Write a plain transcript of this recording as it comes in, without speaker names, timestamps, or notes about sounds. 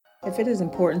If it is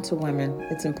important to women,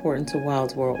 it's important to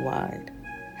Wilds Worldwide.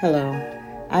 Hello,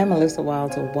 I am Alyssa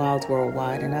Wilds of Wilds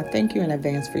Worldwide, and I thank you in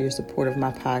advance for your support of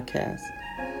my podcast.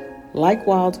 Like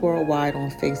Wilds Worldwide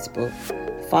on Facebook,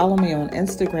 follow me on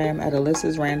Instagram at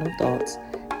Alyssa's Random Thoughts,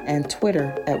 and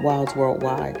Twitter at Wilds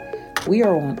Worldwide. We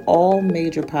are on all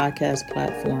major podcast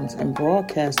platforms and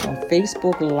broadcast on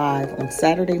Facebook Live on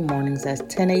Saturday mornings at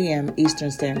 10 a.m.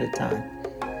 Eastern Standard Time.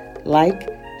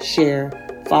 Like, share,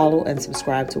 follow, and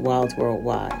subscribe to Wilds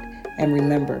Worldwide. And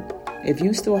remember, if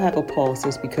you still have a pulse,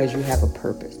 it's because you have a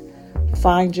purpose.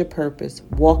 Find your purpose,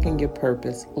 walk in your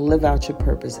purpose, live out your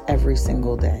purpose every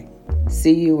single day.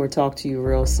 See you or talk to you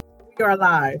real soon. We are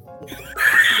live.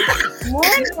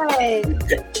 Morning.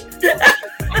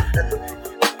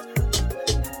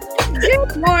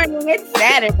 Good morning. It's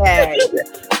Saturday.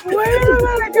 Wait a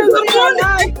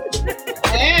minute,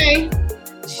 Hey.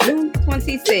 June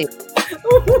 26th.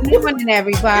 Good morning,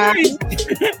 everybody.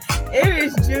 It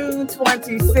is June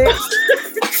 26th.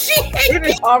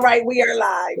 All right, we are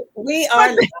live. We are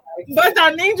live. But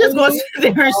Darlene just going to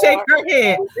sit there and shake her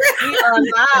head. We are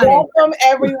live. Welcome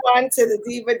everyone to the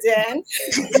Diva Den.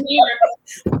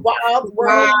 Wild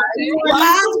World.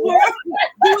 Wild World.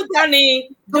 It's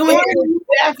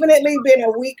definitely been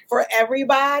a week for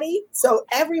everybody. So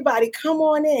everybody, come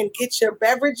on in. Get your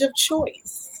beverage of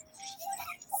choice.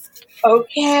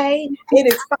 Okay, it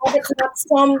is 5 o'clock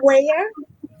somewhere.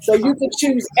 So you can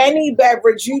choose any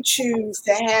beverage you choose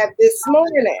to have this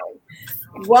morning.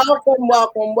 Welcome,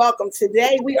 welcome, welcome.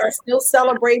 Today we are still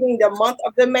celebrating the month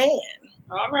of the man.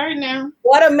 All right now.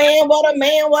 What a man, what a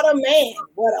man, what a man.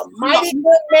 What a mighty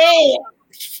good man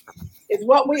is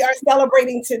what we are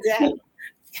celebrating today.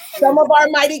 Some of our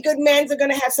mighty good men are going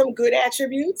to have some good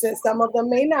attributes and some of them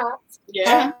may not.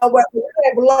 Yeah. However, we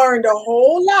have learned a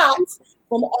whole lot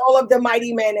from all of the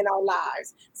mighty men in our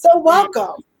lives. So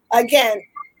welcome. Again,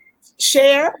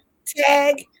 share,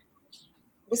 tag.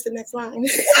 What's the next line?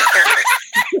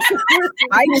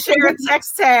 Like, share,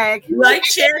 text tag. Like,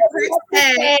 share, text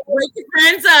tag. Wake your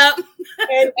friends up.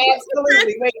 And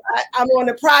absolutely. Wait, I'm on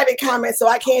the private comment, so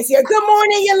I can't see her. Good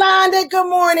morning, Yolanda. Good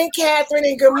morning, Catherine.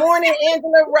 And good morning,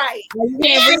 Angela Wright.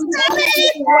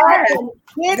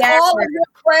 Get all of your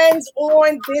friends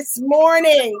on this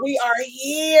morning. We are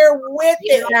here with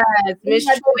it. Yes, Miss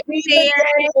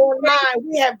online.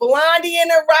 We have Blondie in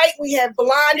the right. We have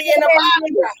Blondie in the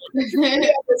bottom right. We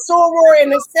have the Soror in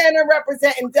the center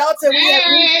representing Delta. We have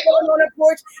me on the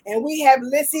porch, and we have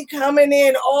Lissy coming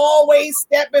in, always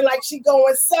stepping like she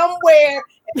going somewhere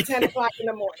at 10 o'clock in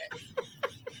the morning.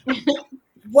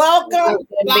 Welcome.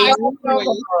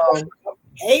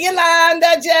 Hey,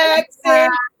 Yolanda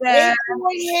Jackson. Hey,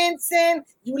 Troy Henson.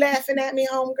 You laughing at me,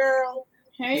 homegirl?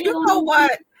 Hey, you know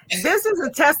what? This is a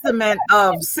testament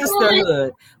of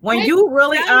sisterhood. When you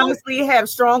really honestly have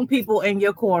strong people in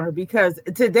your corner, because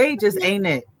today just ain't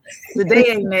it. Today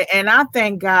ain't it. And I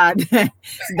thank God that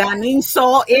Darlene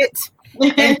saw it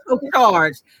and took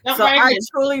charge. So I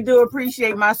truly do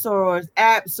appreciate my sorors.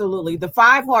 Absolutely. The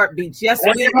 5 heartbeats. Yes,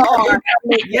 we are.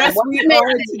 Yes, we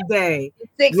are today.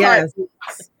 Yes.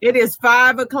 It is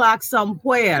 5 o'clock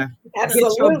somewhere. Absolutely.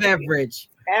 Get your beverage.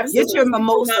 Absolutely. Get your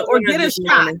mimosa or get a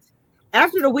shot.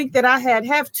 After the week that I had,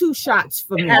 have 2 shots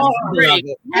for me.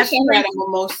 That's a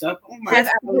mimosa.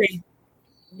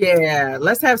 Yeah,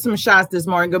 let's have some shots this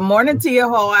morning. Good morning, Tia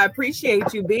Hall. I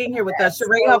appreciate you being here with us.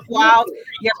 Sheree Huff Wild,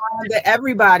 Yolanda,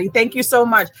 everybody. Thank you so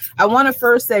much. I want to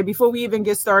first say, before we even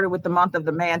get started with the month of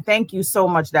the man, thank you so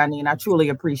much, Darlene. I truly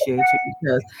appreciate you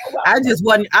because I just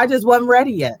wasn't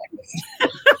ready yet. I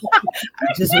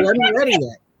just wasn't ready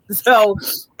yet. So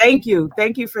thank you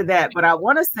for that. But I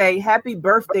want to say happy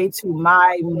birthday to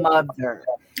my mother.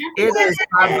 It is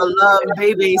my beloved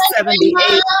baby's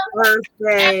 78th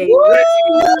birthday.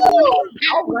 All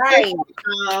right.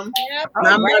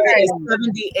 My mother is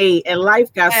 78, and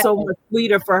life got so much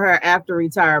sweeter for her after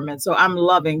retirement. So I'm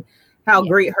loving how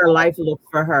great her life looked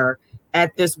for her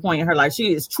at this point in her life.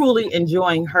 She is truly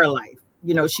enjoying her life.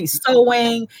 You know, she's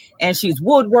sewing and she's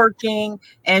woodworking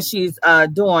and she's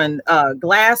doing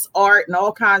glass art and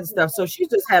all kinds of stuff. So she's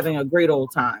just having a great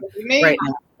old time right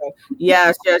now. So,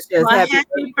 yes. Well,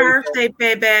 happy birthday,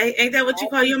 baby. Ain't that what you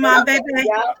call your mom, baby?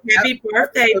 Happy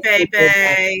birthday,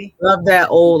 baby. Love that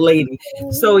old lady.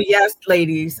 So yes,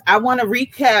 ladies, I want to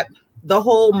recap the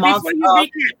whole month. Before you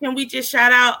recap, can we just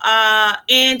shout out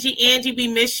Angie? Angie, we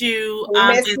miss you.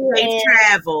 Safe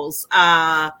travels.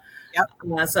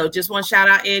 Yep. So just want to shout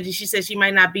out Angie. She said she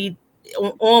might not be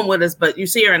on with us, but you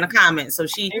see her in the comments. So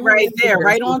she right there,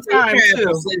 right on time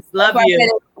too. Love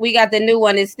you. we got the new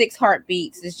one. It's 6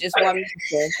 heartbeats. It's just one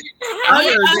message.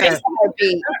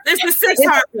 It's the 6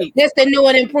 heartbeat. This the new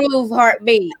and improved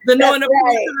heartbeat. The new and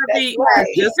improved heartbeat. Right.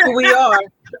 Just who we are.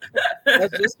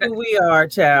 That's just who we are,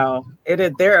 child.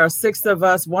 There are 6 of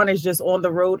us. One is just on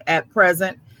the road at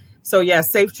present. So yeah,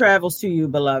 safe travels to you,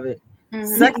 beloved.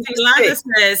 Sexy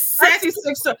says sexy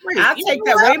 6. I'll take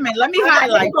that. Wait a minute. Let me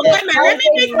highlight that. Wait a minute. Let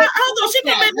me hold on. She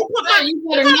can let me put my thing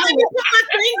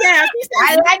down.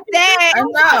 I like that. I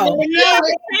know.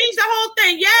 Change the whole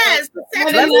thing. Yes.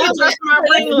 Let me adjust my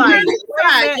ring light.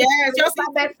 Right. Yes. You'll see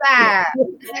that side.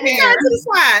 Let me turn to the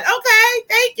side. Okay.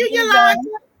 Thank you, Yolanda.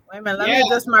 Wait a minute, let me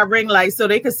adjust my ring light so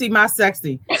they can see my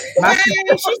sexy. She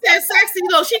said sexy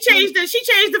though. She changed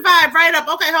the vibe right up.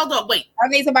 Okay, hold on, wait. I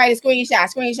need somebody to screenshot.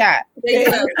 Get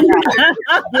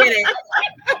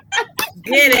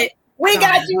it. We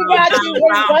got you.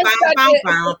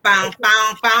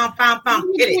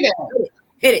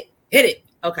 Hit it.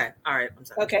 Okay, all right. I'm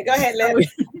sorry. Okay, go ahead, Liv.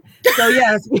 So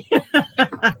yes.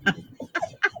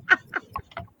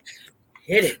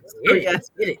 Hit it.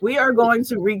 We are going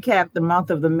to recap the month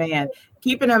of the man,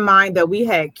 keeping in mind that we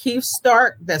had Keith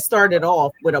Stark that started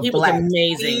off with a black.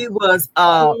 He was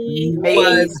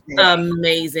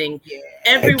amazing. Yeah.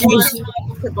 Everyone needs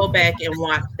to go back and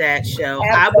watch that show. Absolutely.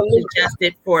 I would suggest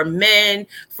it for men,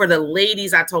 for the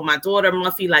ladies. I told my daughter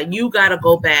Muffy, like, you got to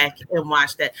go back and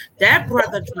watch that. That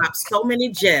brother dropped so many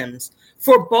gems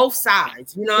for both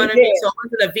sides, you know what I mean? So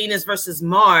under the Venus versus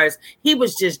Mars, he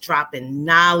was just dropping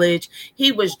knowledge.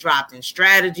 He was dropping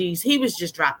strategies. He was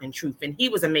just dropping truth, and he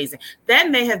was amazing. That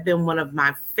may have been one of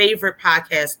my favorite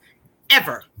podcasts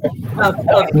ever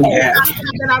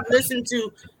that I've listened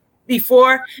to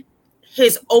before.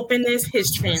 His openness,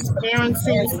 his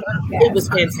transparency, it was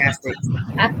fantastic.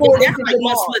 I forwarded it to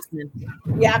Molly.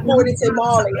 Yeah, I forwarded it to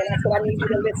Molly, and I said, I need you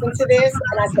to listen to this.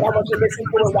 And I said, I want you to listen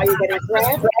to it while you're getting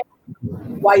dressed,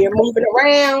 while you're moving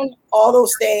around, all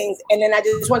those things. And then I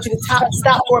just want you to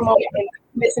stop for a moment and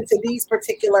listen to these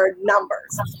particular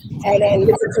numbers, and then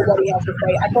listen to what he has to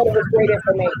say. I thought it was great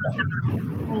information.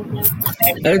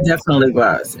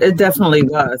 It definitely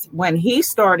was. When he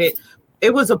started,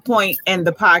 it was a point in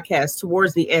the podcast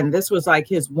towards the end. This was like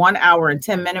his 1 hour and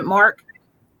 10-minute mark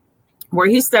where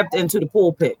he stepped into the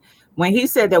pulpit when he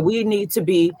said that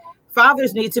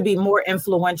fathers need to be more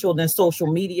influential than social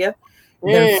media,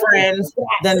 than friends,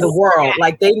 than the world.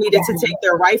 Like, they needed to take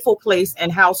their rightful place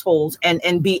in households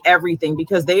and be everything,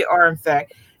 because they are, in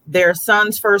fact, their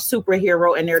son's first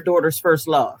superhero and their daughter's first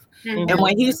love. Mm-hmm. And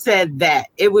when he said that,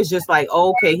 it was just like,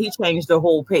 okay, he changed the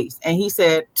whole pace. And he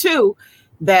said, too,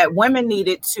 that women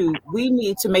we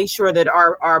need to make sure that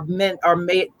our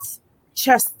mates'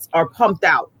 chests are pumped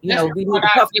out. We need to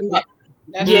puff them up.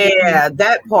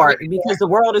 That part, because the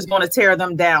world is going to tear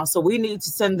them down. So we need to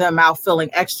send them out feeling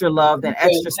extra loved and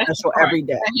extra special every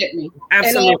day. Absolutely.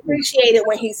 And I appreciate it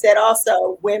when he said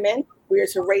also, women, we're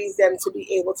to raise them to be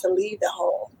able to leave the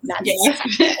home, not that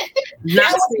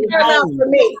was paramount for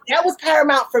me. That was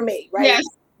paramount for me, right? Yes.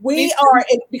 We are,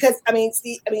 because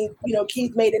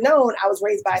Keith made it known I was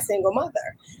raised by a single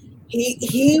mother.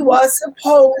 He was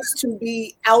supposed to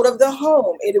be out of the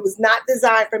home. It was not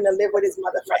designed for him to live with his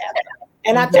mother forever.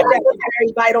 And I thought that was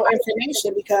very vital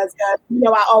information, because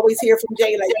I always hear from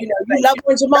Jay, like, you love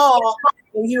when Jamal,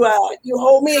 and you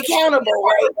hold me accountable,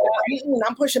 right?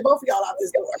 I'm pushing both of y'all out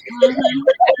this door.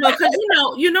 Well, because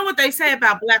you know what they say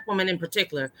about Black women in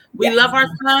particular. We love our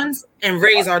sons and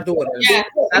raise our daughters. Yeah.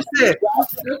 That's it.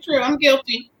 That's true. I'm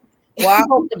guilty. Well, I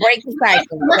hope to break the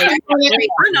cycle. I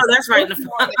know that's right.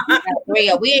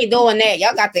 We ain't doing that.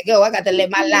 Y'all got to go. I got to live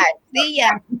my life. See ya.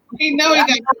 We know you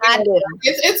got to do.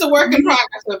 It's a work in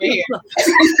progress over here.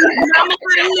 Mama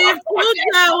live too,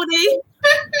 Jody.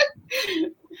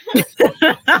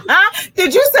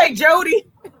 Did you say Jody?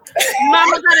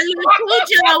 Mama gotta live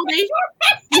too, Jody.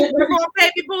 Come on,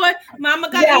 baby boy. Mama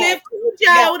gotta live too,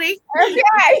 Jody.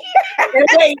 Okay. And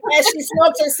wait, as she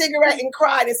smoked her cigarette and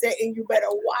cried and said, "And you better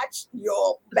watch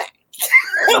your back."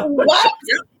 What?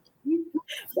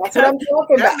 That's what I'm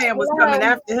talking about. That man was coming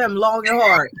after him long and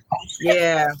hard.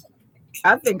 Yeah.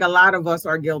 I think a lot of us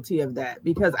are guilty of that,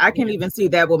 because I can even see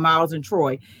that with Miles and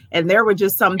Troy. And there were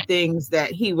just some things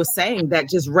that he was saying that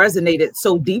just resonated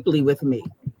so deeply with me.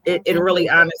 It really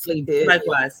honestly did.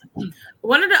 Likewise.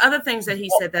 One of the other things that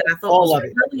he said that I thought was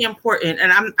really important,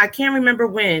 and I can't remember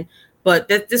when, but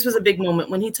this was a big moment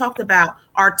when he talked about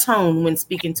our tone when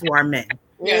speaking to our men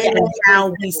and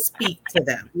how we speak to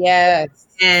them. Yes.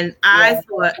 And I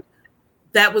thought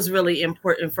that was really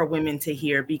important for women to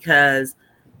hear, because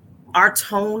our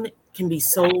tone can be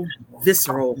so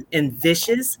visceral and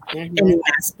vicious and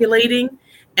emasculating.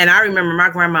 And I remember my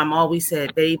grandmom always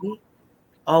said, "Baby,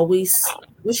 always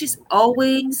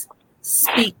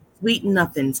speak sweet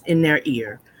nothings in their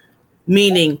ear,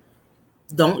 meaning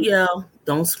don't yell,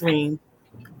 don't scream,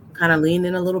 kind of lean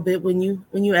in a little bit when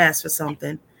you ask for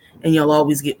something, and you'll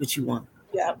always get what you want.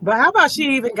 Yeah, but how about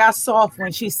she even got soft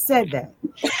when she said that?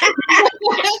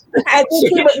 I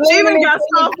think she even got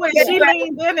soft when she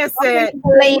leaned in and said,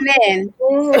 "Lean in."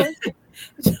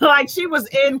 Like she was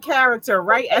in character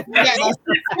right at that moment.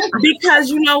 Because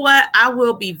you know what? I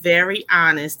will be very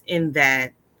honest in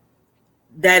that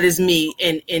is me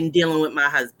in dealing with my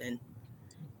husband.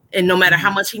 And no matter how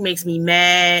much he makes me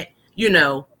mad,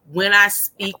 when I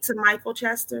speak to Michael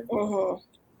Chester,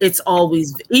 it's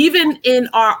always, even in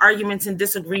our arguments and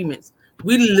disagreements,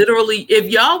 we literally, if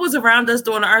y'all was around us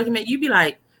during an argument, you'd be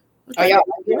like, okay,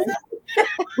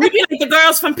 we'd be like the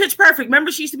girls from Pitch Perfect.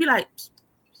 Remember, she used to be like,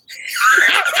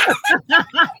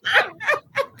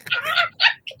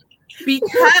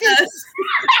 because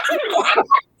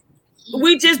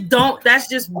we just don't. That's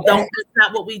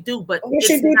not what we do. But what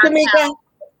she did to me,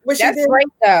 that's great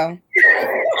though.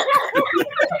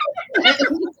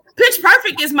 Pitch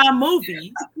Perfect is my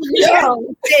movie. Yeah,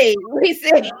 we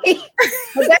say,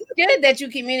 but that's good that you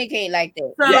communicate like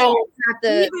that. So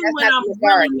even when I'm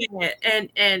really mad,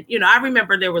 and I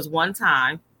remember there was one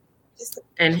time.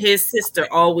 And his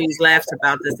sister always laughs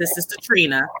about this. His sister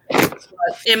Trina.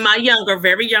 In my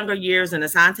very younger years, and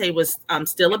Asante was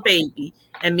still a baby,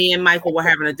 and me and Michael were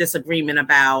having a disagreement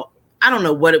about, I don't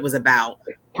know what it was about,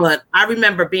 but I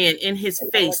remember being in his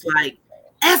face like,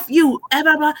 F you,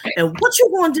 blah, blah, and what you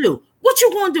gonna do? What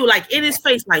you gonna do? Like in his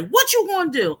face, like, what you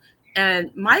gonna do? And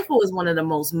Michael is one of the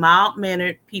most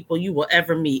mild-mannered people you will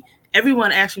ever meet.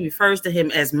 Everyone actually refers to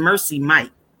him as Mercy Mike,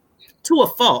 to a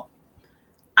fault.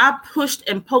 I pushed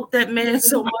and poked that man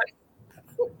so much.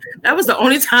 That was the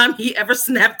only time he ever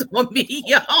snapped on me,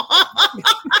 y'all.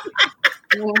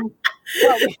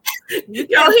 He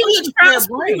Latrell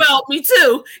Sprewell me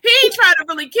too. He ain't trying to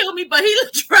really kill me, but he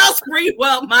Latrell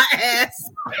Sprewell my ass.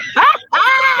 That's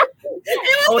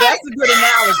a good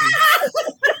analogy.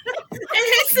 And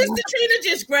his sister Trina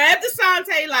just grabbed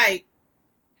Asante like.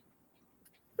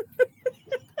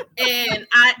 And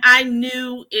I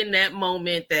knew in that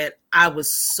moment that I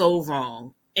was so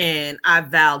wrong, and I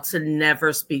vowed to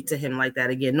never speak to him like that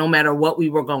again, no matter what we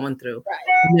were going through. Right.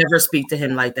 Never speak to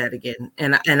him like that again,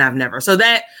 and I've never. So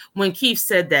that when Keith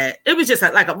said that, it was just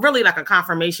like a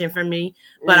confirmation for me.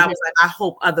 But I was like, I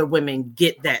hope other women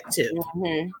get that too.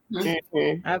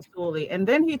 Absolutely. And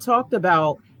then he talked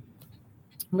about.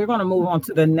 We're going to move on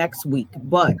to the next week,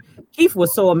 but Keith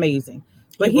was so amazing.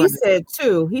 But he said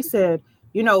too. He said,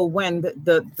 when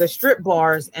the strip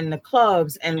bars and the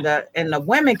clubs and the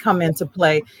women come into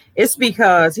play, it's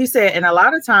because he said, and a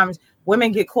lot of times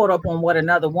women get caught up on what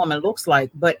another woman looks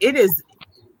like, but it is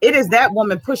that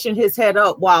woman pushing his head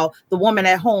up while the woman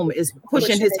at home is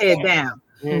pushing his head down.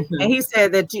 Mm-hmm. And he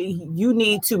said that you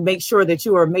need to make sure that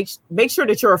you are make sure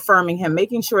that you're affirming him,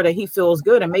 making sure that he feels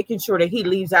good, and making sure that he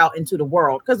leaves out into the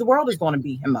world, because the world is going to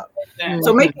beat him up. Mm-hmm.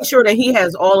 So making sure that he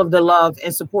has all of the love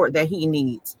and support that he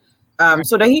needs.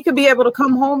 So that he could be able to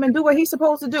come home and do what he's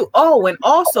supposed to do. Oh, and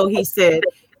also he said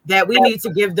that we need to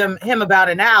give him about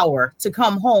an hour to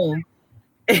come home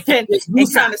and kind of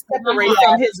separate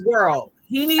from his world.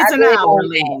 He needs an hour,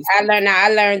 ladies. I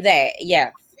learned that.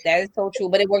 Yeah, that is so true.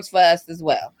 But it works for us as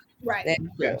well. Right.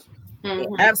 Yes.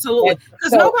 Mm-hmm. Absolutely.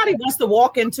 Because nobody wants to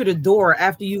walk into the door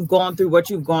after you've gone through what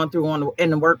you've gone through in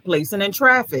the workplace and in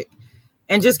traffic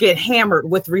and just get hammered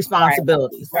with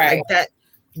responsibilities. Right. Like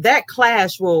that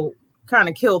clash will kind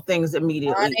of kill things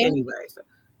immediately anyway. So.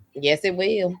 Yes, it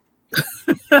will.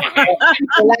 A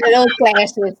lot of those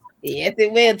clashes. Yes,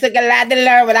 it will. Took a lot to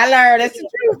learn, but I learned. It's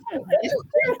true.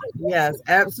 Yes,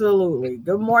 absolutely.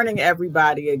 Good morning,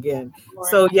 everybody, again.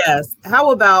 So yes,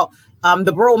 how about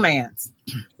the bromance?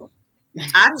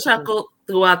 I chuckled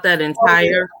throughout that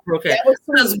entire broadcast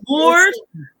because poor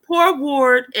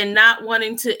Ward, and not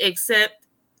wanting to accept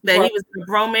that he was in a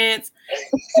bromance.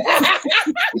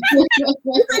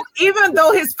 Even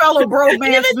though his fellow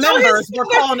bromance members were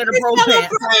calling it a bromance.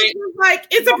 Like,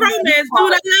 it's a bromance, dude,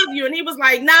 I love you. And he was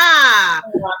like, nah, that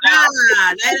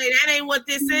ain't what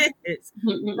this is.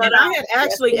 But I had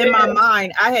actually, in my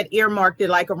mind, I had earmarked it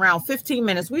like around 15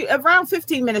 minutes. Around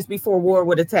 15 minutes before Ward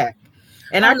would attack.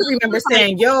 And I remember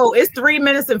saying, yo, it's 3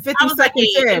 minutes and 50 seconds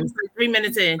in. It was like 3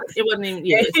 minutes in. It wasn't even,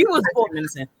 he was 4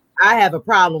 minutes in. I have a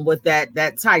problem with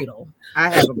that title. I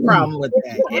have a problem with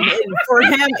that. And for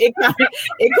him, it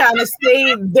kind of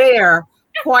stayed there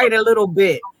quite a little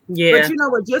bit. Yeah. But you know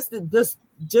what? Just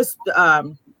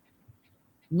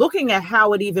looking at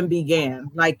how it even began,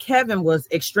 like Kevin was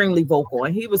extremely vocal,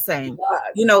 and he was saying,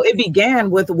 you know, it began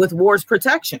with Ward's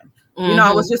protection. You know,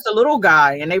 I was just a little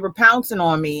guy, and they were pouncing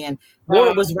on me, and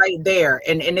Ward was right there,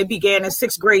 and it began in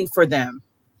 6th grade for them.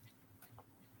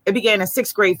 It began in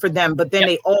 6th grade for them, but then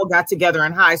they all got together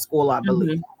in high school, I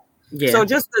believe. Yeah. So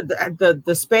just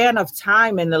the span of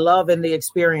time and the love and the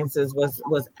experiences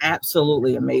was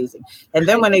absolutely amazing. And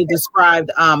then when they described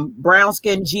brown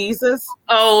skin Jesus,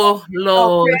 oh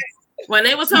Lord, when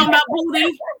they was talking about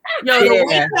booty, the way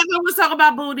Kevin was talking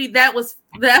about booty, that was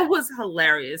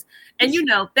hilarious. And you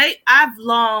know,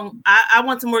 I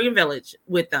went to Morgan Village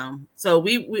with them, so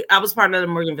I was part of the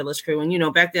Morgan Village crew, and you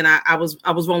know, back then I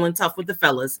was rolling tough with the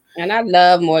fellas. And I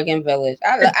love Morgan Village.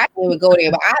 I can't even go there,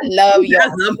 but I love y'all.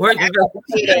 I love Morgan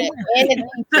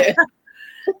Village.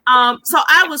 So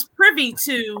I was privy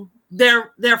to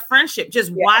their friendship,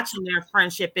 just watching their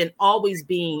friendship and always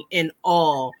being in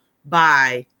awe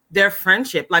by their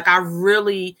friendship. Like I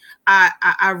really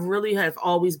have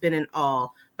always been in awe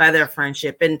by their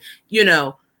friendship. And you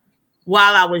know,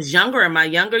 while I was younger, in my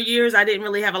younger years, I didn't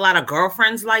really have a lot of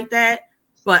girlfriends like that,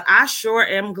 but I sure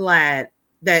am glad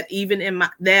that even in my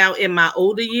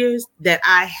older years that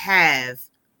I have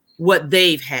what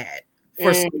they've had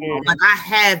for so long. Like I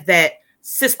have that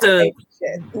sister,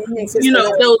 you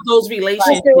know, those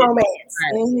relationships,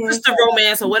 sister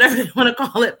romance or whatever you want to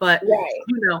call it. But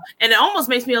you know, and it almost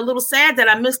makes me a little sad that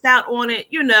I missed out on it,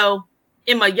 you know,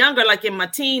 in my younger, like in my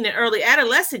teen and early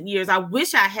adolescent years. I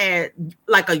wish I had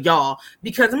like a y'all,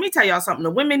 because let me tell y'all something, the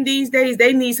women these days,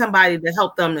 they need somebody to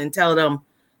help them and tell them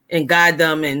and guide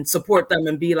them and support them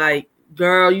and be like,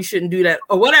 girl, you shouldn't do that,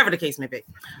 or whatever the case may be.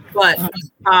 But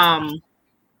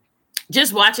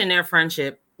just watching their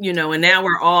friendship, you know, and now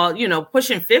we're all, you know,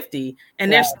 pushing 50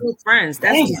 and they're still friends.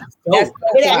 That's dope.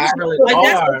 Like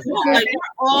we're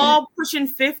all pushing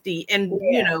 50, and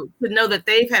you know, to know that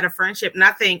they've had a friendship. And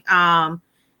I think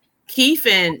Keith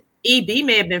and EB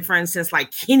may have been friends since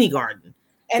like kindergarten.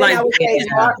 And like, I would say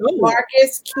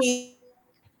Marcus, Keith.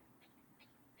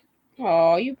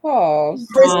 Oh, you paused.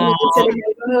 Welcome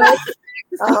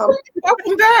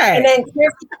back. And then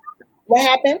Chris, what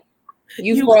happened?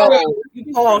 You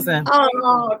pausing.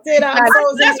 Oh, did I?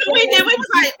 That's what we did. We was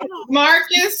like,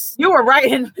 Marcus. You were right.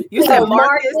 You said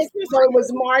Marcus. So it was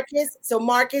Marcus. So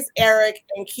Marcus, Eric,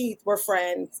 and Keith were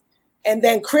friends. And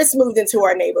then Chris moved into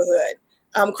our neighborhood.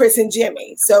 Chris and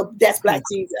Jimmy. So that's Black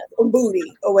Jesus or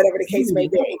Booty or whatever the case may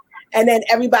be. And then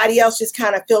everybody else just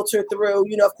kind of filtered through.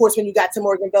 You know, of course, when you got to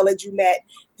Morgan Village, you met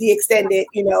the extended,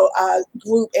 you know,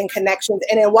 group and connections.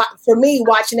 And then for me,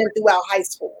 watching them throughout high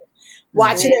school.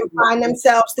 Watching them find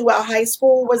themselves throughout high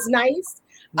school was nice,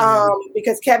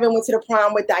 because Kevin went to the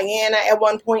prom with Diana at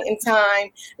one point in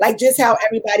time, like just how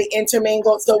everybody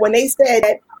intermingled. So when they said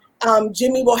that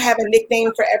Jimmy will have a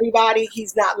nickname for everybody,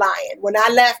 he's not lying. When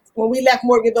we left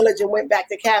Morgan Village and went back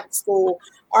to Catholic school,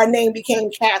 our name became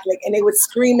Catholic, and they would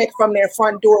scream it from their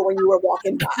front door when you were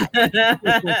walking by.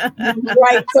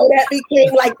 Right. So that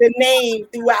became like the name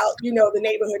throughout, you know, the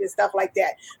neighborhood and stuff like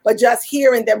that. But just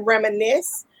hearing them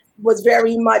reminisce was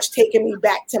very much taking me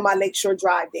back to my Lakeshore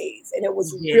Drive days. And it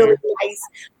was really nice.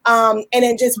 And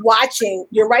then just watching,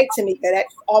 you're right, Tamika, that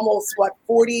almost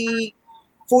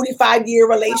 45-year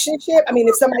relationship. I mean,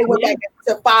 if somebody went back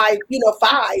to 5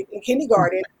 in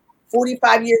kindergarten,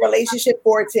 45-year relationship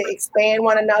for it to expand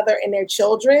one another and their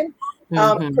children.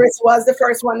 Chris was the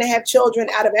first one to have children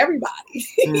out of everybody,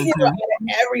 you know, out of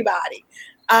everybody.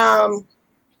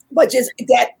 But just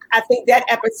that, I think that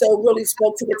episode really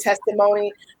spoke to the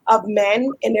testimony of men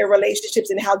and their relationships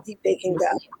and how deep they can go,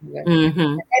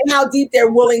 and how deep they're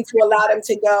willing to allow them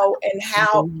to go, and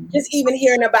how just even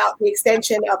hearing about the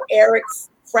extension of Eric's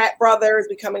frat brothers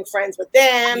becoming friends with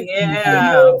them,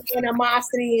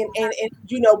 animosity, and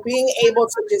you know, being able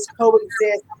to just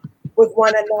coexist with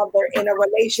one another in a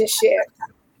relationship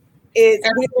is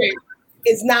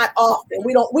not often.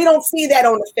 We don't see that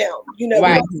on the film, you know.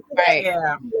 Right.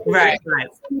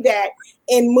 See that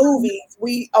in movies.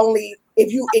 We only,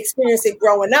 if you experience it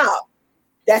growing up,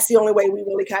 that's the only way we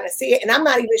really kind of see it. And I'm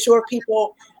not even sure if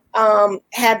people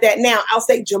have that now. I'll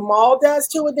say Jamal does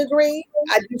to a degree.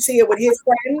 I do see it with his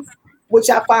friends,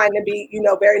 which I find to be, you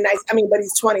know, very nice. I mean, but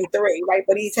he's 23, right?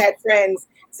 But he's had friends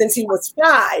since he was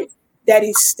 5 that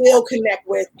he still connect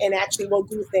with and actually will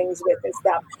do things with and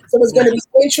stuff. So it's going to be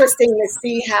interesting to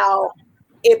see how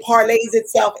it parlays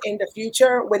itself in the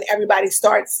future when everybody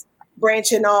starts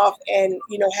branching off and,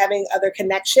 you know, having other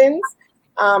connections.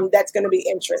 That's going to be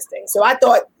interesting. So I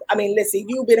thought, I mean, listen,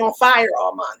 you've been on fire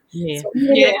all month. So and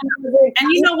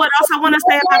you know what else I want to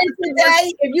say about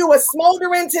today? If you were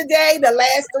smoldering today, the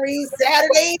last 3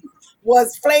 Saturdays,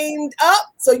 was flamed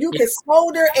up so you could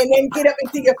smolder and then get up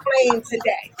into your flame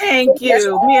today. Thank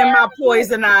you. Me and my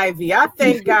poison ivy. I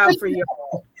thank God for you.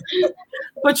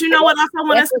 But you know what else I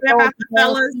want to say about the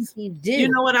fellas? You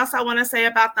know what else I want to say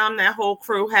about them? That whole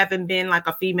crew having been like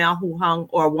a female who hung,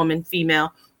 or a woman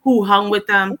female who hung with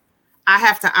them. I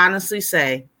have to honestly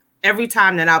say, every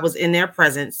time that I was in their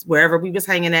presence, wherever we was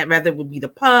hanging at, whether it would be the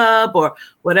pub or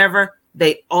whatever,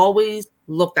 they always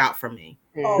looked out for me.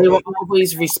 They were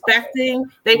always respecting.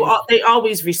 They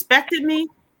always respected me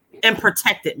and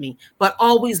protected me, but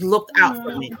always looked out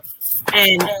for me.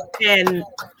 And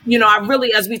you know, I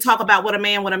really, as we talk about what a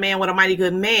mighty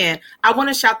good man, I want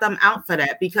to shout them out for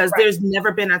that, because there's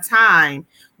never been a time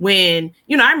when,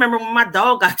 you know, I remember when my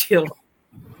dog got killed.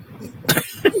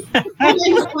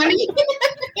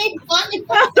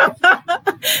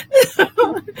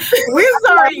 We're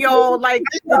sorry, y'all. Like,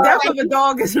 the death of a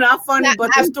dog is not funny,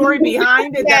 but the story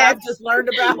behind it that I've just learned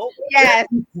about. Yes,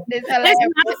 it's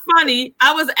not funny.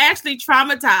 I was actually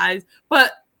traumatized,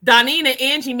 but Donnie and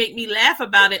Angie make me laugh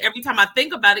about it every time I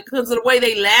think about it, because of the way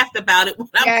they laughed about it when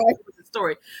I was with the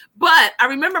story. But I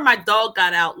remember my dog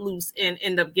got out loose and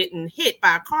ended up getting hit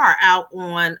by a car out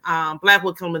on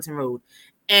Blackwood Clementon Road.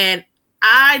 And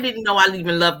I didn't know I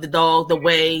even loved the dog the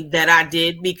way that I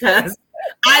did, because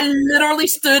I literally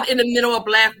stood in the middle of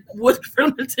Blackwood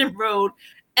Clementon Road,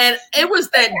 and it was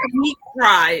that deep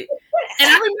cry. And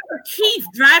I remember Keith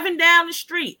driving down the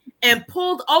street and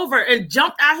pulled over and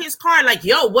jumped out his car like,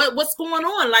 yo, what's going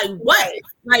on? Like, what?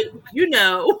 Like, you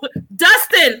know,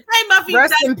 Dustin. Hey, Muffy.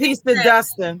 Rest in peace to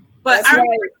Dustin. But I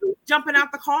remember jumping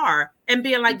out the car and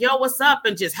being like, yo, what's up?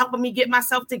 And just helping me get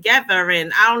myself together.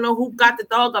 And I don't know who got the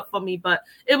dog up for me, but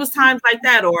it was times like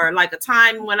that. Or like a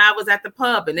time when I was at the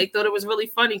pub and they thought it was really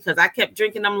funny because I kept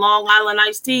drinking them Long Island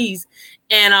iced teas.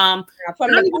 And I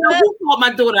don't even know who called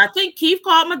my daughter. I think Keith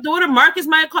called my daughter. Marcus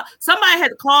might have called. Somebody had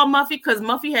to call Muffy because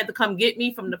Muffy had to come get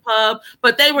me from the pub.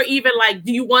 But they were even like,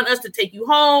 do you want us to take you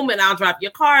home and I'll drop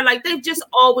your car? Like, they've just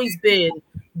always been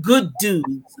good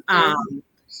dudes.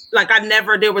 Like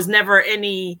there was never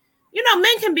any, you know,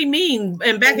 men can be mean,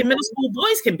 and back in middle school,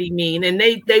 boys can be mean, and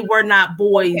they were not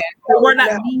boys. They were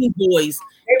not mean boys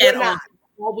at all.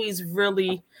 Always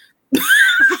really.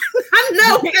 I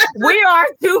know we are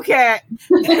too, Kat.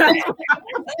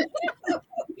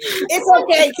 It's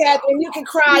okay, Catherine. You can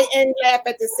cry and laugh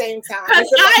at the same time. Because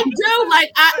I do,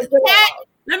 like, Kat,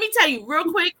 let me tell you real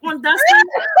quick on Dustin.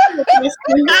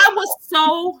 I was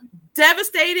so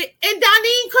devastated, and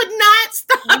Donnie could not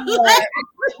stop laughing.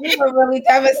 You were really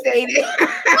devastated.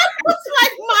 I was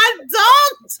like, my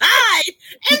dog died,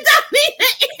 and Donnie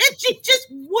and Angie just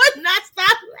would not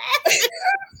stop laughing.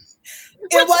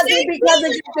 It wasn't because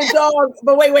of the dog,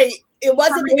 but wait. It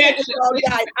wasn't because the dog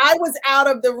died. I was out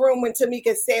of the room when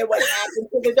Tamika said what happened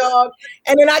to the dog,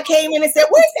 and then I came in and said,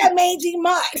 "Where's that mangy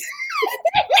mutt?"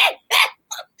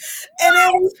 And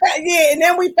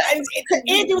then we found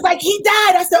Andrew was like, he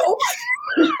died. I said, oh.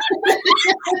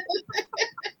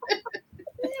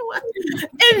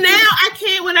 And now I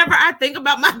can't, whenever I think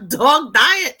about my dog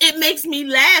dying, it makes me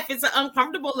laugh. It's an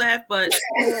uncomfortable laugh, but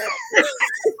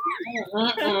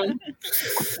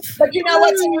but you know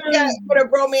what, for the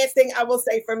bromance thing, I will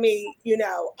say for me, you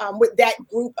know, with that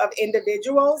group of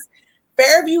individuals,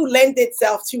 Fairview lent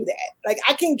itself to that. Like,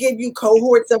 I can give you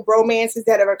cohorts of romances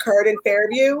that have occurred in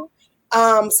Fairview.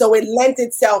 So it lent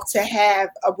itself to have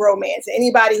a bromance.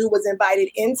 Anybody who was invited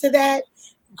into that,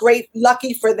 great,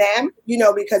 lucky for them, you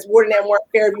know, because more than them weren't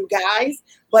Fairview guys,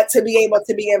 but to be able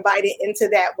to be invited into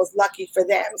that was lucky for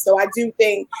them. So I do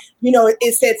think, you know,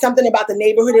 it said something about the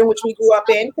neighborhood in which we grew up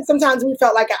in, because sometimes we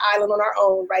felt like an island on our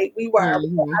own, right? We were at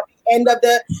the end of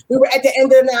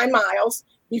the 9 miles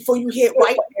before you hit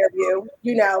White Fairview,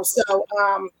 you know. So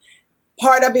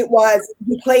part of it was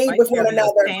you played with one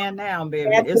another. Stand down, baby.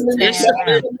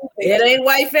 It ain't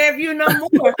White Fairview no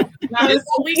more.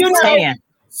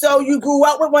 So you grew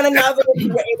up with one another. You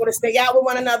were able to stay out with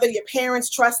one another. Your parents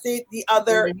trusted the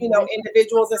other, you know,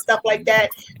 individuals and stuff like that.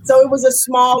 So it was a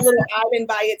small little island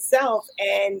by itself,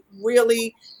 and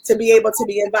really to be able to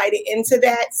be invited into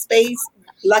that space,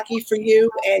 lucky for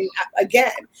you. And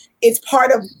again, it's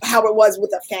part of how it was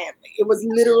with a family. It was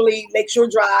literally Lakeshore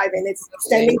Drive, and it's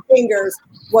extending fingers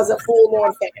was a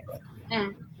full-on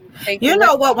family. You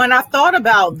know what? When I thought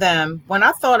about them,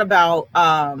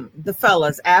 the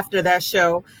fellas after that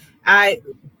show, I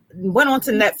went on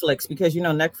to Netflix, because you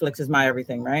know Netflix is my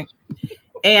everything, right?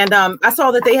 And I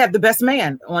saw that they have The Best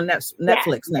Man on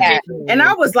Netflix now, and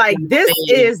I was like, "This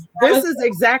is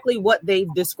exactly what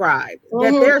they've described."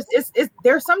 That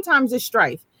there's sometimes a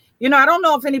strife. You know, I don't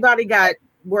know if anybody got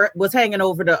was hanging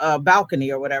over the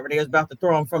balcony or whatever. They was about to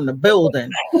throw him from the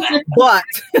building, but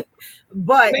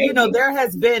you know, there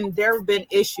have been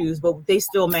issues, but they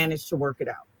still managed to work it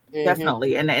out. Mm-hmm.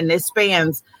 Definitely, and it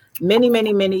spans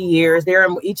many years. They're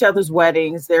in each other's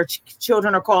weddings. Their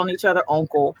children are calling each other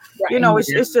uncle. Right. You know,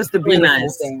 it's just a beautiful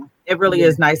thing. It really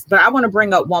is nice. But I want to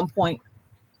bring up one point.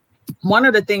 One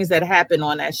of the things that happened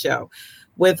on that show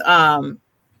with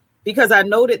because I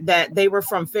noted that they were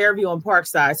from Fairview and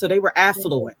Parkside, so they were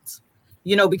affluent,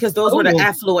 you know, because those were the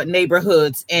affluent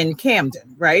neighborhoods in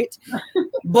Camden, right?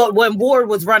 But when Ward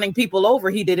was running people over,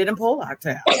 he did it in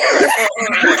Pollocktown.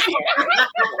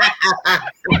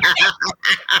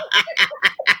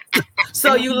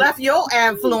 So you left your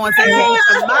affluence and came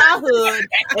to my hood,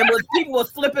 and people was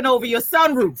flipping over your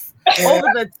sunroof, over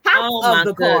the top of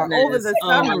the car, over the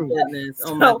sunroof.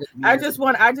 So I just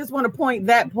want to point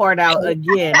that part out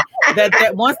again.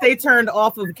 That once they turned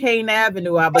off of Kane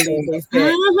Avenue, I believe they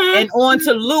said, and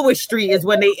onto Lewis Street is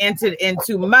when they entered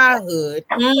into my hood,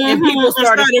 and people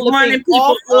started running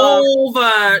people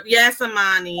over. Yes,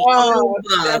 Amani.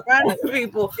 Running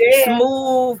people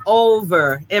smooth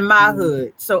over in my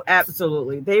hood. So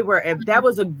absolutely, they were. And that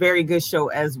was a very good show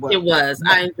as well. It was.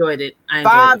 I enjoyed it.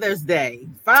 Father's Day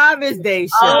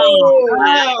show.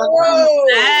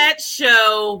 That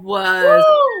show was.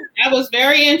 That was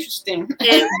very interesting.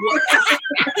 The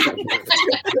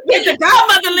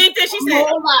godmother linked it. She said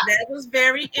that was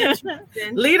very interesting.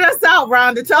 Lead us out,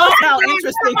 Rhonda. Tell us how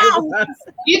interesting it was.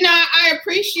 You know, I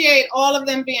appreciate all of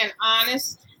them being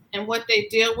honest and what they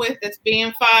deal with as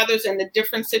being fathers and the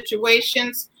different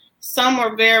situations. Some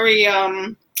are very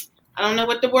I don't know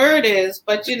what the word is,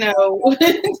 but you know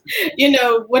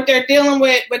what they're dealing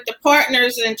with the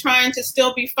partners and trying to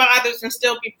still be fathers and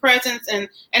still be present and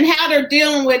how they're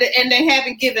dealing with it, and they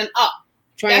haven't given up.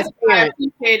 That's what I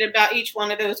appreciated about each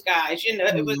one of those guys. You know,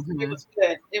 it was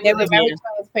good. They were very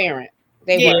transparent.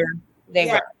 They were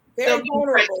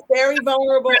very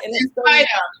vulnerable, and in spite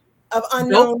of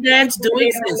unknown. Dope dads do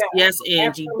exist. Yes,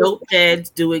 Angie. Dope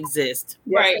dads do exist.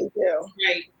 Right. Yes, they do.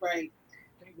 Right.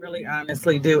 Really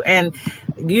honestly do. And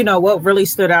you know what really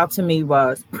stood out to me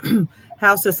was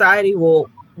how society will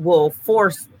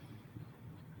force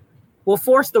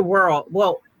the world,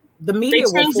 the media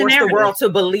will force the world to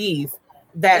believe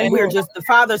that we're just, the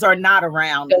fathers are not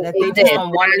around, and that they just don't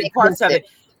want any parts of it.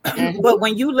 But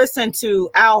when you listen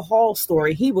to Al Hall's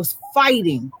story, he was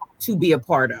fighting to be a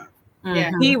part of.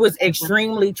 He was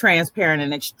extremely transparent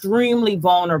and extremely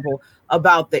vulnerable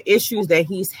about the issues that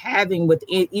he's having with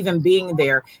even being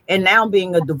there, and now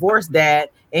being a divorced dad,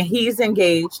 and he's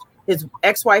engaged. His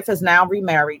ex-wife has now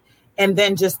remarried, and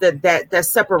then just that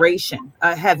separation,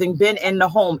 having been in the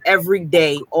home every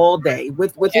day, all day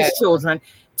with his children,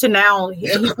 to now he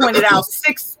pointed out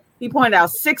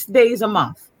 6 days a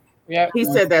month. He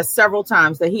said that several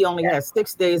times, that he only has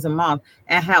 6 days a month,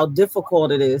 and how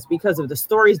difficult it is because of the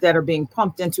stories that are being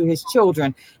pumped into his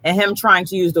children, and him trying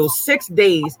to use those 6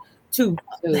 days to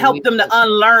help them to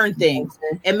unlearn things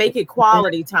and make it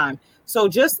quality time. So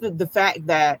just the fact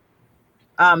that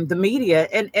the media,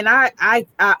 and I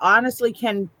honestly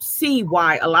can see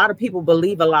why a lot of people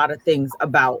believe a lot of things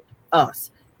about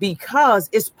us, because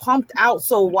it's pumped out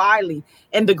so widely,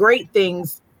 and the great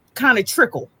things kind of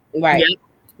trickle. Right.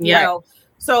 You know,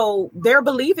 so they're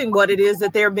believing what it is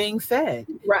that they're being fed.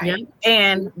 Right.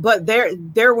 But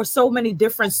there were so many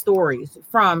different stories,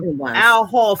 from Al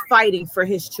Hall fighting for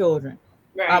his children,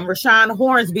 Rashawn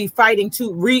Hornsby fighting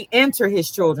to re-enter his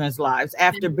children's lives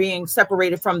after being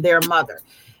separated from their mother.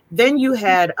 Then you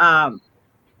had Rob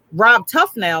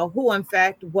Tufnell, who in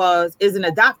fact is an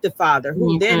adoptive father,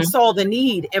 who then saw the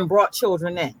need and brought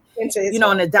children in,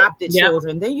 and adopted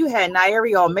children. Then you had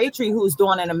Nairi Al-Matri, who's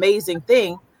doing an amazing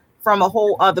thing from a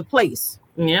whole other place.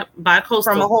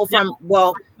 Bi-coastal.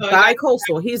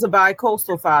 Bi-coastal. He's a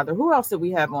bi-coastal father. Who else did we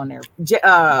have on there?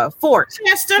 Fort.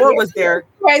 Chester. Fort was there.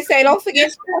 Don't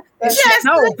forget Chester.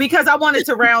 No, because I wanted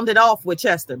to round it off with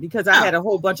Chester, because I had a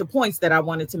whole bunch of points that I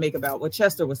wanted to make about what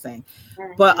Chester was saying.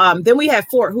 But then we had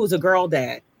Fort, who's a girl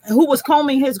dad, who was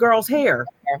combing his girl's hair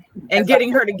and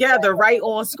getting her together right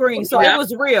on screen. So it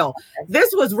was real.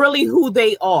 This was really who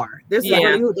they are.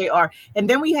 And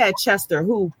then we had Chester,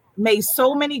 who made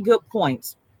so many good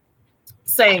points,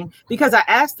 saying, because I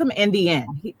asked him in the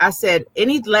end, I said,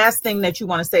 any last thing that you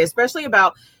want to say, especially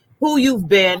about who you've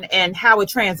been and how it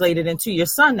translated into your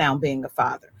son now being a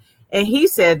father. And he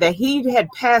said that he had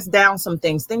passed down some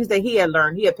things that he had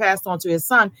learned, he had passed on to his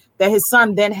son, that his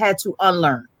son then had to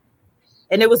unlearn.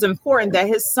 And it was important that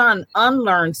his son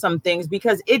unlearn some things,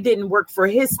 because it didn't work for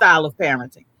his style of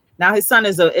parenting. Now his son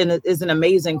is an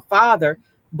amazing father,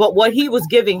 but what he was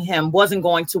giving him wasn't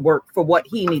going to work for what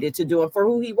he needed to do and for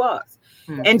who he was.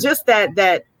 And just that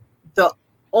the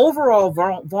overall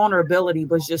vulnerability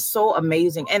was just so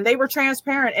amazing. And they were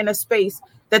transparent in a space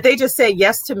that they just said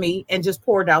yes to me and just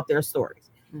poured out their stories.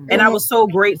 And I was so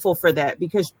grateful for that,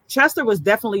 because Chester was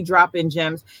definitely dropping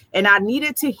gems. And I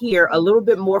needed to hear a little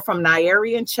bit more from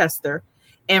Nairi and Chester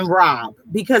and Rob,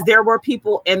 because there were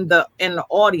people in the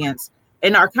audience,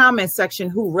 in our comment section,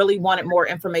 who really wanted more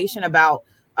information about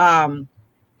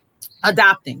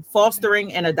adopting,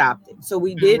 fostering and adopting. So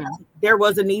we did, there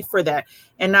was a need for that.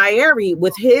 And Nairi,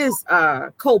 with his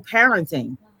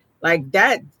co-parenting, like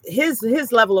that, his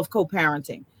level of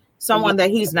co-parenting, someone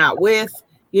that he's not with,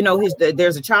 you know,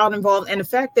 there's a child involved, and the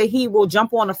fact that he will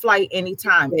jump on a flight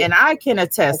anytime. And I can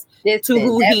attest to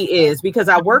who he is, because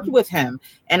I worked with him,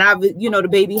 and the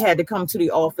baby had to come to the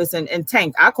office, and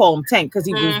Tank, I call him Tank because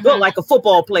he was built like a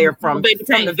football player from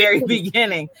the very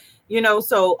beginning, you know.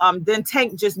 So then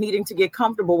Tank just needing to get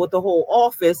comfortable with the whole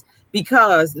office,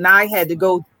 because Nye had to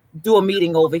go do a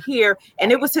meeting over here,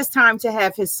 and it was his time to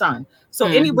have his son. So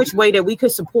any which way that we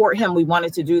could support him, we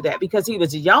wanted to do that, because he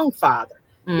was a young father.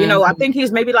 You know, I think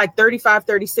he's maybe like 35,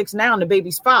 36 now, and the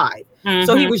baby's 5.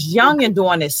 So he was young and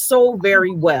doing it so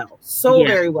very well,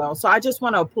 very well. So I just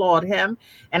want to applaud him,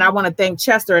 and I want to thank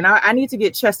Chester. And I need to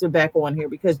get Chester back on here,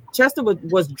 because Chester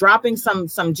was dropping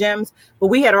some gems, but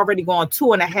we had already gone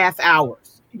 2.5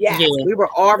 hours. Yes. Yeah, we were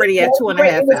already at 2.5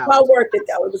 hours. It was well worth it,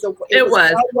 though. It was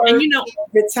well worth and you know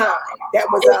the time that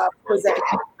was presented.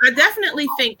 I definitely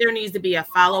think there needs to be a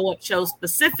follow-up show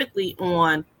specifically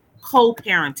on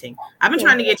co-parenting. I've been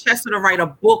trying to get Chester to write a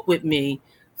book with me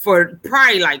for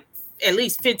probably like at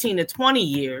least 15 to 20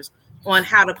 years on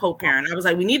how to co-parent. I was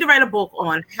like, we need to write a book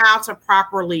on how to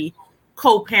properly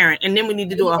co-parent, and then we need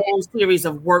to do a whole series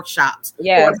of workshops.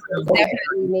 Yes,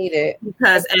 definitely need it.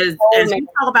 Because as we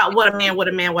talk about what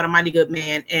a mighty good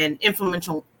man, and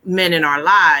influential men in our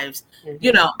lives,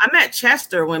 you know, I met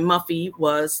Chester when Muffy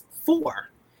was 4.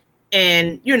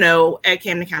 And, you know, at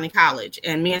Camden County College.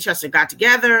 And me and Chester got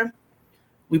together.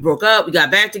 We broke up. We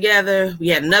got back together. We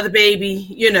had another baby.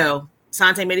 You know,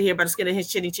 Sante made it here by the skin of his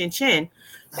chinny chin chin.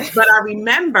 But I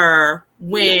remember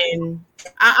when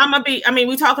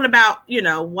we're talking about, you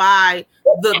know, why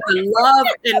the love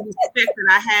and respect that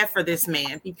I have for this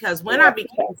man. Because when I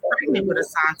became pregnant with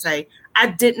Asante, I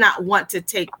did not want to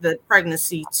take the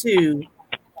pregnancy to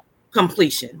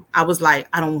completion. I was like,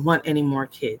 I don't want any more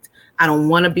kids. I don't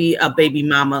want to be a baby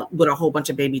mama with a whole bunch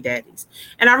of baby daddies.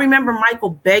 And I remember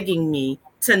Michael begging me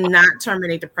to not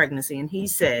terminate the pregnancy. And he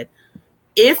said,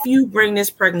 if you bring this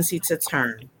pregnancy to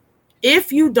term,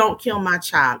 if you don't kill my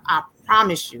child, I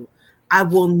promise you, I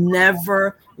will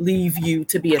never leave you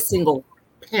to be a single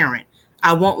parent.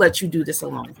 I won't let you do this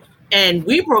alone. And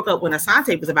we broke up when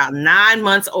Asante was about 9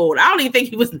 months old. I don't even think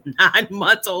he was 9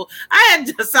 months old. I had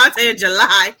Asante in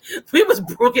July. We was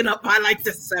broken up by like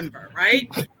December, right?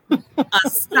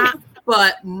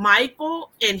 But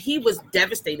Michael, and he was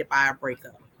devastated by our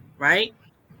breakup, right?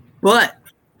 But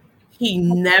he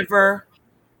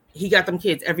got them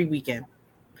kids every weekend.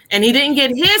 And he didn't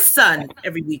get his son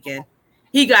every weekend.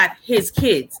 He got his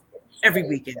kids every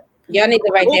weekend. Y'all need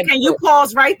to write that. Can you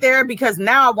pause right there? Because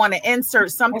now I want to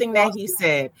insert something that he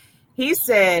said. He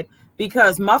said,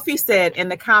 because Muffy said in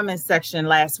the comments section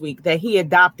last week that he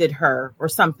adopted her or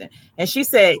something. And she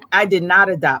said, I did not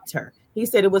adopt her. He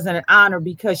said it was an honor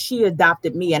because she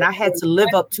adopted me, and I had to live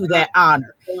up to that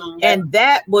honor. And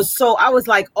that was so, I was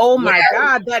like, oh my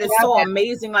God, that is so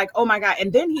amazing. Like, oh my God.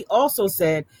 And then he also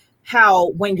said how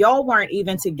when y'all weren't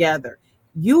even together,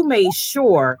 you made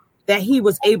sure that he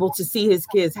was able to see his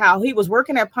kids, how he was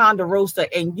working at Ponderosa,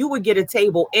 and you would get a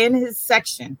table in his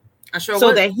section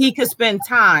that he could spend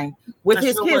time with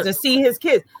his kids and see his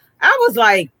kids. I was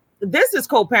like, this is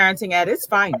co-parenting at its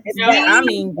finest. I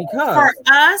mean, because for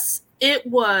us, it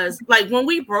was like when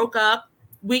we broke up,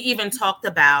 we even talked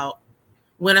about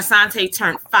when Asante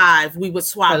turned 5, we would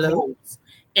swap roles,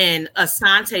 and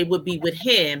Asante would be with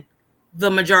him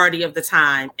the majority of the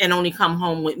time and only come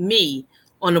home with me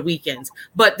on the weekends.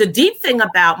 But the deep thing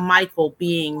about Michael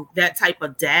being that type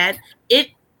of dad,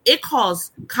 it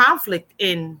caused conflict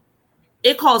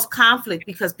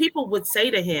because people would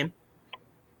say to him,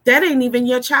 that ain't even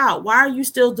your child. Why are you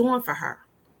still doing for her?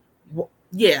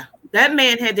 Yeah, that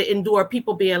man had to endure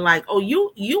people being like, oh,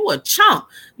 you a chump.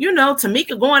 You know,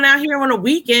 Tamika going out here on the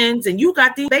weekends and you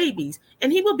got these babies.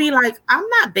 And he would be like, I'm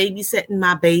not babysitting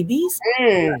my babies.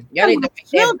 Y'all need to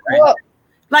be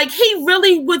like he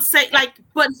really would say, like,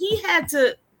 but he had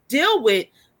to deal with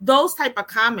those type of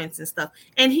comments and stuff.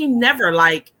 And he never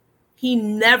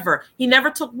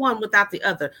took one without the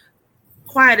other.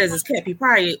 quiet as his kept. He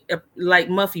probably liked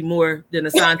Muffy more than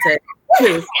Asante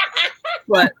too,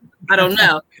 but I don't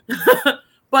know.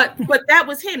 but that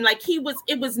was him. Like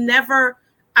it was never.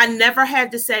 I never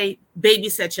had to say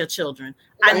babysit your children.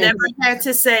 Right. I never had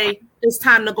to say it's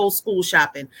time to go school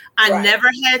shopping. I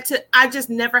just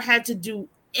never had to do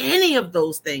any of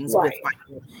those things with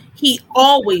Michael. He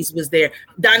always was there.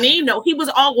 Donnie, he was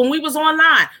when we was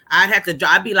online.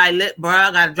 I'd be like, bro,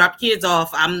 I gotta drop kids off.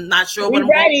 I'm not sure what I'm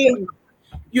going to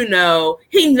do.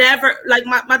 He never, like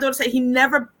my daughter said, he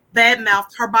never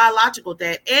badmouthed her biological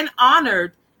dad and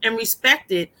honored and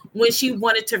respected when she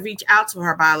wanted to reach out to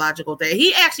her biological dad.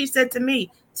 He actually said to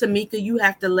me, Tamika, you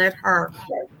have to let her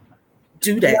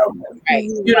do that. Right.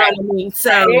 You know what I mean?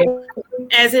 So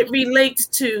as it relates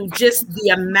to just the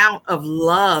amount of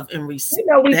love and respect.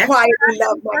 We quietly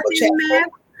love Michael Chester.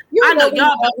 I know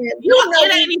y'all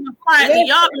it ain't even quietly.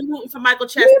 Y'all been rooting for Michael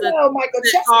Chester. Michael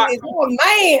Chester is a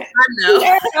man.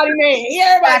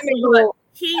 I know.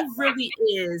 He really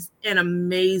is an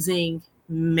amazing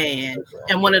man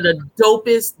and one of the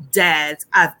dopest dads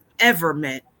I've ever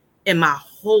met in my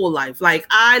whole life. Like,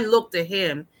 I looked at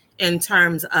him in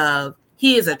terms of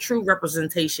he is a true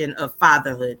representation of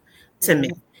fatherhood to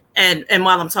me. And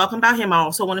while I'm talking about him, I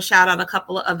also want to shout out a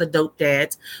couple of other dope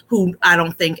dads who I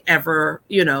don't think ever,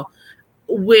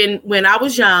 when I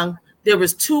was young, there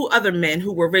was two other men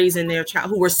who were raising their child,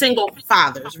 who were single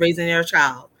fathers raising their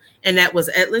child. And that was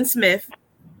Edlin Smith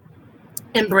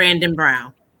and Brandon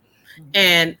Brown.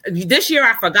 And this year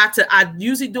I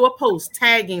usually do a post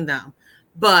tagging them,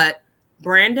 but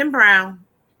Brandon Brown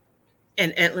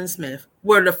and Edlin Smith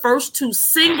were the first two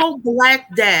single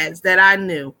Black dads that I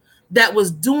knew that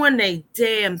was doing a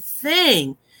damn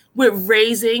thing with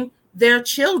raising their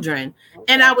children.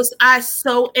 And I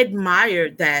so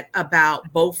admired that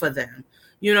about both of them.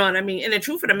 You know what I mean? And the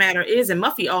truth of the matter is, and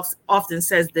Muffy often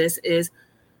says this, is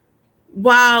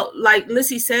while, like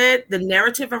Lissy said, the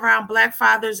narrative around Black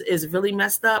fathers is really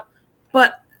messed up,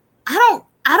 but I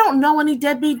don't know any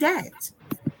deadbeat dads.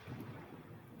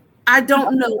 I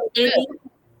don't know any.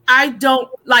 I don't,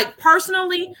 like,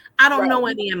 personally, I don't know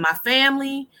any in my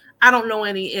family. I don't know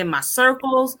any in my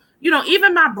circles.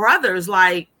 Even my brothers,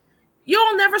 like,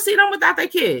 you'll never see them without their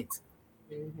kids.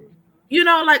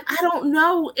 Like, I don't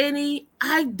know any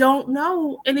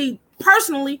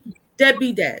personally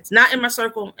deadbeat dads, not in my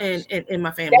circle and in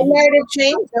my family. That narrative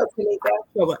changed, though,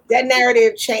 Tamika. That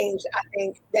narrative changed. I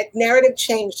think that narrative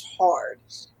changed hard,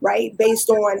 right? Based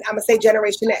on, I'm gonna say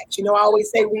Generation X. I always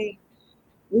say we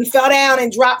fell down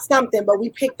and dropped something, but we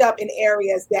picked up in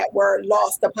areas that were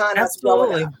lost upon us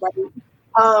growing up. Right?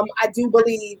 I do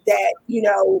believe that,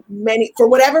 many, for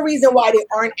whatever reason why there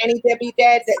aren't any deadbeat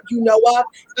dads that you know of.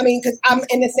 I mean, because I'm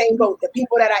in the same boat. The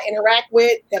people that I interact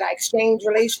with, that I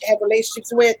have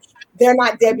relationships with, they're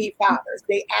not deadbeat fathers.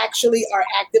 They actually are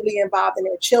actively involved in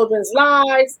their children's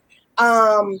lives.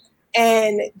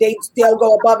 And they'll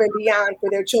go above and beyond for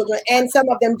their children. And some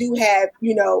of them do have,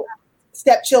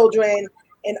 stepchildren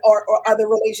and or other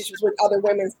relationships with other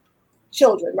women's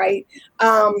children, right?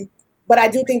 But I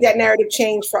do think that narrative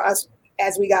changed for us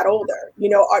as we got older.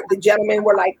 The gentlemen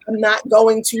were like, I'm not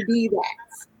going to be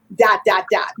that, ...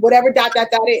 whatever ...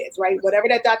 is, right? Whatever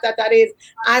that ... is,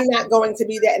 I'm not going to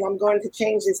be that, and I'm going to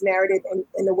change this narrative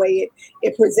in the way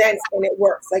it presents and it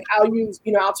works. Like,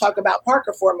 I'll talk about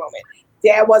Parker for a moment.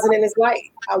 Dad wasn't in his life.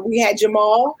 We had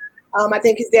Jamal. I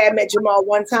think his dad met Jamal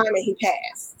one time and he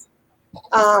passed.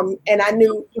 And I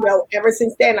knew, ever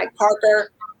since then, like,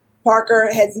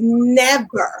 Parker has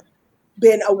never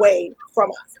been away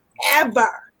from us, ever.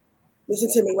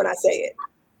 Listen to me when I say it.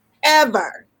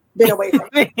 Ever been away from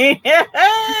us.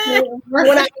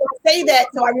 When I say that,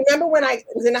 so I remember when I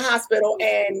was in the hospital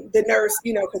and the nurse,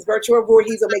 because virtual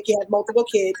Voorhees will make you have multiple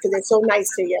kids because they're so nice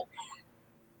to you.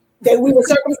 We were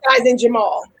circumcising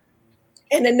Jamal.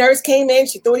 And the nurse came in.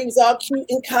 She thought he was all cute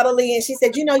and cuddly. And she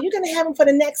said, you're going to have him for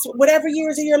the next whatever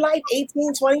years of your life,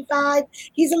 18, 25.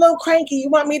 He's a little cranky. You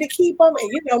want me to keep him? And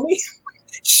you know me.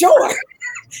 Sure.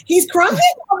 He's crying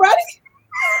already.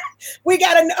 We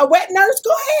got a wet nurse.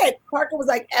 Go ahead. Parker was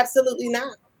like, absolutely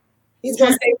not. He's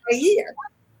going to stay right here.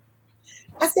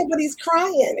 I said, but he's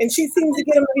crying. And she seemed to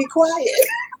get him to be quiet.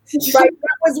 Right?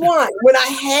 That was one. When I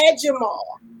had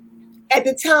Jamal, at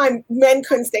the time, men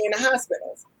couldn't stay in the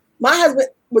hospitals. My husband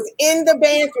was in the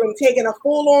bathroom taking a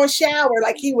full-on shower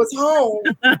like he was home.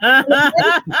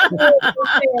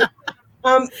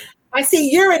 I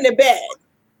see you're in the bed.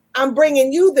 I'm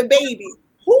bringing you the baby.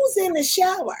 Who's in the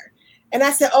shower? And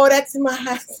I said, oh, that's my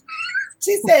husband.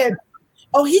 She said,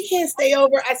 oh, he can't stay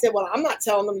over. I said, well, I'm not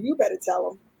telling him. You better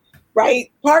tell him.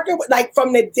 Right? Parker, like,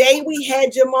 from the day we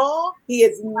had Jamal, he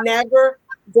has never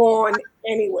gone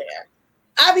anywhere.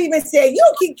 I've even said,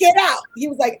 you can get out. He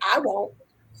was like, I won't.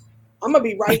 I'm going to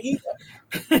be right here.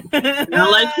 I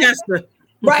like Chester.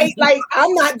 Right? Like,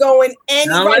 I'm not going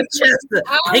anywhere. I like Chester.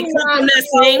 They cook from that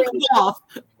same cloth.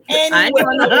 Anywhere.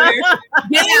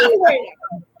 Anywhere.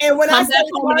 And when Come I say back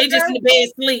home, they just in the bed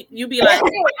sleep. You be like,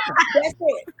 that's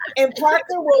it. And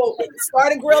Parker will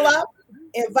start a grill up,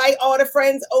 invite all the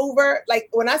friends over. Like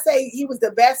when I say he was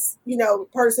the best,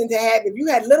 person to have, if you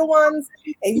had little ones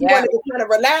and you wanted to kind of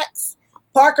relax,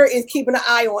 Parker is keeping an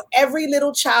eye on every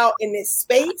little child in this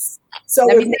space. So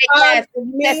if me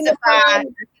and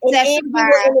Andy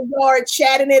were in the yard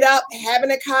chatting it up, having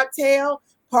a cocktail,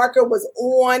 Parker was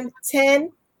on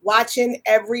 10, watching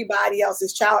everybody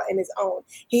else's child and his own.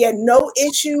 He had no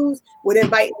issues with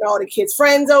inviting all the kids'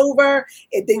 friends over.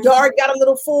 If the yard got a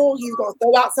little full, he's going to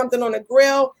throw out something on the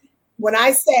grill. When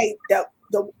I say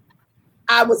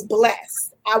I was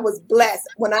blessed. I was blessed.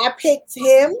 When I picked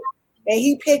him and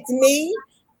he picked me,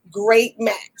 great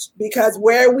match. Because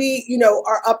where we,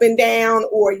 are up and down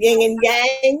or yin and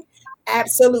yang,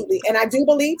 absolutely. And I do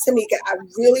believe, Tamika, I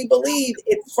really believe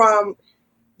it's from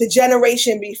the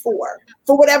generation before,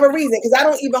 for whatever reason, because I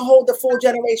don't even hold the full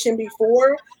generation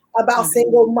before about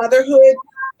single motherhood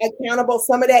accountable.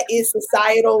 Some of that is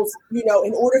societal's,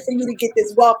 in order for you to get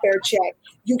this welfare check,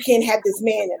 you can't have this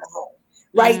man in the home,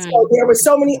 right? So there were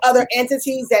so many other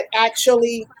entities that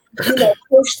actually,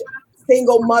 pushed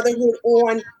single motherhood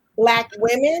on Black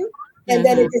women, and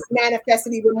then it just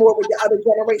manifested even more with the other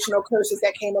generational curses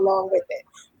that came along with it.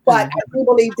 But I do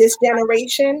believe this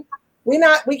generation, we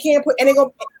can't put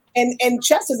and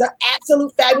Chester's an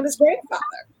absolute fabulous grandfather.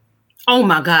 oh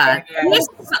my God.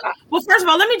 Well, first of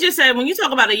all, let me just say, when you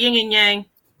talk about a yin and yang,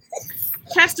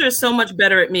 Chester is so much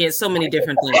better at me at so many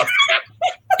different things.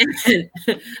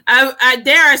 I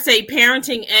dare say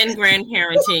parenting and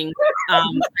grandparenting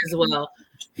as well.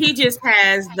 He just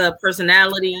has the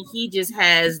personality. He just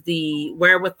has the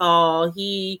wherewithal.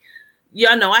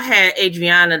 I had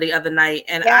Adriana the other night,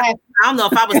 and I don't know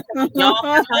if I was texting y'all for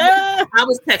help. I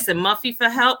was texting Muffy for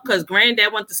help because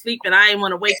Granddad went to sleep and I didn't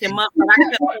want to wake him up. But I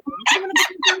kept like,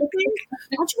 don't you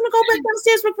want to go back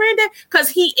downstairs with Granddad? Because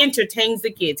he entertains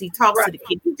the kids. He talks to the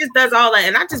kids. He just does all that.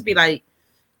 And I just be like,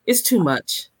 it's too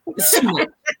much. It's too much.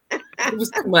 It was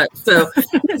too much. So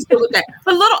let's go with that.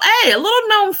 But a little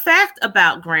known fact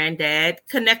about Granddad,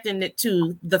 connecting it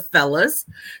to the fellas.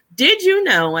 Did you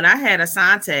know when I had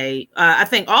Asante, I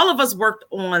think all of us worked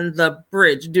on the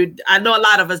bridge. Dude, I know a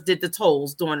lot of us did the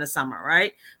tolls during the summer,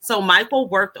 right? So Michael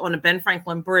worked on the Ben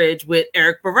Franklin Bridge with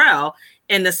Eric Burrell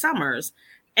in the summers.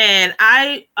 And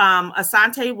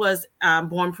Asante was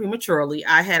born prematurely.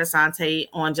 I had Asante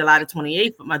on July the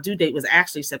 28th, but my due date was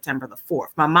actually September the 4th.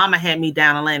 My mama had me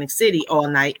down Atlantic City all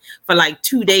night for like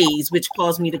 2 days, which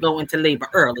caused me to go into labor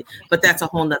early. But that's a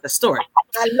whole nother story.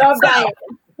 I love that.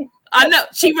 I know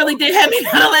she really did have me in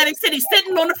Atlantic City,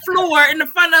 sitting on the floor in the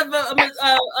front of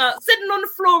sitting on the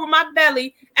floor with my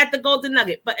belly at the Golden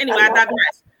Nugget. But anyway, I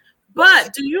digress.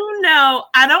 But do you know?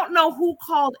 I don't know who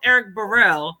called Eric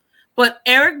Burrell, but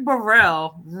Eric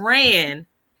Burrell ran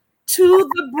to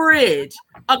the bridge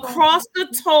across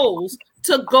the tolls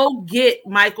to go get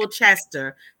Michael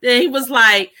Chester. Then he was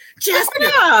like, Chester.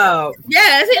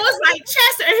 Yes, he was like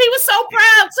Chester, and he was so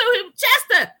proud too.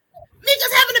 Chester.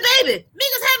 Mika's having a baby. It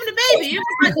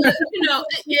was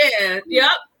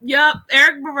like, yep.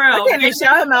 Eric Burrell. I can't even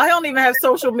shout him out. He don't even have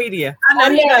social media. I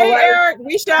know. Hey, Eric,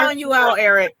 we shouting you out,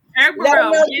 Eric. Eric Burrell.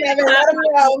 Let him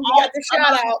know. You got the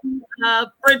shout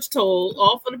out. Bridge toll,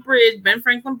 all for the bridge, Ben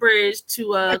Franklin Bridge,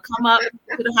 to come up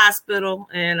to the hospital,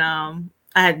 and I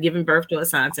had given birth to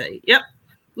Asante. Yep.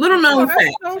 Little known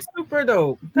fact. That's so super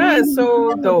dope. That is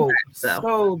so dope.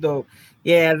 So dope.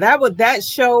 Yeah, that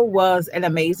show was an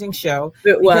amazing show.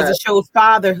 It was. Because it showed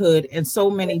fatherhood in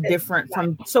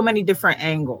from so many different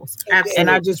angles. Absolutely. And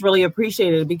I just really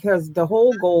appreciated it because the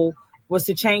whole goal was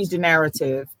to change the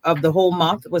narrative of the whole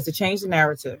month, was to change the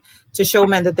narrative, to show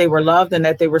men that they were loved and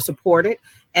that they were supported,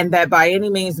 and that by any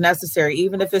means necessary,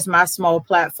 even if it's my small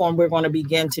platform, we're going to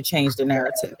begin to change the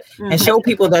narrative and show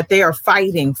people that they are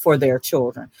fighting for their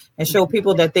children, and show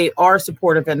people that they are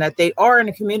supportive and that they are in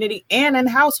the community and in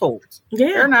households. Yeah.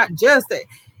 They're not just,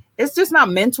 it's just not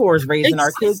mentors raising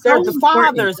our kids. So the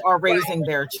fathers are raising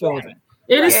their children.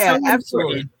 It is so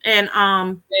absolutely. And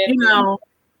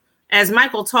as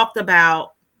Michael talked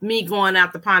about me going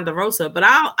out to Ponderosa, but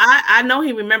I know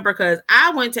he remember because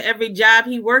I went to every job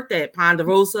he worked at: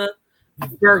 Ponderosa,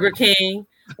 Burger King,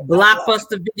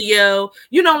 Blockbuster Video.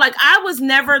 I was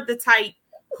never the type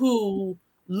who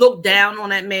look down on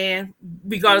that man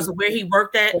regardless of where he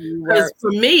worked at. Because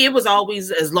for me, it was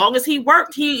always, as long as he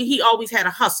worked, he always had a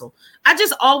hustle. I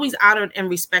just always honored and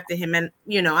respected him. And,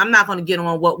 you know, I'm not going to get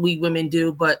on what we women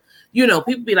do, but, you know,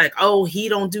 people be like, oh, he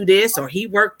don't do this, or he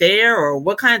worked there, or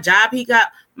what kind of job he got.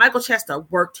 Michael Chester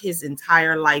worked his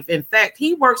entire life. In fact,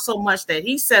 he worked so much that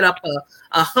he set up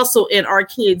a hustle in our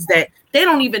kids that they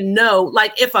don't even know.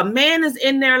 Like, if a man is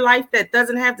in their life that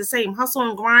doesn't have the same hustle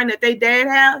and grind that they dad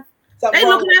have, they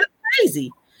looking at it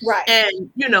crazy. Right.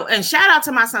 And, you know, and shout out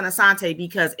to my son Asante,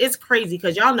 because it's crazy,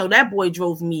 because y'all know that boy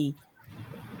drove me.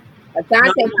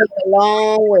 Asante took a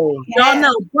long way. Y'all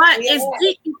know, but it's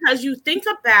deep, because you think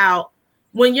about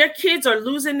when your kids are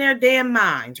losing their damn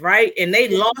minds, right? And they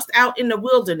lost out in the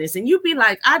wilderness, and you be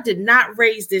like, I did not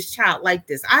raise this child like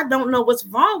this. I don't know what's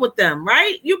wrong with them,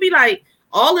 right? You be like,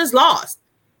 all is lost.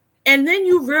 And then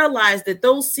you realize that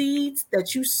those seeds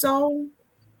that you sow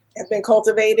have been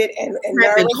cultivated and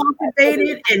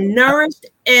nourished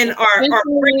and are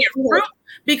bringing fruit.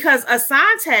 Because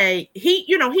Asante, he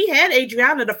had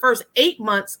Adriana the first 8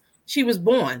 months she was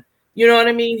born. You know what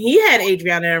I mean? He had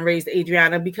Adriana and raised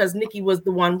Adriana because Nikki was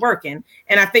the one working.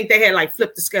 And I think they had like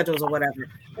flipped the schedules or whatever.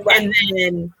 Right. And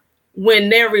then when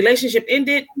their relationship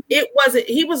ended, he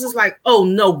was just like, oh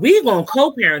no, we're going to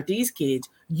co-parent these kids.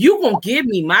 You going to give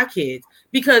me my kids.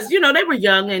 Because, you know, they were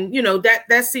young, and, you know,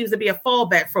 that seems to be a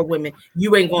fallback for women.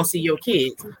 You ain't going to see your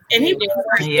kids. And he was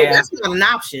like, oh, that's not an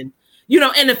option. You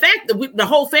know, and the fact that the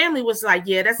whole family was like,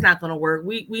 yeah, that's not going to work.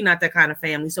 We not that kind of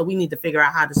family. So we need to figure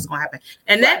out how this is going to happen.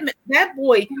 And that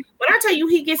boy, when I tell you,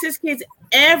 he gets his kids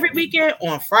every weekend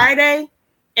on Friday,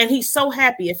 and he's so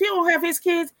happy. If he don't have his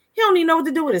kids, he don't even know what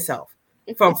to do with himself.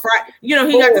 From Friday, you know,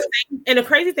 he got the same. And the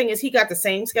crazy thing is, he got the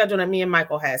same schedule that me and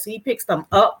Michael has. So he picks them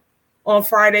up on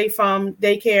Friday from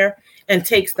daycare and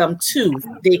takes them to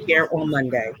daycare on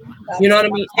Monday. You know what I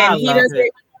mean? And he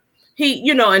doesn't.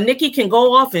 You know, and Nikki can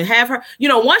go off and have her, you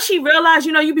know, once she realized,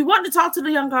 you know, you be wanting to talk to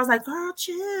the young girls, like, girl,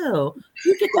 chill.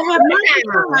 You get to have my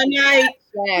time. Like,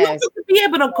 you get to be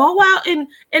able to go out and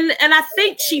I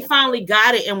think she finally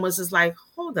got it and was just like,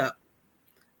 hold up,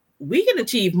 we can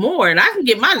achieve more, and I can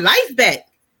get my life back.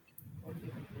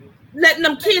 Letting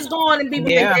them kids go on and be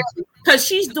with their kids, because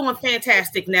she's doing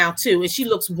fantastic now too, and she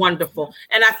looks wonderful.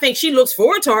 And I think she looks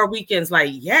forward to her weekends,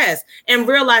 like, yes, and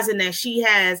realizing that she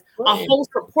has a whole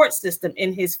support system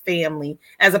in his family,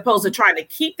 as opposed to trying to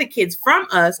keep the kids from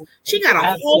us. She got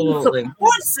a whole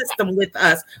support system with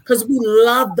us, because we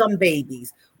love them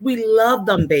babies. We love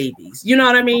them babies. You know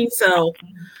what I mean? So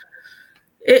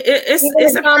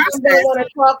it's a process. They want to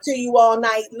talk to you all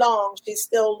night long. She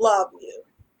still loves you.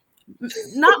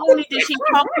 Not only did she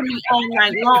talk to me all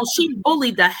night long, she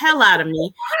bullied the hell out of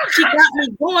me. She got me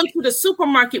going to the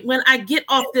supermarket when I get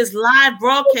off this live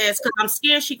broadcast, because I'm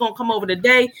scared she's gonna come over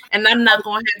today and I'm not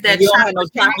gonna have that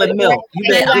chocolate milk.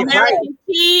 You better get American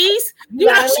cheese. You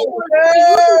know,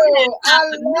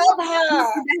 I love her.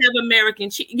 Have American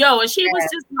cheese, yo, and she was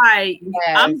just like,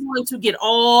 I'm going to get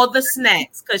all the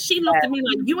snacks, because she looked at me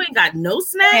like, you ain't got no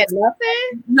snacks,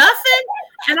 nothing.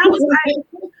 And I was like,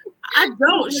 I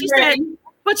don't. She said,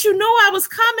 but you know I was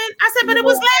coming. I said, but it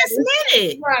was last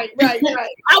minute. Right.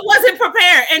 I wasn't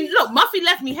prepared. And look, Muffy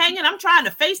left me hanging. I'm trying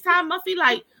to FaceTime Muffy,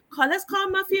 like, let's call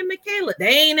Muffy and Michaela. They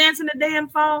ain't answering the damn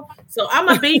phone. So I'm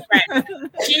a beat back.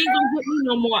 She ain't gonna get me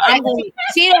no more.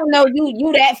 She don't know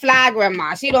you that fly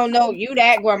grandma. She don't know you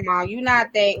that grandma. You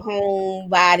not that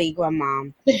homebody grandma.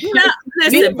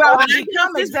 Listen, she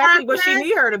come exactly what she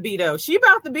need her to be, though. She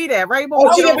about to be that, right?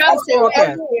 She about to.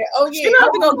 She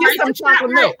about to go get some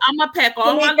chocolate milk. I'm gonna pack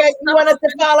all my stuff. You want us to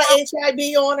follow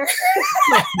HIB on her?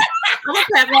 I'm gonna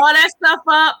pack all that stuff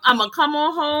up. I'm gonna come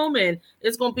on home, and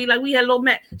it's gonna be like we had a little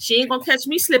Mac. She ain't gonna catch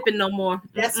me slipping no more.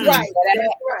 That's right.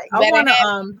 I wanna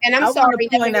and I'm sorry,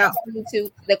 point out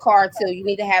to the car too. You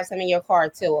need to have some in your car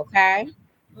too, okay?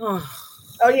 Oh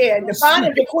yeah, Devon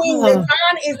is the queen. Devon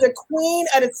is the queen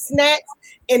of the snacks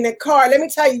in the car. Let me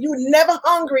tell you, you're never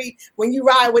hungry when you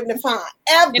ride with Devon.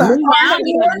 Ever.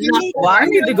 I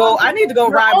need to go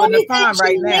ride with Devon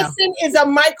right now. Missing is a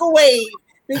microwave.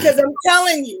 Because I'm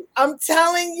telling you, I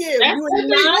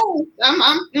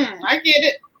get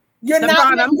it. You're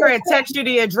Devon, I'm going to text you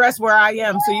the address where I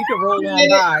am so you can roll on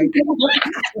by.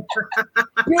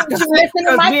 Because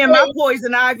me and my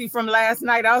poison ivy from last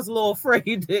night, I was a little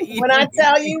afraid to eat. When I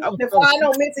tell you, Devon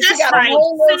don't miss it. She got a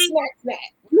whole little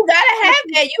snack. You gotta have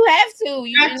that. You have to.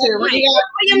 You have to. For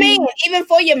your man, even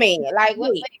for your man. Like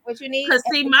what you need. Because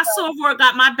see, my soror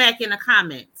got my back in the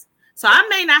comments, so I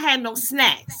may not have no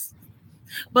snacks.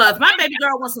 But if my baby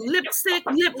girl wants some lipstick,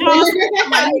 lip gloss,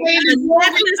 I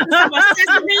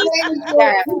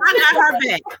got her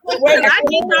back. I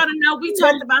need y'all to know we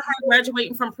talked about her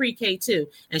graduating from pre-K too,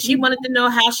 and she wanted to know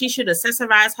how she should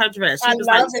accessorize her dress. She was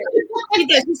like,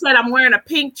 she said, I'm wearing a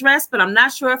pink dress, but I'm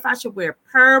not sure if I should wear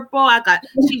purple.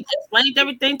 She explained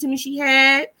everything to me she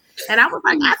had. And I was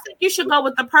like, I think you should go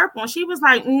with the purple. And she was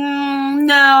like,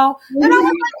 no. And I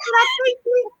was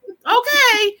like,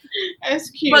 okay.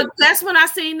 That's cute. But that's when I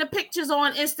seen the pictures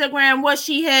on Instagram, what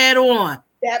she had on.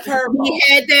 That purple. She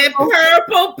had that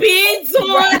purple beads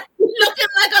on, looking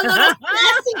like a little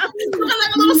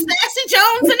Sassy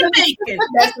Jones in the making.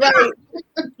 That's right.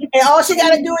 And all she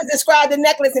got to do is describe the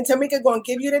necklace, and Tamika going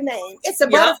to give you the name. It's a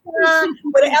butterfly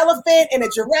with an elephant and a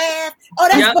giraffe. Oh,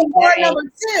 that's before number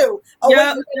 2.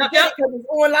 Oh, because it's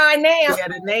online now. Yeah,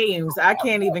 the names. I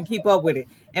can't even keep up with it.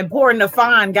 Important to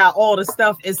find got all the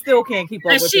stuff and still can't keep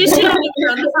up with it. She just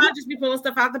be pulling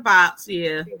stuff out the box.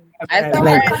 Yeah. That's all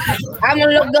right. I'm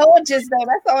gonna look gorgeous though.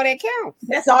 That's all that counts.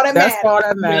 That's all that matters. That's all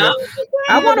that matters.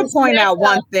 I want to point out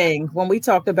one thing when we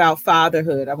talked about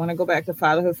fatherhood. I want to go back to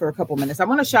fatherhood for a couple minutes. I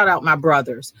want to shout out my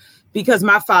brothers because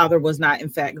my father was not, in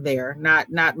fact, there, not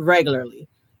regularly.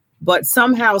 But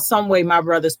somehow, some way, my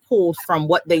brothers pulled from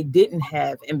what they didn't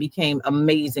have and became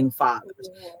amazing fathers.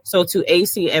 So to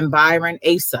AC and Byron,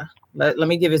 Asa, let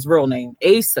me give his real name,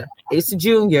 Asa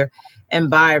Jr.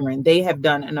 and Byron, they have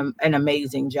done an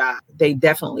amazing job. They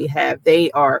definitely have.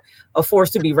 They are a force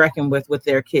to be reckoned with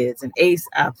their kids. And Ace,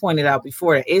 I pointed out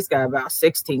before that Ace got about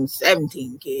 16,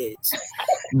 17 kids.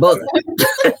 But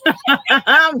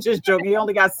I'm just joking. He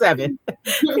only got 7.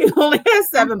 He only has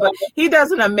 7, but he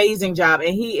does an amazing job.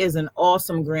 And he is an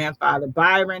awesome grandfather.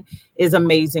 Byron is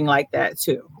amazing like that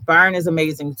too. Byron is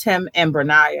amazing. Tim and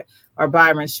Bernaya are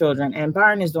Byron's children. And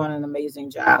Byron is doing an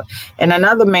amazing job. And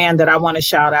another man that I want to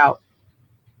shout out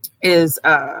is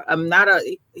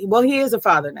he is a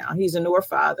father now. He's a newer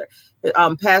father,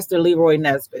 Pastor Leroy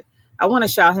Nesbitt. I want to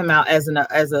shout him out as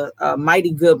a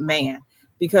mighty good man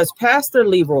because Pastor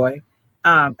Leroy he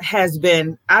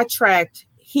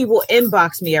will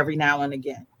inbox me every now and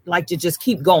again, like to just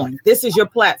keep going. This is your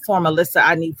platform, Alyssa.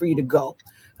 I need for you to go.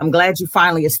 I'm glad you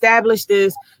finally established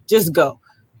this. Just go.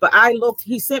 But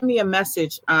he sent me a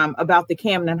message about the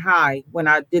Camden High when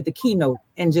I did the keynote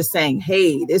and just saying,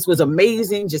 hey, this was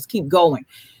amazing. Just keep going.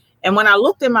 And when I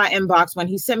looked in my inbox, when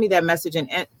he sent me that message in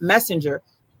Messenger,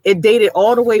 it dated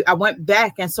all the way. I went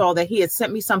back and saw that he had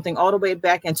sent me something all the way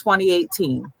back in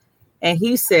 2018. And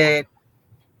he said,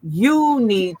 you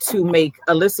need to make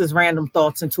Alyssa's Random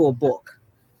Thoughts into a book.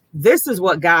 This is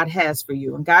what God has for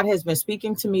you. And God has been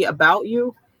speaking to me about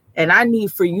you. And I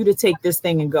need for you to take this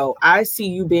thing and go. I see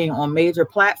you being on major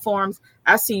platforms.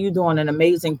 I see you doing an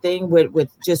amazing thing with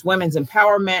just women's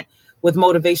empowerment, with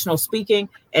motivational speaking.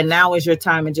 And now is your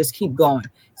time and just keep going.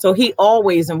 So he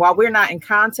always, and while we're not in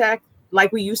contact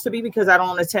like we used to be, because I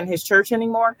don't attend his church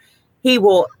anymore, he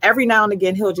will every now and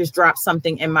again, he'll just drop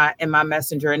something in my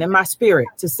messenger and in my spirit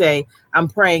to say, I'm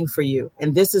praying for you.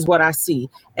 And this is what I see.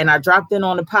 And I dropped in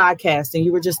on the podcast and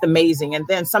you were just amazing. And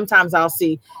then sometimes I'll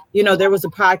see, there was a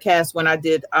podcast when I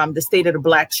did the State of the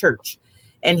Black Church.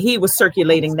 And he was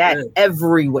circulating that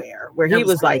everywhere where he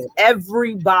was like,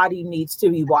 everybody needs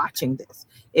to be watching this.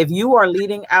 If you are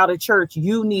leading out a church,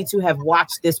 you need to have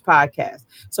watched this podcast.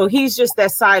 So he's just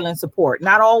that silent support,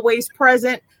 not always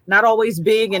present, not always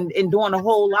big and doing a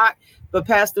whole lot. But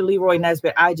Pastor Leroy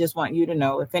Nesbitt, I just want you to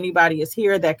know, if anybody is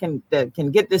here that can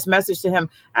get this message to him,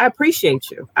 I appreciate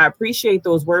you. I appreciate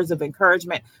those words of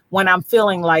encouragement when I'm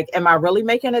feeling like, am I really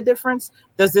making a difference?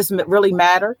 Does this really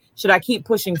matter? Should I keep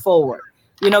pushing forward?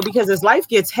 Because as life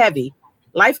gets heavy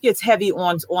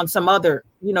on some other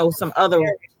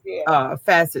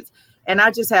facets. And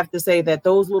I just have to say that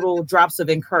those little drops of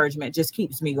encouragement just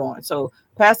keeps me going. So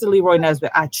Pastor Leroy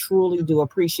Nesbitt, I truly do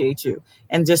appreciate you.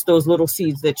 And just those little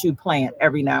seeds that you plant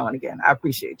every now and again. I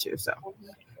appreciate you. So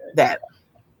that.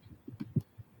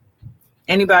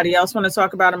 Anybody else want to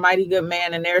talk about a mighty good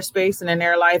man in their space and in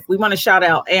their life? We want to shout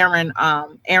out Aaron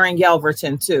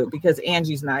Yelverton too, because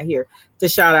Angie's not here to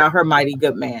shout out her mighty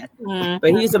good man. Mm-hmm.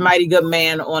 But he's a mighty good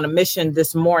man on a mission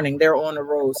this morning. They're on the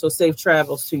road. So safe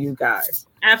travels to you guys.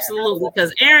 Absolutely,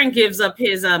 because Aaron gives up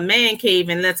his man cave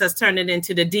and lets us turn it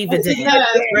into the diva den.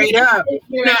 Straight up.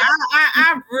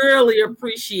 I really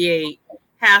appreciate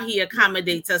how he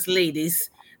accommodates us ladies,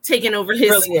 taking over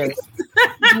his space.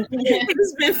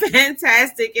 He's been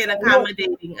fantastic in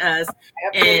accommodating us.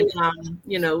 And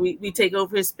we take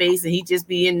over his space and he just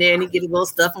be in there and he get his little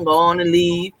stuff and go on and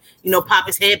leave, pop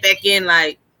his head back in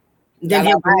like, Then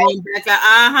he'll bring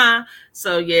back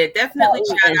So yeah, definitely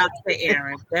shout out to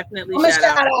Aaron. Definitely I'm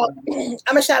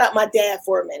gonna shout out my dad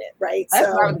for a minute, right? That's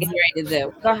what I'm getting ready to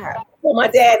do. Go ahead. Well, my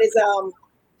dad is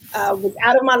was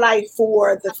out of my life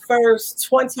for the first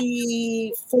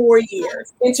 24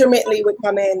 years. Intermittently would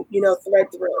come in,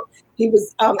 thread through. He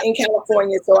was in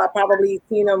California, so I probably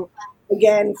seen him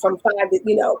again from 5 to,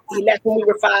 he left when we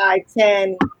were 5,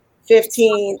 10,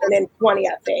 15, and then 20,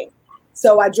 I think.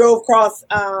 So I drove across.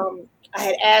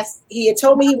 He had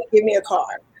told me he would give me a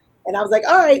car. And I was like,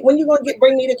 all right, when you going to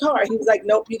bring me the car? He was like,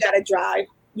 nope, you got to drive.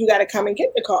 You got to come and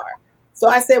get the car. So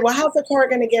I said, well, how's the car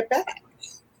going to get back?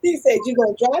 He said, you're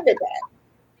going to drive it back.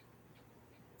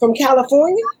 From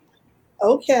California?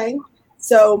 Okay.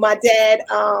 So my dad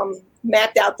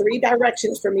mapped out 3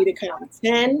 directions for me to come.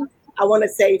 10, I want to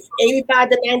say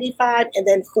 85 to 95, and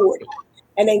then 40.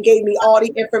 And then gave me all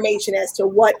the information as to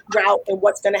what route and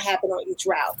what's going to happen on each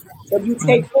route. So if you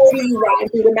take 40, you're riding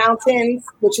through the mountains,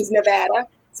 which is Nevada.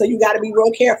 So you got to be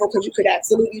real careful because you could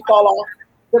absolutely fall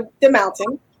off the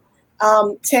mountain.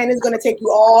 10 is going to take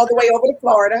you all the way over to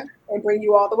Florida and bring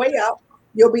you all the way up.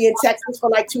 You'll be in Texas for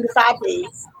like 2 to 5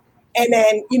 days. And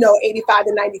then, 85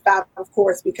 to 95, of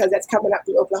course, because that's coming up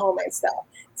through Oklahoma and stuff.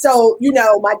 So,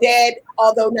 my dad,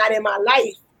 although not in my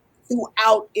life,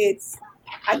 throughout its,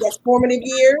 I guess, formative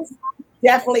years,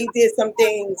 definitely did some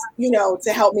things,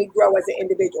 to help me grow as an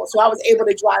individual. So I was able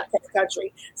to drive cross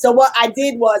country. So what I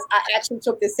did was I actually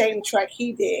took the same trek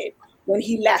he did when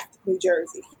he left New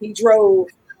Jersey. He drove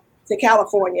to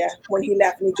California when he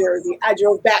left New Jersey. I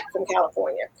drove back from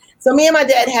California. So me and my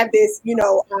dad have this,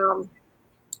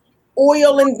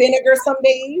 oil and vinegar some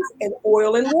days and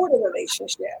oil and water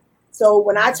relationship. So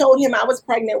when I told him I was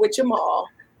pregnant with Jamal,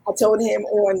 I told him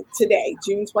on today,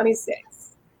 June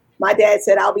 26th, my dad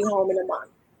said, I'll be home in a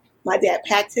month. My dad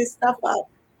packed his stuff up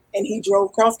and he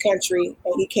drove cross country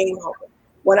and he came home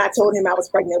when I told him I was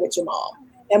pregnant with Jamal.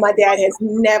 And my dad has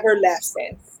never left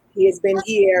since. He has been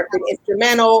here, been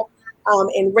instrumental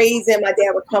in raising. My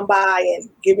dad would come by and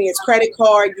give me his credit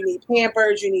card. You need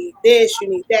Pampers, you need this, you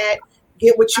need that,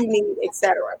 get what you need,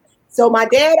 etc. So my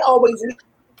dad always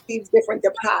leaves different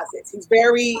deposits.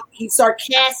 He's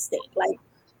sarcastic, like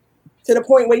to the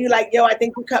point where you're like, yo, I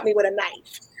think you cut me with a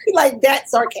knife. Like that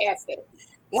sarcastic.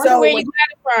 So where you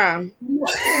got it from?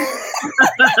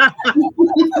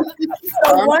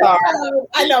 So one time,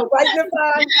 I know, right,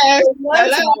 Nafan? One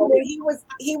time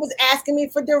he was asking me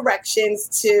for directions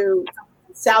to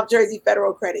South Jersey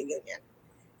Federal Credit Union.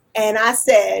 And I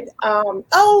said,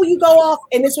 oh, you go off.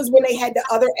 And this was when they had the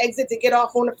other exit to get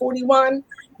off on the 41.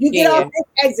 You get off this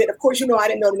exit. Of course, I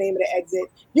didn't know the name of the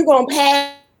exit. You're going to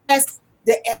pass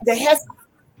the Hess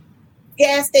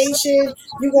gas station.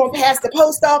 You're going to pass the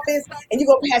post office. And you're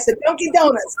going to pass the Dunkin'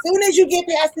 Donuts. As soon as you get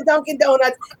past the Dunkin'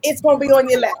 Donuts, it's going to be on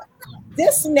your left.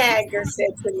 This snagger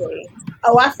said to me,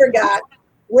 oh, I forgot.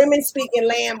 Women speak in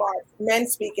landmarks. Men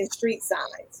speak in street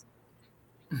signs.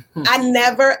 I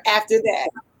never, after that,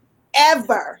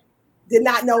 ever did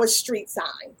not know a street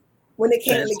sign when it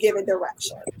came to giving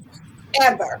direction.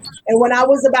 Ever. And when I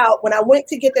went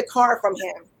to get the car from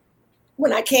him,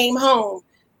 when I came home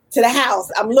to the house,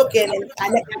 I'm looking and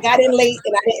I got in late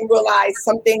and I didn't realize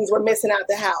some things were missing out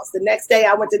the house. The next day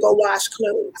I went to go wash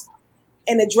clothes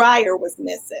and the dryer was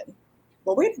missing.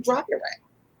 Well, where's the dryer at?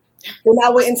 Then I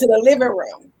went into the living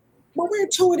room. Well,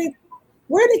 where's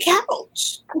the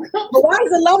couch? Well, why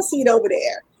is the love seat over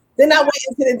there? Then I went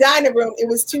into the dining room. It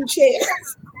was 2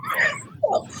 chairs.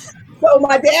 So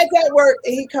my dad's at work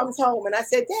and he comes home and I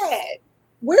said, Dad,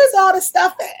 where's all the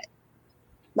stuff at?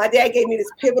 My dad gave me this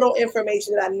pivotal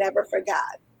information that I never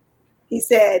forgot. He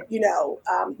said,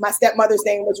 my stepmother's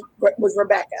name was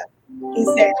Rebecca. He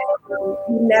said,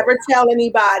 you never tell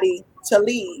anybody to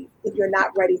leave if you're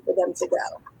not ready for them to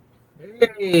go.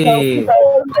 Hey.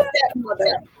 So my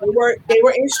stepmother, they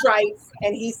were in strikes,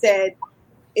 and he said,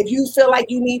 if you feel like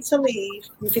you need to leave,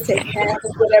 you can take half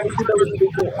of whatever you believe is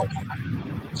yours.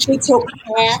 She took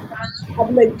half of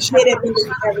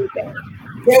legitimately everything.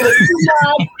 There was 2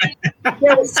 mugs,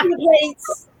 there was 2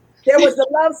 plates, there was the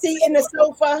love seat in the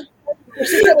sofa. If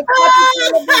she could have cut the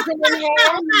television in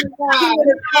half, she would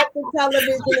have cut the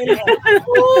television in half.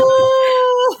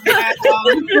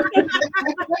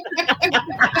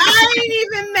 I ain't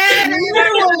even mad at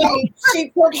her. She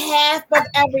took half of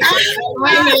everything.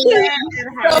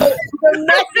 So the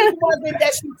message wasn't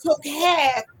that she took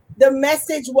half. The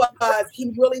message was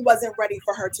he really wasn't ready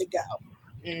for her to go.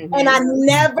 Mm-hmm. And I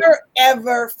never,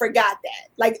 ever forgot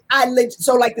that.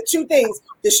 So the 2 things,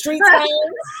 the street signs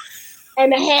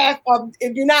and the half of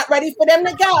if you're not ready for them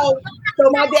to go.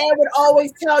 So my dad would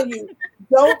always tell you,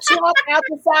 don't talk out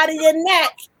the side of your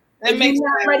neck That makes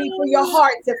you're not ready for your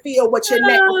heart to feel what your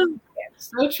neck is.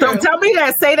 So true. So tell me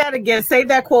that. Say that again. Say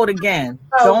that quote again.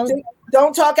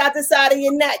 Don't talk out the side of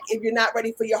your neck if you're not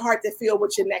ready for your heart to feel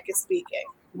what your neck is speaking.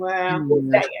 Wow.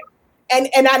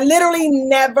 And I literally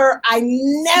never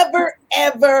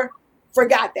ever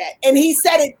forgot that. And he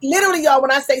said it literally, y'all.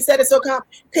 When I say said it so calm,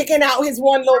 picking out his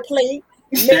one little plate.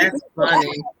 That's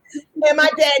funny. And my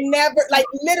dad never, like,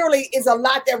 literally is a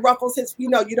lot that ruffles his, you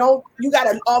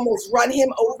gotta almost run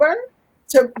him over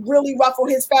to really ruffle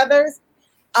his feathers.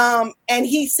 And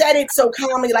he said it so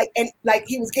calmly, like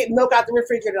he was getting milk out the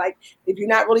refrigerator. Like, if you're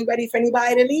not really ready for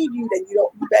anybody to leave you, then you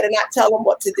better not tell them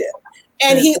what to do.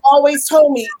 And he always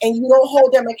told me, and you don't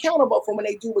hold them accountable for when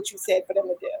they do what you said for them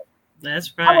to do.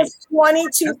 That's right. I was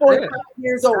 22, 45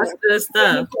 years old. That's good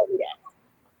stuff.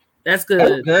 That's good.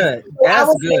 That's good.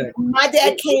 That's good. My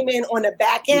dad came in on the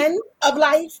back end of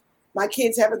life. My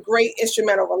kids have a great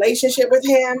instrumental relationship with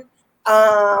him.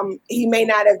 He may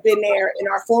not have been there in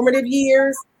our formative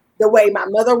years, the way my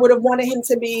mother would have wanted him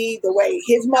to be, the way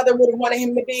his mother would have wanted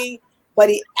him to be, but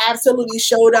he absolutely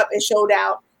showed up and showed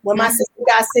out. When my sister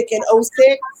got sick in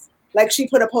 2006, like she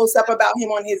put a post up about him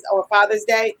on Father's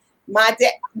Day, my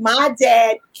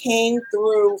dad came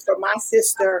through for my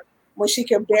sister when she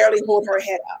could barely hold her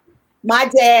head up. My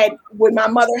dad, when my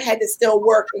mother had to still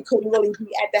work and couldn't really be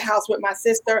at the house with my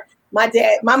sister, my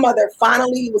mother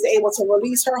finally was able to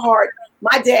release her heart.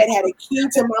 My dad had a key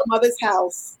to my mother's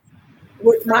house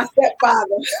with my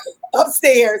stepfather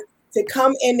upstairs to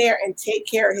come in there and take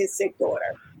care of his sick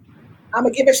daughter. I'm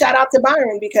gonna give a shout out to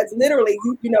Byron because literally,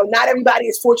 not everybody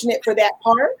is fortunate for that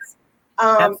part.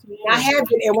 I have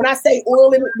been, and when I say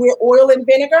we're oil and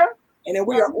vinegar, and then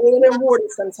we are oil and water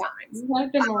sometimes.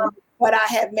 But I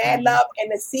have mad love,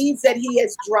 and the seeds that he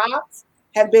has dropped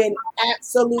have been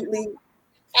absolutely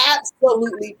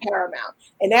paramount.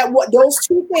 And those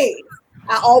two things,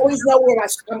 I always know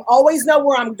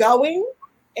where I'm going,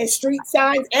 and street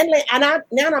signs, and now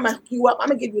I'm gonna hook you up. I'm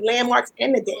gonna give you landmarks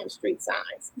and the damn street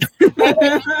signs.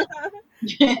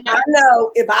 I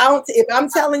know if I'm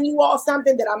telling you all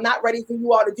something that I'm not ready for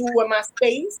you all to do in my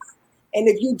space, and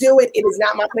if you do it, it is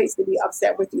not my place to be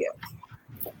upset with you.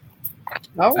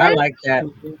 Right. I like that.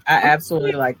 I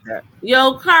absolutely like that.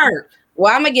 Yo, Kurt.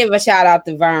 Well, I'm gonna give a shout out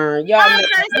to Vern. Y'all know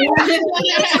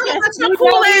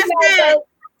cool ass man.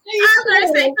 I was gonna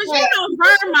say, because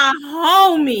Vern my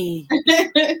homie.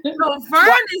 So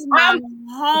Vern is my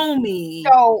homie.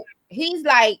 So he's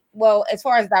like, well, as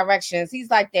far as directions, he's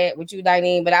like that with you,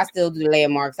 Diane, but I still do the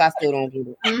landmarks. I still don't get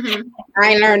it. Mm-hmm. I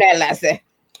ain't learned that lesson.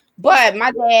 But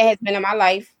my dad has been in my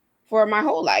life for my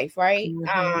whole life, right?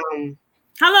 Mm-hmm.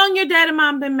 How long your dad and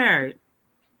mom been married?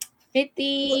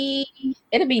 50.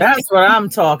 It'll be. That's 50, what I'm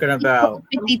talking about.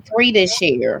 53 this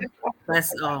year.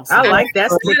 That's awesome. I like that.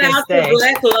 Shout out to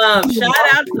Black Love. Shout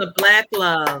out to Black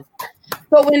Love.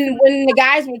 So when the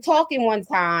guys were talking one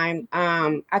time,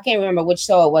 I can't remember which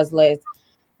show it was, Liz,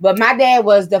 but my dad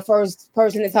was the first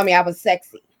person to tell me I was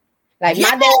sexy. Like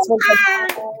my dad was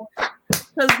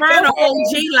because Vern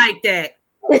OG like that.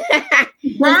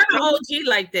 Vern OG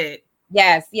like that.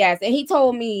 Yes. And he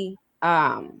told me,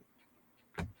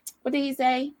 what did he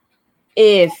say?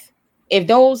 If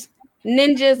those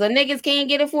ninjas or niggas can't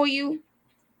get it for you,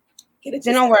 then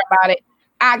don't worry about it.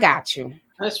 I got you.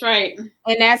 That's right.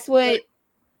 And that's what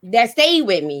that stayed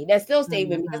with me. That still stayed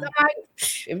with me. Because I'm like,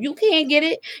 if you can't get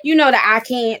it, you know that I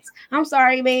can't. I'm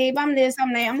sorry, babe. I'm this,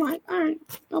 I'm that. I'm like, all right,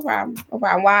 no problem.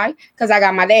 Why? Because I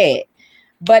got my dad.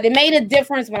 But it made a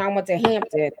difference when I went to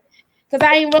Hampton. Because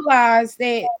I didn't realize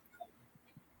that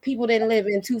people didn't live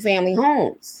in 2-family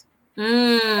homes.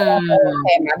 I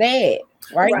had my dad,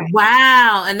 right?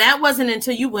 Wow. And that wasn't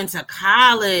until you went to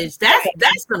college. That's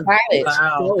some college.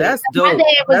 Wow, that's dope. My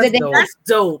dad was that's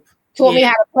dope. Taught me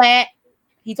how to plait.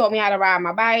 He taught me how to ride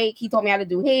my bike. He taught me how to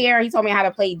do hair. He taught me how to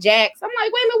play jacks. I'm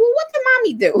like, wait a minute, well, what did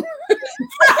mommy do?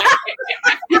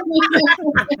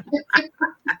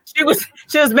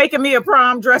 She was making me a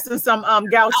prom dress and some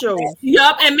gauchos.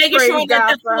 Yup, and making sure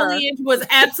that the foliage was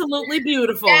absolutely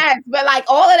beautiful. Yes, but like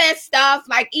all of that stuff,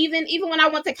 like even when I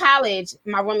went to college,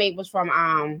 my roommate was from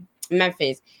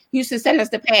Memphis. He used to send us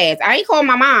the pads. I ain't call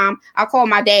my mom. I called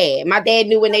my dad. My dad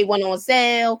knew when they went on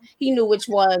sale. He knew which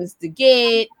ones to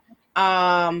get. He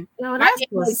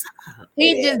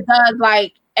just does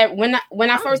like when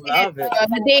I first had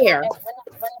Nadir,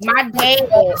 my dad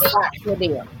got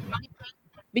Nadir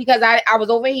because I was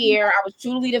over here. I was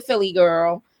truly the Philly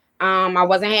girl. I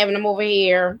wasn't having them over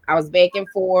here. I was back and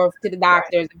forth to the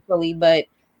doctors in Philly. But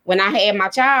when I had my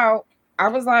child, I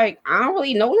was like, I don't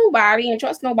really know nobody and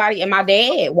trust nobody. And my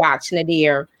dad watched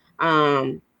Nadir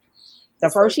the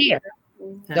first year.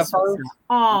 That's the first.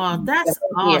 Oh, that's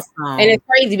awesome. And it's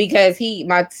crazy because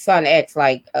my son acts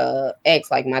like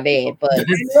my dad, but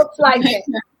it looks like it.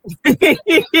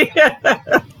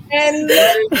 And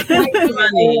looks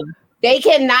like it. They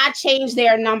cannot change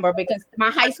their number because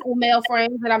my high school male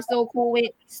friends that I'm still cool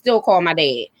with still call my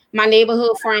dad. My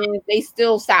neighborhood friends, they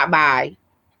still stop by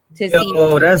to see.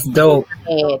 Oh, that's dope.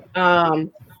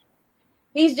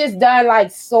 He's just done like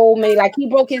so many. Like he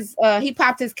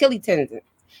popped his Achilles tendon.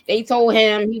 They told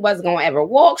him he wasn't gonna ever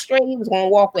walk straight. He was gonna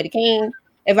walk with a cane.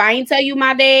 If I ain't tell you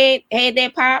my dad had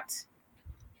that popped,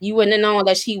 you wouldn't have known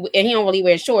that he don't really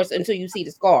wear shorts until you see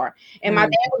the scar. And my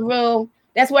dad was real.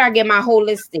 That's where I get my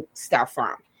holistic stuff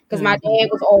from. Because my dad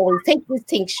was always take this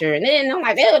tincture, and then I'm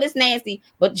like, oh, this nasty,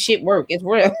 but the shit work. It's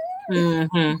real.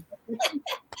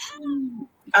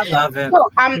 I love it. So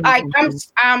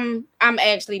I'm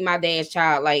actually my dad's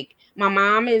child. Like my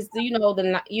mom is,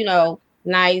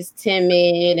 nice,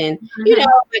 timid, and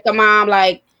like a mom,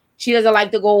 like she doesn't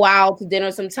like to go out to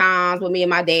dinner sometimes with me and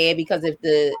my dad because if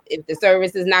the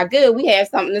service is not good, we have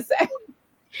something to say.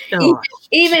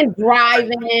 Even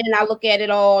driving, I look at it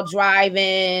all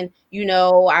driving.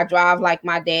 I drive like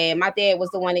my dad. My dad was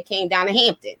the one that came down to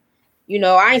Hampton.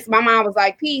 My mom was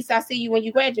like, "Peace, I see you when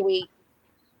you graduate."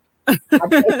 My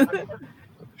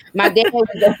dad was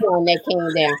the one that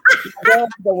came down. My dad was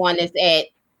the one that's at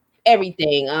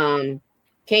everything.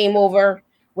 Came over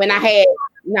when I had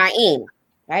Naeem.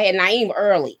 I had Naeem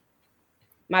early.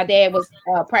 My dad was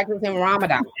practicing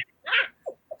Ramadan.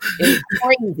 It's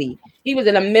crazy. He was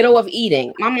in the middle of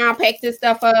eating. My mom packed his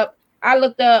stuff up. I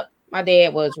looked up. My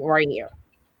dad was right here.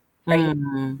 Right?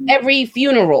 Every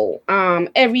funeral,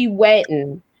 every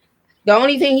wedding. The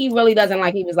only thing he really doesn't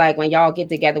like, he was like, when y'all get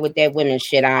together with that women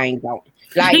shit, I ain't going.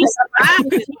 Like, I'm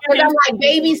like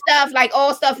baby stuff, like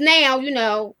all stuff now,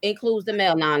 includes the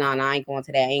male. No, I ain't going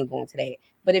to that. I ain't going to that.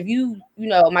 But if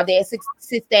my dad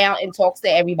sits down and talks to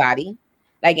everybody,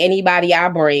 like anybody I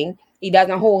bring. He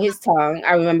doesn't hold his tongue.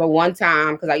 I remember one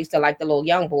time, because I used to like the little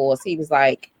young boys, he was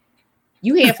like,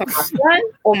 "You here for my son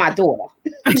or my daughter?"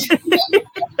 So,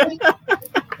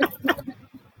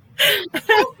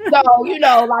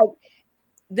 like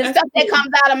the stuff that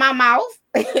comes out of my mouth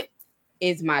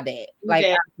is my dad.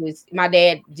 Like my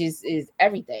dad just is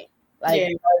everything.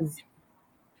 Like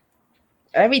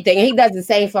everything. And he does the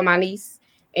same for my niece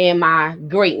and my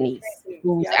great niece,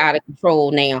 who's out of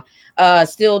control now.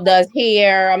 Still does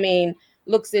hair. I mean,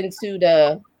 looks into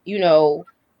the,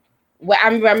 I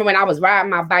remember when I was riding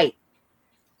my bike,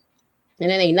 and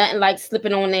then ain't nothing like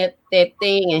slipping on that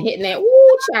thing and hitting that,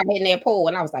 hitting that pole.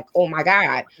 And I was like, oh my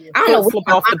God. I don't know. Flip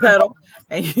off the pedal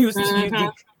and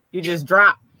you just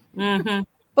drop.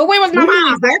 But where was my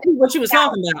mom? Exactly what you was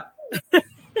talking about.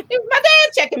 It was my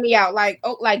dad checking me out. Like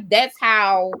that's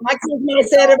how my kids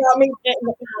said about me.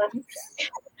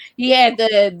 He had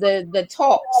the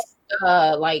talks,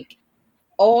 like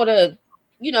all the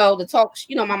the talks.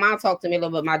 My mom talked to me a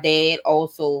little bit. My dad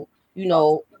also,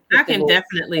 I can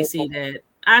definitely see that.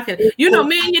 I can.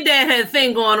 Me and your dad had a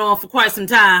thing going on for quite some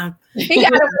time. He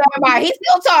got about. He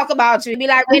still talk about you. Be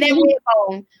like, where that red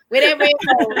phone? Where that red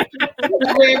phone?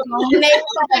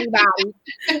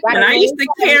 And I used to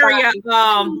carry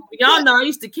y'all know I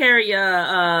used to carry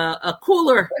a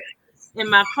cooler in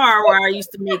my car where I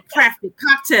used to make crafted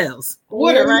cocktails.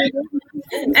 Water, right?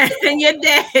 And your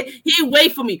dad, he'd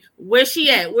wait for me. Where's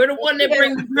she at? We're the one that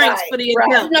brings the drinks for the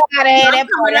adults. You know how to have that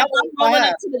party. I'm rolling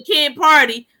up to the kid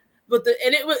party. But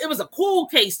it was a cool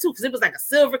case too, because it was like a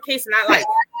silver case, and I like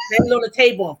had it on the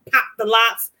table and popped the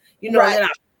locks, and I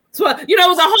So, you know, it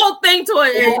was a whole thing to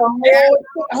it.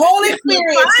 Whole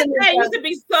experience. I used to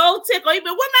be so tickled. He'd be,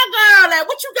 "Where my girl at?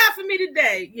 What you got for me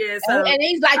today?" Yeah, so and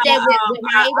he's like that.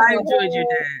 I enjoyed your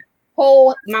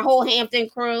dad. My whole Hampton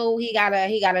crew. He got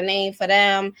a name for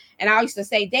them. And I used to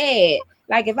say, "Dad,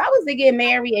 like if I was to get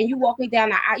married and you walk me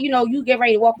down the aisle, you know, you get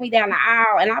ready to walk me down the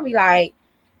aisle, and I'll be like,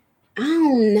 I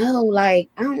don't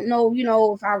know, you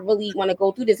know, if I really want to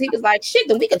go through this." He was like, "Shit,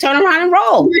 then we could turn around and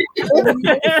roll."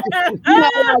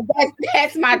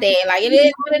 That's my dad. Like, it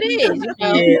is what it is. You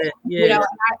know, You know,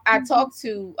 I talked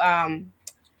to I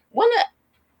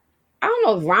don't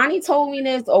know if Ronnie told me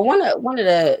this, or one of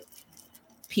the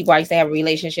people I used to have a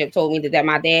relationship told me that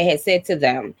my dad had said to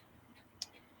them,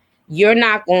 "You're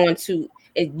not going to,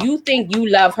 if you think you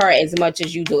love her as much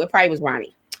as you do," it probably was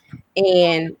Ronnie,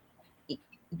 and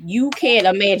you can't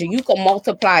imagine, you can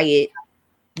multiply it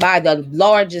by the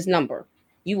largest number.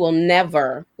 You will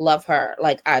never love her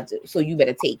like I do. So you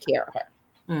better take care of her.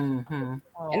 Mm-hmm.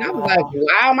 And I was like,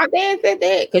 wow, my dad said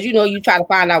that. Because, you know, you try to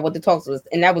find out what the talks was.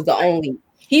 And that was the only,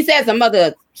 he said some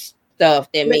other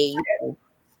stuff that made,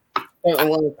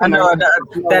 I know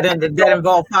that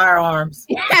involved firearms.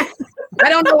 I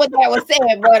don't know what that was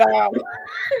saying, but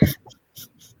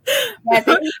I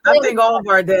think all of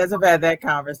our dads have had that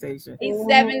conversation. He's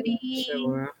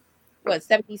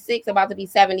 76, about to be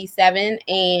 77,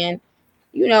 and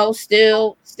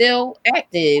still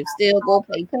active, still go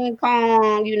play ping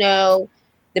pong.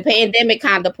 The pandemic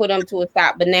kind of put him to a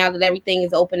stop, but now that everything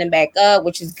is opening back up,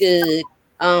 which is good,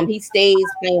 he stays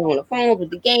playing on the phones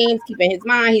with the games, keeping his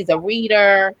mind. He's a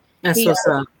reader. That's what's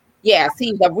up. Yes,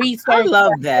 he's a researcher. I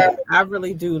love that. I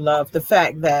really do love the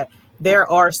fact that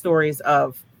there are stories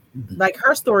of, like,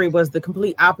 her story was the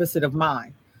complete opposite of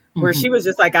mine, where she was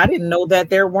just like, I didn't know that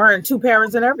there weren't two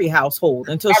parents in every household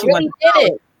until she went to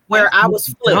college, where I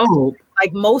was flipped.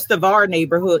 Like most of our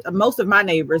neighborhood, most of my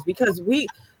neighbors, because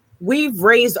we've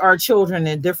raised our children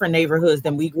in different neighborhoods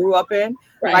than we grew up in.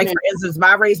 Right. Like, for instance,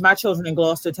 I raised my children in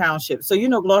Gloucester Township. So,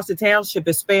 Gloucester Township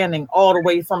is spanning all the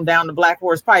way from down to Black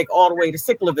Horse Pike, all the way to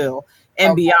Sicklerville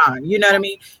and beyond. You know what I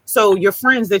mean? So your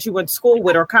friends that you went to school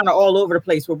with are kind of all over the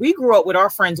place. Where we grew up with our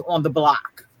friends on the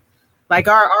block. Like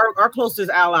our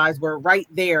closest allies were right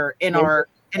there in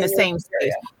the same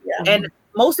space. Yeah. And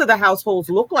most of the households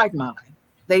look like mine.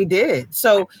 They did.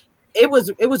 So it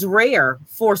was rare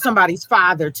for somebody's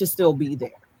father to still be there.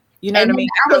 You know what I mean?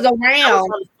 I was around.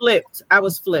 I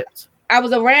was flipped. I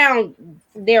was around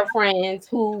their friends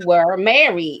who were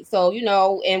married. So,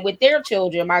 and with their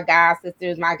children, my god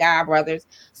sisters, my god brothers.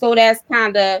 So that's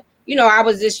kind of, I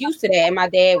was just used to that. And my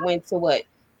dad went to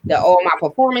all my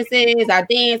performances. I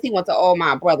danced. He went to all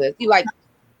my brothers. He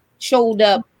showed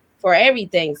up for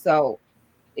everything. So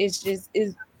it's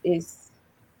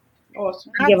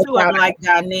awesome. I like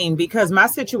Janine, because my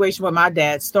situation with my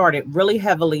dad started really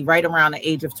heavily right around the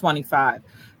age of 25.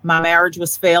 My marriage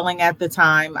was failing at the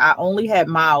time. I only had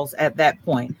Miles at that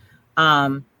point.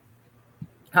 But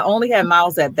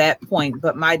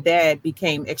my dad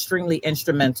became extremely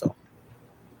instrumental.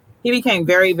 He became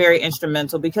very, very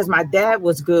instrumental because my dad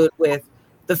was good with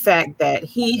the fact that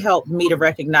he helped me to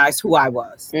recognize who I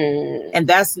was. And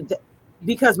that's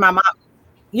because my mom,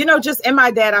 just in my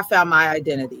dad, I found my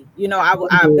identity.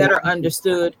 I better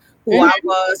understood who I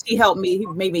was. He helped me. He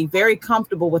made me very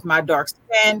comfortable with my dark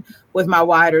skin, with my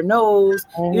wider nose.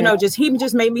 He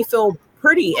just made me feel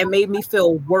pretty and made me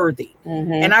feel worthy.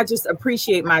 And I just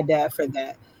appreciate my dad for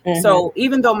that. So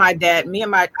even though my dad,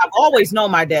 I've always known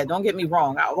my dad, don't get me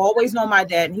wrong. I've always known my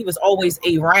dad, and he was always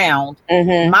around.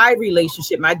 My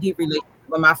deep relationship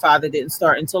with my father didn't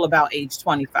start until about age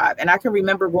 25. And I can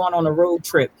remember going on a road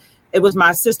trip. It was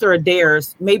my sister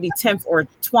Adair's maybe 10th or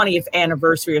 20th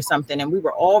anniversary or something. And we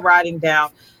were all riding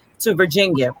down to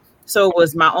Virginia. So it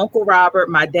was my Uncle Robert,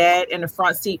 my dad in the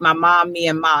front seat, my mom, me,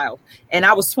 and Miles. And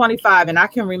I was 25. And I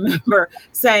can remember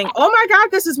saying, oh, my God,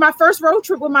 this is my first road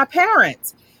trip with my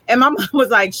parents. And my mom was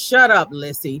like, shut up,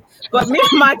 Lissy. But me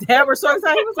and my dad were so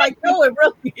excited. He was like, no, it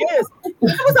really is. I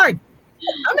was like,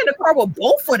 I'm in the car with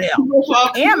both of them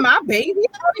and my baby.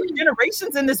 All these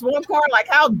generations in this one car. Like,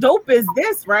 how dope is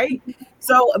this, right?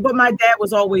 So, but my dad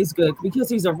was always good because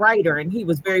he's a writer and he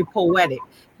was very poetic,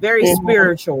 very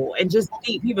spiritual, and just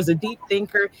deep. He was a deep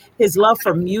thinker. His love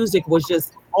for music was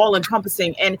just all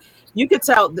encompassing. And you could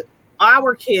tell that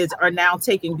our kids are now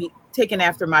taking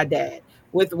after my dad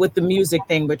with the music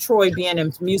thing, with Troy being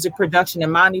in music production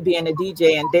and Monty being a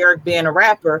DJ and Derek being a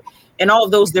rapper and all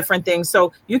of those different things.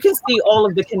 So you can see all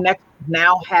of the connections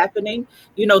now happening,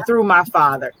 through my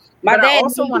father. My dad I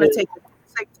also want to take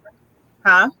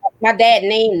my dad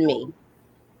named me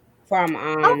from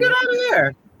oh, get out of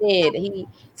here.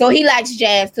 He likes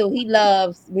jazz too. He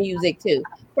loves music too,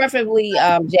 preferably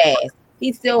jazz.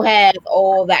 He still has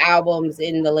all the albums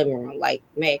in the living room, like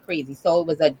mad crazy. So it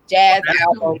was a jazz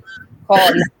album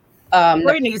called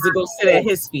Troy needs to go sit at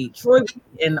his feet. Troy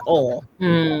in all.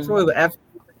 Troy would F.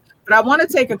 But I want to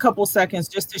take a couple seconds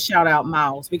just to shout out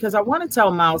Miles, because I want to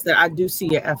tell Miles that I do see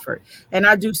your effort and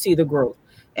I do see the growth.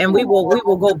 And we will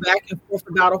go back and forth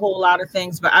about a whole lot of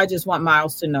things, but I just want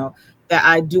Miles to know that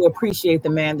I do appreciate the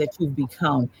man that you've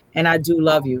become, and I do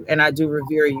love you, and I do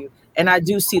revere you, and I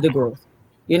do see the growth.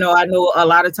 I know a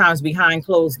lot of times behind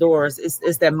closed doors,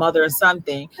 it's that mother and son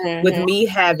thing. With me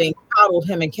having coddled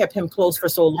him and kept him close for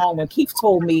so long. When Keith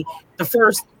told me the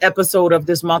first episode of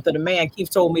this Month of the Man, Keith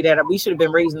told me that we should have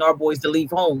been raising our boys to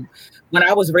leave home, when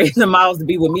I was raising Miles to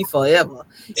be with me forever.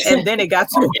 And then it got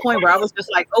to a point where I was just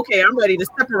like, okay, I'm ready to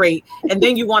separate. And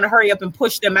then you want to hurry up and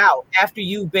push them out after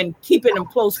you've been keeping them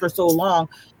close for so long.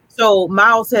 So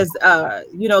Miles says,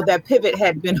 that pivot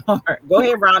had been hard. Go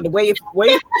ahead, Rhonda. Wave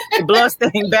the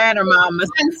bloodstained banner, mama.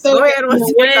 So go ahead and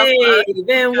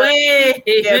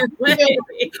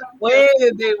wave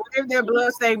that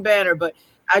bloodstained banner. But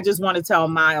I just want to tell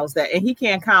Miles that, and he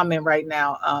can't comment right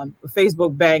now.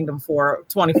 Facebook banged him for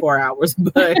 24 hours,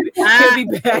 but he'll be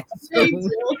back soon.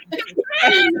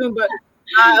 But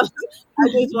I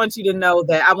just want you to know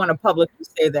that I want to publicly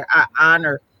say that I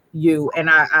honor you, and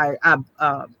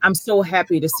I'm so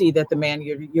happy to see that the man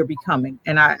you're becoming,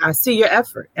 and I see your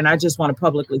effort, and I just want to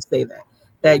publicly say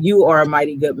that you are a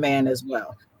mighty good man as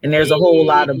well. And there's a whole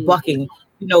lot of bucking,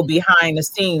 behind the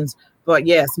scenes. But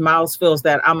yes, Miles feels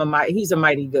that he's a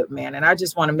mighty good man, and I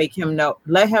just want to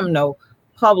let him know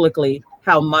publicly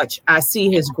how much I see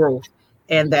his growth,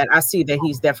 and that I see that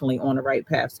he's definitely on the right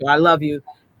path. So I love you.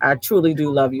 I truly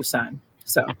do love you, son.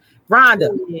 So,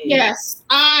 Rhonda. Yes,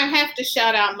 I have to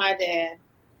shout out my dad.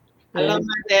 I love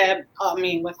my dad.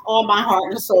 With all my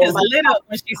heart and soul.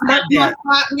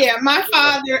 My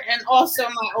father and also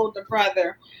my older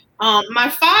brother. My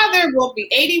father will be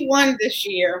 81 this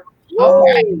year.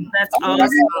 Okay, that's awesome.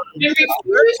 He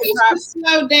refuses to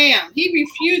slow down.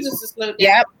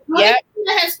 Yep. What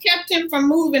has kept him from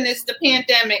moving is the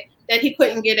pandemic that he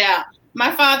couldn't get out.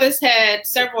 My father's had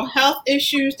several health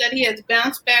issues that he has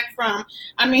bounced back from.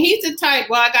 He's the type,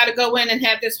 I got to go in and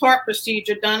have this heart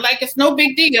procedure done. Like, it's no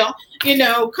big deal.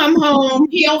 Come home,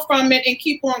 heal from it, and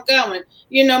keep on going.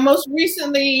 Most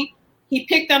recently, he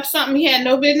picked up something he had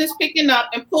no business picking up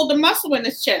and pulled a muscle in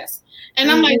his chest. And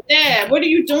I'm like, Dad, what are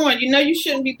you doing? You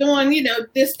shouldn't be doing,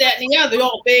 this, that, and the other.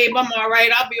 Oh, babe, I'm all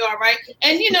right. I'll be all right.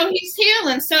 And, he's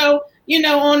healing. So,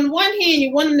 on one hand,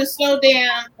 you want him to slow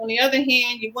down. On the other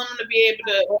hand, you want him to be able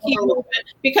to keep moving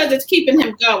because it's keeping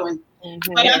him going.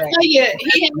 Mm-hmm. But I'll tell you,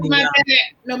 he has my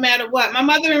back no matter what. My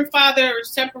mother and father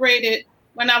separated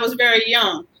when I was very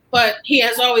young, but he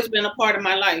has always been a part of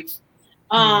my life.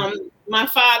 My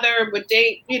father would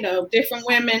date, different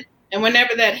women. And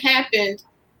whenever that happened,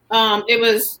 it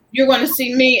was, you're going to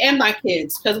see me and my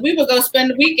kids, because we would go spend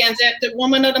the weekends at the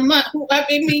Woman of the Month. He would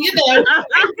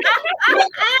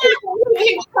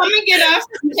come and get us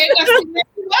and take us to where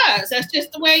he was. That's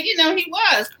just the way, he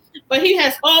was. But he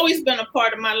has always been a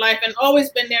part of my life and always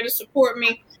been there to support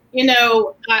me.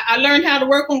 I learned how to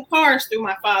work on cars through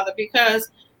my father because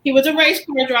he was a race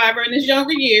car driver in his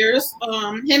younger years.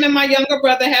 Him and my younger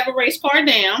brother have a race car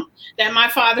now that my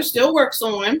father still works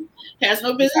on. Has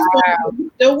no business going,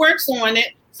 still works on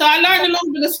it. So I learned a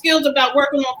little bit of skills about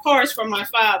working on cars from my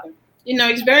father.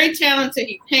 He's very talented.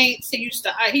 He paints. He used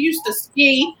to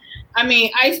ski.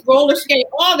 Ice roller skate,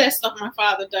 all that stuff my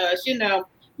father does.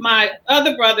 My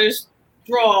other brothers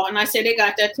draw, and I say they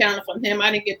got that talent from him. I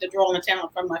didn't get the drawing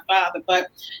talent from my father, but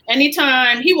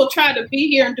anytime he will try to be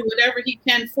here and do whatever he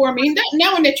can for me.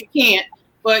 Knowing that you can't,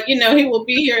 but he will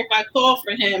be here if I call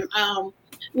for him.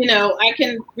 I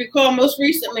can recall most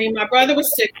recently, my brother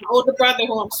was sick, my older brother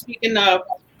who I'm speaking of,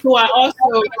 who I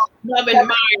also love and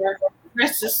admire,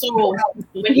 rest his soul.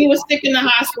 When he was sick in the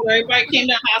hospital, everybody came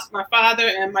to the house, my father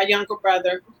and my younger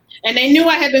brother, and they knew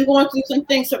I had been going through some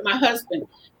things with my husband.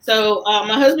 So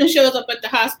my husband shows up at the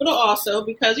hospital also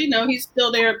because, he's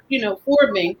still there,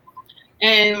 for me.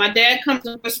 And my dad comes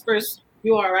and whispers,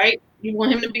 "You all right? You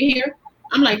want him to be here?"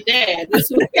 I'm like, "Dad, this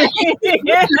is Dad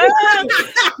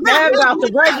about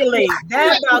to regulate.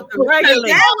 Dad about to regulate.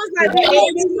 That was like,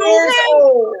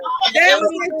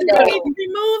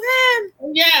 remove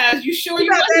him. Yeah, you sure you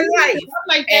got that right? I'm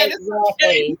like, Dad,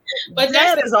 exactly. But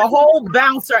Dad is a whole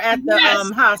bouncer at the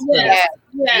hospital.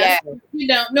 Yes.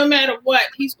 No matter what,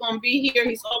 he's going to be here.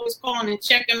 He's always calling and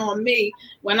checking on me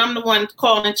when I'm the one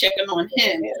calling and checking on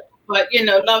him. But,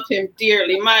 love him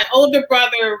dearly. My older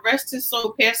brother, rest his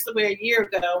soul, passed away a year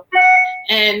ago.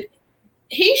 And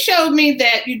he showed me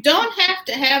that you don't have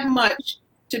to have much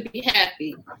to be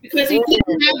happy, because he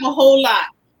didn't have a whole lot.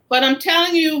 But I'm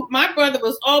telling you, my brother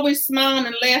was always smiling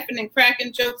and laughing and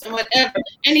cracking jokes and whatever.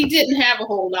 And he didn't have a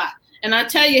whole lot. And I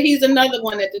tell you, he's another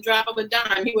one at the drop of a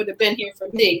dime. He would have been here for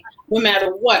me no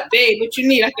matter what. Babe, what you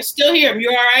need? I can still hear him.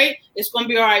 You all right? It's going to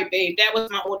be all right, babe. That was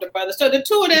my older brother. So the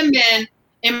two of them men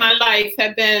in my life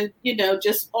have been,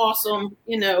 just awesome,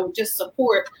 just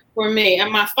support for me.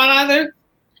 And my father,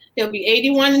 he'll be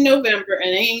 81 in November,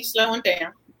 and he ain't slowing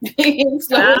down.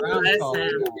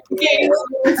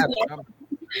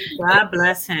 God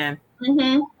bless him.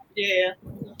 Mm-hmm. Yeah.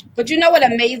 But you know what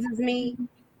amazes me?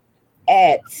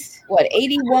 At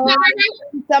 81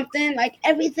 something, like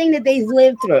everything that they've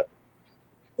lived through,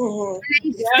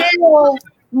 they still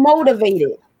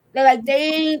motivated. They're like,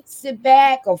 they ain't sit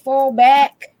back or fall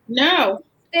back. No,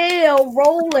 still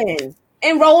rolling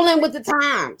with the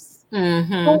times.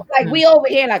 So, like we over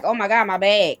here, like, oh my God, my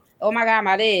bag. Oh my God,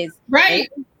 my this. Right.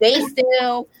 And they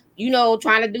still,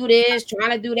 trying to do this,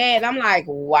 trying to do that. And I'm like,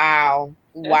 wow.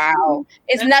 Wow.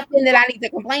 It's nothing that I need to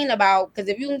complain about, because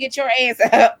if you can get your ass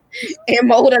up and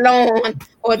mow the lawn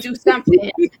or do something,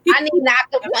 I need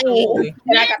not complain.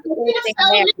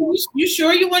 You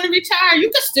sure you want to retire? You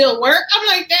can still work. I'm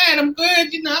like, Dad, I'm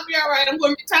good. You know, I'll be all right. I'm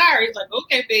going to retire. He's like,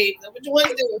 okay, babe. That's what you want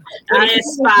to do. I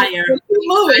aspire. Keep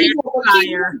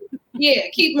moving. Yeah,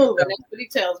 keep moving. That's what he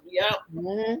tells me. Yep.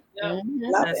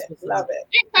 Mm-hmm. Love it. Love it.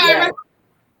 Hey,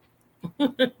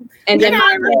 And then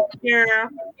my girl,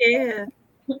 yeah,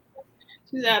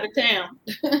 she's out of town.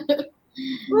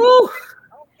 Oh,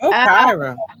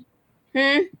 Kyra.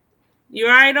 You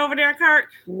all right over there, Kurt?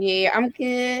 Yeah, I'm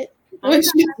good. No, I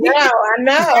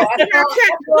know. She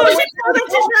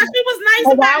was nice.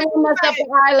 I want mess up the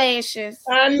eyelashes.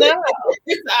 I know.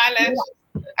 It's eyelashes.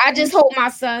 I just hope my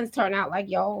sons turn out like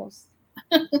y'all's.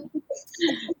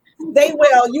 They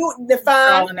will. You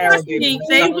define.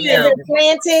 They will.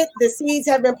 Planted. The seeds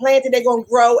have been planted. They're going to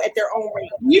grow at their own rate.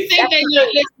 You think they're not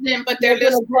listening, but they're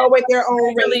going to grow at their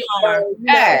own rate. Really are.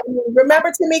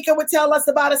 Remember, Tamika would tell us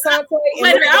about Asante. Wait a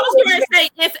minute. I was going to say,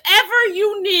 if ever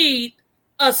you need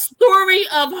a story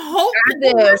of hope and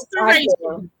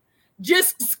restoration,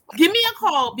 just give me a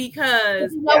call,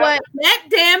 because you know what? That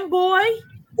damn boy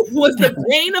was the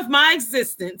bane of my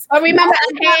existence. I remember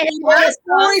the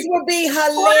stories would be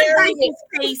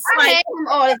hilarious. I had him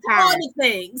all the time. All the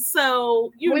things.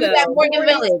 So you we know, was at Morgan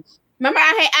Village. Remember,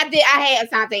 I had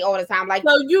Asante all the time. Like,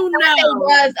 so you know, it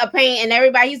was a pain, and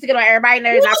everybody used to get on everybody's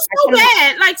nerves. It was so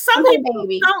bad. Like, some people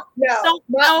don't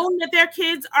know that their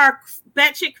kids are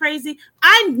batshit crazy.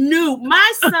 I knew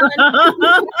my son.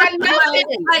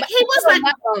 Like he was like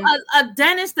a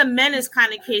Dennis the Menace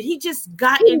kind of kid. He just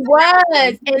got. He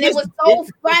was, and it was so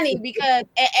funny because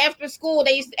after school,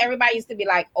 everybody used to be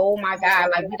like, "Oh my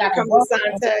god, like we got to come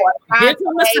Asante,"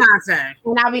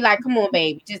 and I'll be like, "Come on,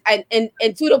 baby," just and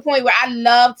to the point where I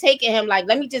love taking him. Like,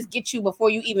 let me just get you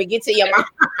before you even get to your mom.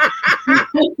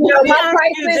 My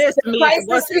priceless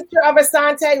picture of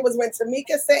Asante was when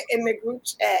Tamika said in the group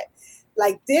chat,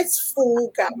 like, this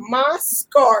fool got my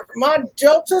scarf, my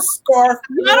Delta scarf.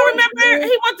 You don't remember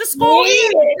he went to school?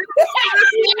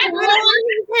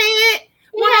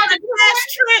 Went on a class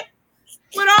trip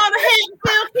with all the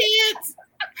Haddonfield kids.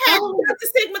 Had the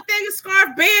Sigma Theta scarf,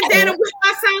 bandana with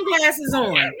my sunglasses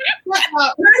on.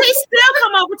 He still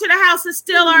come over to the house and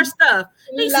steal our stuff.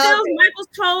 He steals Michael's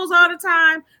clothes all the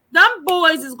time. Them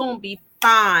boys is gonna be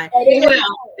fine.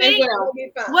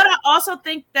 What I also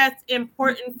think that's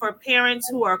important for parents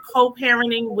who are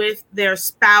co-parenting with their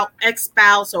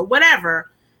ex-spouse, or whatever.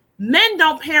 Men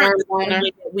don't parent the same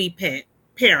way that we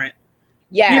parent.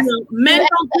 Yes. Men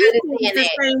don't do things the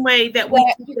same way that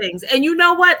we do things. And you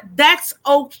know what? That's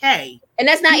okay. And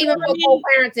that's not even for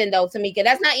co-parenting, though, Tamika.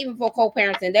 That's not even for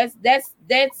co-parenting.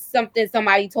 That's something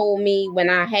somebody told me when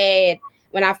I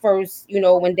first,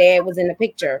 when Dad was in the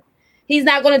picture. He's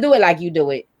not going to do it like you do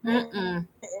it.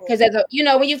 Because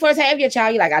when you first have your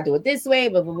child, you're like, I do it this way,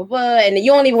 blah, blah, blah, blah. And then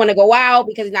you don't even want to go out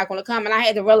because he's not going to come. And I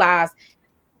had to realize,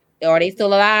 are they still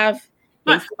alive?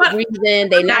 They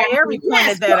not. Harry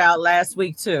pointed that out last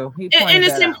week too. And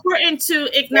it's important to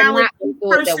acknowledge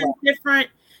person's different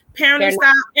parenting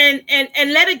style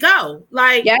and let it go.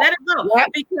 Like, let it go.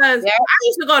 Because I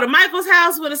used to go to Michael's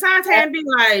house with Asante and be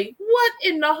like, what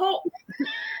in the whole?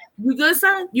 You good,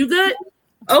 son? You good?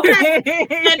 Okay.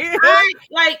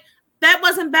 And that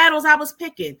wasn't battles I was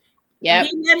picking. Yeah,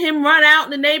 he let him run out in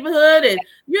the neighborhood, and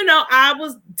I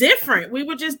was different. We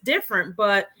were just different,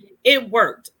 but it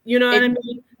worked. You know what I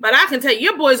mean? But I can tell you,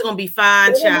 your boys are gonna be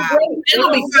fine, child. They're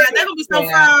gonna be fine. They're gonna be so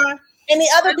fine. And the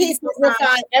other piece is we'll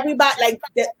find everybody, like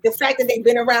the fact that they've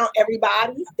been around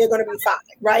everybody, they're gonna be fine,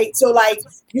 right? So, like,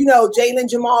 Jalen,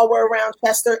 Jamal were around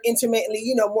Chester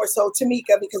intermittently, more so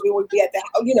Tamika, because we would be at the,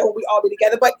 we all be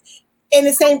together, but. And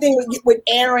the same thing with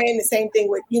Aaron, the same thing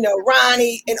with,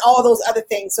 Ronnie and all those other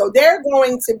things. So they're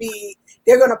going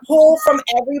to pull from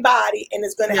everybody, and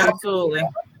it's going to help. Absolutely.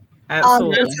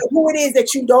 Who it is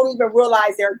that you don't even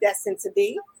realize they're destined to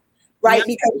be, right?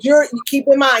 Yeah. Because you keep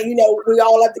in mind, we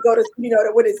all have to go to,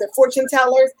 what is it, fortune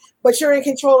tellers, but you're in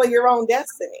control of your own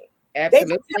destiny.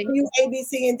 Absolutely. They tell you A, B,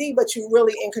 C, and D, but you're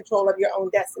really in control of your own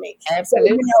destiny.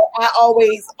 Absolutely. So, I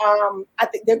always, I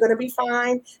think they're going to be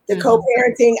fine. The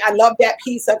co-parenting, I love that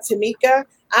piece of Tamika.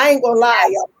 I ain't going to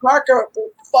lie, Parker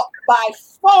by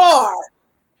far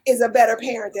is a better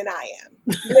parent than I am.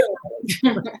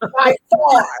 By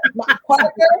far.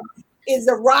 Parker is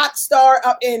a rock star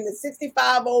up in the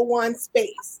 6501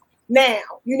 space. Now,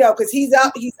 because he's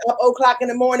up 0:00 in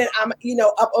the morning. I'm, up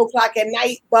 0:00 at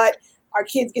night, but our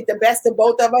kids get the best of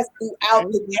both of us throughout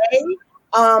the day.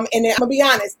 And then, I'm gonna be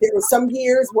honest, there were some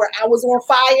years where I was on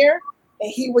fire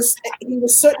and he was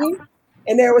sooting.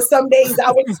 And there were some days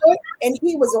I was sick and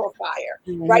he was on fire,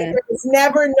 right? There was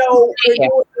never no we're doing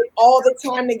it all the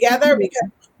time together because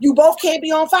you both can't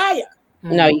be on fire.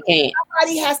 No, you can't.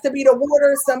 Somebody has to be the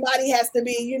water. Somebody has to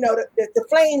be, you know, the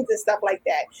flames and stuff like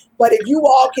that. But if you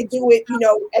all can do it, you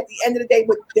know, at the end of the day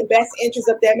with the best interest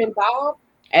of them involved.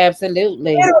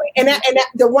 Absolutely. And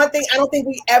the one thing I don't think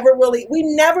we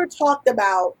never talked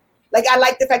about. Like, I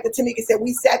like the fact that Tamika said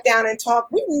we sat down and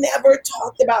talked. We never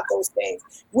talked about those things.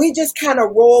 We just kind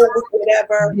of roll with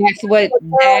whatever. That's what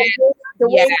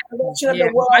the direction of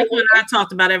the world. Michael and I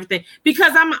talked about everything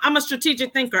because I'm a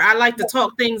strategic thinker. I like to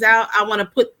talk things out. I want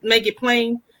to make it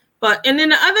plain. And then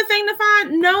the other thing to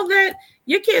find, know that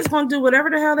your kids gonna do whatever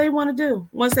the hell they want to do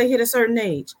once they hit a certain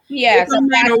age. Yeah, no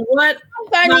matter what. I'm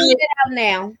finding it out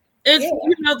now. It's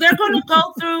you know they're gonna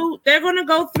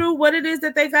go through what it is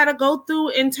that they gotta go through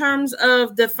in terms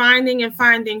of defining and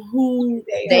finding who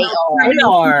they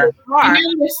are.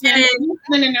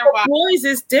 And boys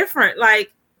is different.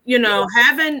 Like, you know,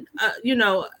 having you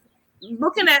know,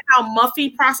 looking at how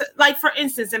Muffy process, like for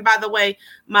instance, and by the way,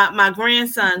 my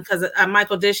grandson, because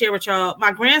Michael did share with y'all,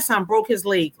 my grandson broke his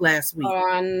leg last week.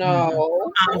 Oh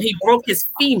no. He broke his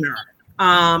femur.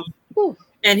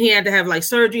 And he had to have like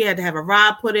surgery, he had to have a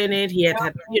rod put in it. He had to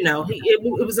have, you know, it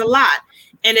was a lot.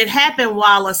 And it happened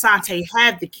while Asante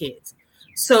had the kids.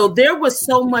 So there was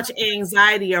so much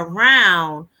anxiety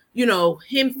around, you know,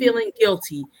 him feeling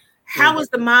guilty. How is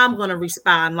the mom going to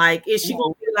respond? Like, is she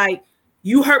going to be like,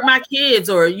 you hurt my kids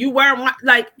or you weren't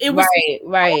like, it was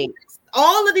right.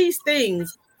 All of these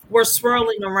things were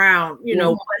swirling around, you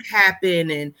know, what happened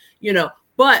and, you know,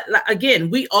 but again,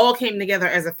 we all came together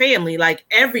as a family, like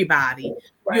everybody,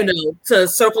 you know, to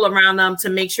circle around them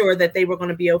to make sure that they were going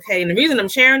to be okay. And the reason I'm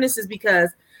sharing this is because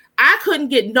I couldn't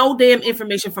get no damn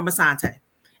information from Asante.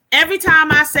 Every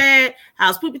time I said,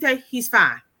 how's Poopy Tay? He's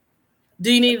fine.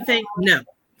 Do you need anything? No.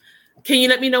 Can you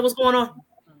let me know what's going on?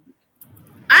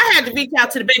 I had to reach out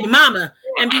to the baby mama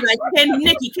and be like,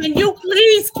 Nikki, can you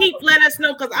please let us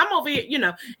know? Because I'm over here, you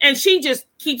know, and she just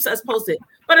keeps us posted.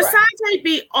 But Asante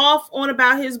be off on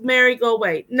about his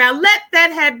merry-go-way. Now, let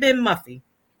that have been Muffy.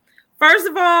 First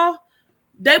of all,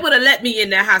 they would have let me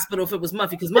in that hospital if it was Muffy,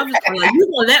 because Muffy's like, you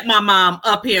gonna let my mom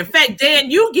up here. In fact, Dan,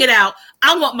 you get out.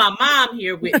 I want my mom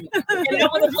here with me. And I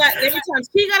would have got every time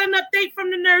she got an update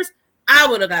from the nurse, I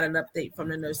would have got an update from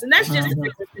the nurse. And that's just the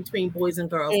difference between boys and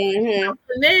girls. And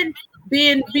then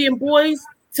being boys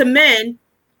to men,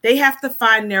 they have to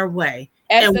find their way.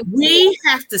 And we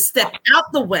have to step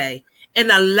out the way and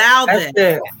allow them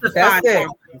to find their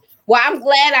way. Well, I'm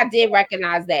glad I did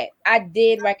recognize that. I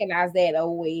did recognize that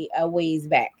a ways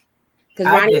back. Because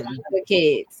Ronnie was with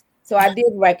kids. So I did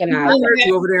recognize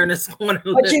you over there in this corner.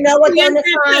 But you know what, even with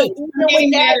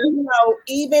that, you know,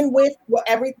 even with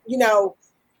every, you know,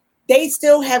 they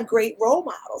still have great role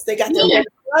models. They got their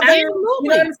brother, you know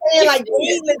what I'm saying? Like,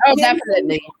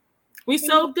 definitely. We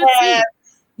so good.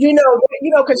 You know,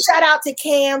 because shout out to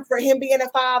Cam for him being a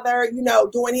father, you know,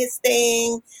 doing his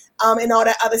thing, and all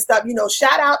that other stuff. You know,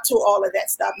 shout out to all of that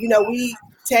stuff. You know, we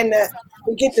tend to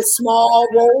forget the small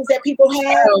roles that people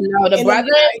have. Oh no, the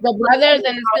brothers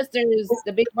and the sisters,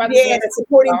 the big brothers. Yeah, the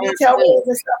supporting detail roles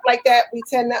and stuff like that. We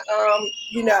tend to,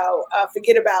 you know,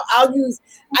 forget about. I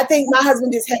think my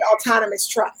husband just had autonomous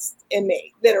trust in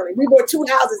me. Literally, we bought 2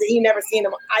 houses and he never seen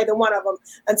them, either one of them,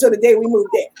 until the day we moved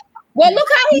in. Well, look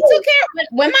how he took care of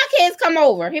when my kids come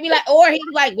over. He'd be like, where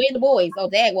the boys? Oh,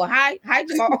 Dad, well, hi,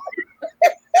 Jamal.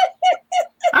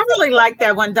 I really like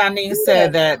that when Donnie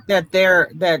said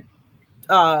that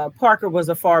Parker was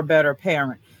a far better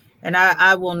parent. And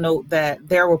I will note that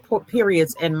there were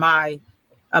periods in me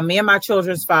and my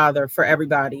children's father, for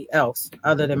everybody else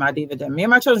other than my diva dad. Me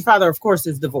and my children's father, of course,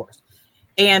 is divorced.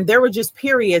 And there were just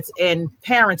periods in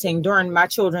parenting during my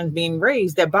children being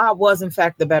raised that Bob was, in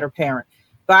fact, the better parent.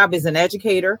 Bob is an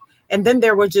educator. And then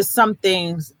there were just some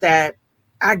things that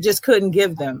I just couldn't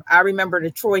give them. I remember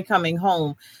Troy coming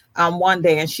home one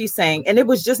day and she's saying, and it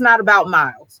was just not about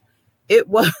Miles. It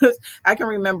was, I can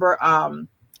remember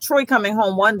Troy coming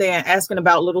home one day and asking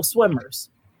about little swimmers.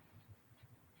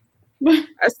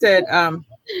 I said,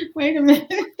 wait a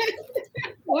minute.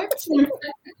 What?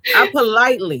 I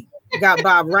politely got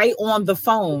Bob right on the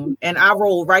phone and I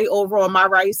rolled right over on my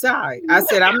right side. I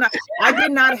said, I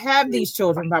did not have these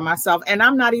children by myself and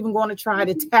I'm not even going to try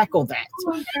to tackle that.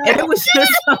 And it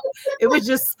was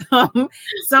just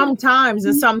sometimes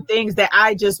and some things that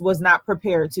I just was not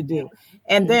prepared to do.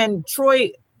 And then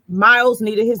Miles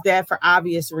needed his dad for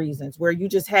obvious reasons, where you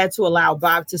just had to allow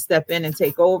Bob to step in and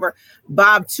take over.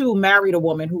 Bob too married a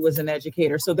woman who was an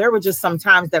educator. So there were just some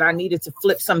times that I needed to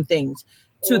flip some things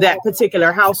to that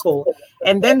particular household.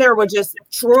 And then there was just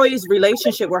Troy's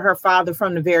relationship with her father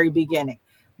from the very beginning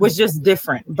was just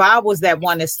different. Bob was that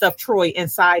one that stuffed Troy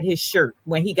inside his shirt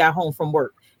when he got home from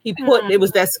work. He put, it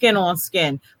was that skin on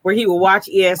skin where he would watch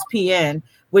ESPN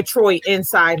with Troy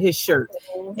inside his shirt.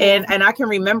 And I can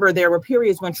remember there were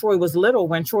periods when Troy was little,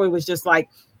 when Troy was just like,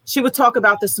 she would talk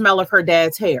about the smell of her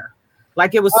dad's hair.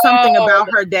 Like it was something about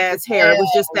her dad's hair. It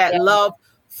was just that love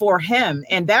for him.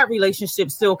 And that relationship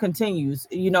still continues,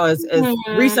 you know, as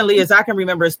recently as I can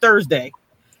remember, it's Thursday.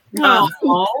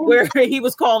 Where he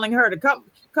was calling her to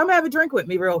come have a drink with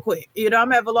me real quick. You know,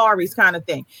 I'm at Valari's kind of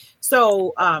thing.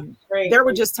 So there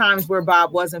were just times where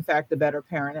Bob was in fact the better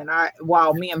parent. And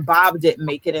while me and Bob didn't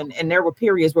make it, and there were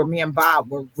periods where me and Bob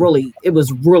were it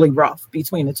was really rough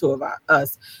between the two of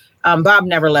us. Bob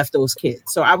never left those kids.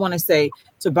 So I want to say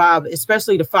to Bob,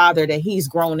 especially the father that he's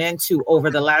grown into over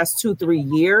the last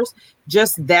 2-3 years,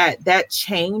 just that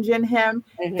change in him,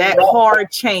 that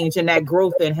hard change and that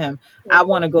growth in him. I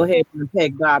want to go ahead and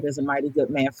peg Bob as a mighty good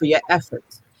man for your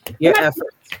efforts. Can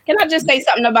I just say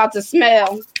something about the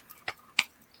smell?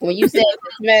 When you said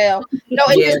the smell, no,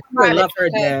 I love her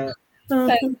dad.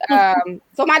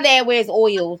 So my dad wears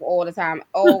oils all the time.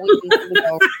 Always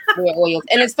wear oils.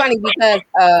 And it's funny because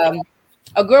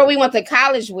a girl we went to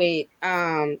college with,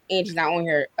 Angie's not on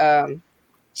here.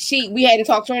 We hadn't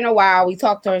talked to her in a while. We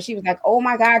talked to her. She was like, "Oh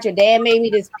my God, your dad made me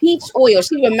this peach oil."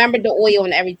 She remembered the oil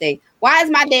and everything. Why is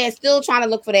my dad still trying to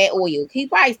look for that oil? He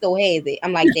probably still has it.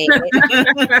 I'm like, Dad,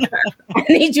 I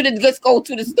need you to just go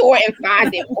to the store and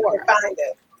find it.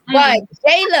 But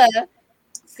Jayla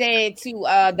said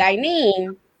to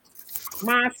Dineen,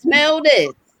 "Mom, smell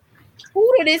this.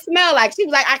 Who did it smell like?" She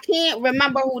was like, "I can't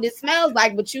remember who this smells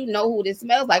like, but you know who this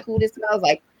smells like. Who this smells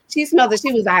like?" She smells it.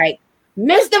 She was like,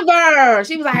 "Mr. Vern."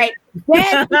 She was like,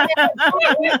 "Yes."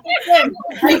 And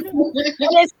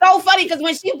it's so funny because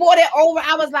when she brought it over,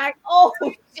 I was like, "Oh,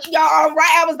 y'all all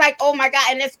right?" I was like, "Oh my God."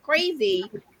 And it's crazy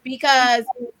because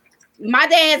my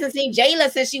dad hasn't seen Jayla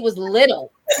since she was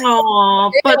little.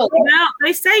 Oh, but smell,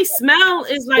 they say smell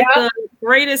is like the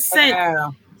greatest scent.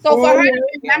 So for her to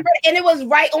remember, and it was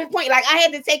right on point. Like I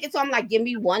had to take it, so I'm like, "Give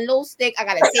me one little stick. I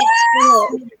gotta take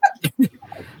it."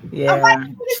 Yeah,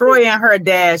 Troy and her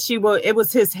dad. It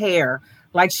was his hair.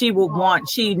 Like she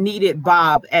needed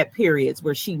Bob at periods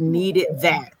where she needed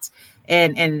that,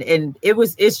 and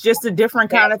it's just a different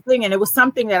kind of thing, and it was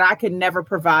something that I could never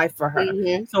provide for her.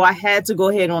 So I had to go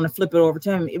ahead and flip it over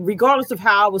to him, regardless of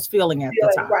how I was feeling at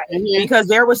the time, because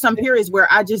there were some periods where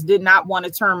I just did not want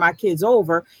to turn my kids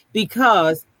over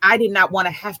because I did not want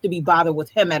to have to be bothered with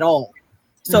him at all.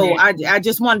 So I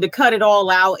just wanted to cut it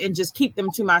all out and just keep them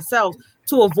to myself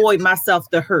to avoid myself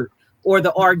the hurt or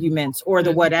the arguments or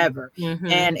the whatever.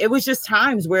 And it was just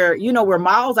times where, where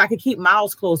Miles, I could keep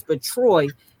Miles close, but Troy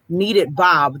needed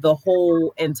Bob the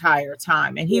whole entire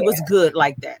time. And he was good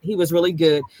like that. He was really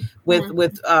good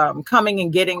with coming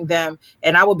and getting them.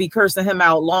 And I would be cursing him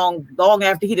out long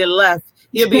after he had left.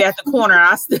 He'll be at the corner.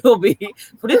 I'll still be,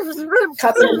 but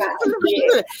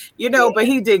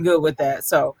he did good with that.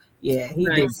 So yeah, he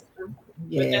did.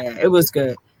 Yeah, it was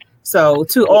good. So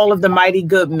to all of the mighty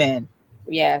good men.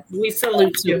 Yes. We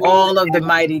salute to all of the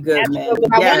mighty good men.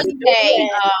 Yes.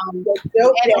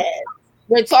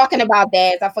 We're talking about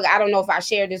dads. I don't know if I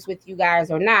shared this with you guys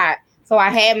or not. So I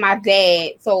had my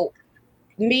dad. So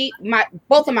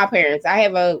both of my parents, I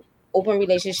have a open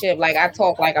relationship. Like I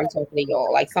talk like I'm talking to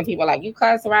y'all. Like some people are like, "You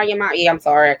cuss around your mom?" Yeah, I'm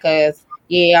sorry, because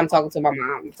I'm talking to my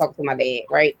mom. I'm talking to my dad,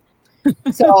 right?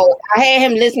 So I had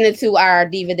him listening to our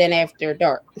Diva Den After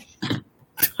Dark.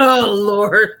 Oh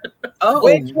Lord! Oh,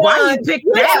 why you pick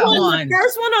that one? The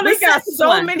first one or we got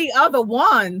so many other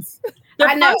ones. The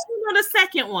first one or the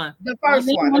second one? The first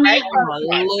one. Right?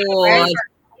 Oh Lord!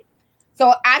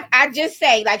 So I just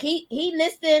say, like he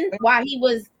listened while he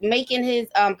was making his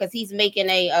because he's making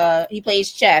he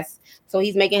plays chess, so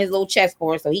he's making his little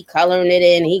chessboard, so he coloring it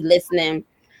in, he listening.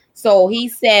 So he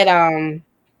said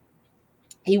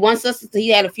he wants us he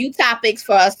had a few topics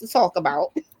for us to talk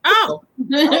about. Oh.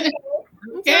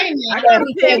 Okay.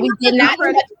 We did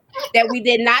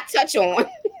not touch on.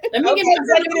 Let me get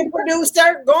the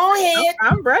producer. Go ahead.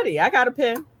 I'm ready. I got a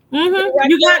pen. You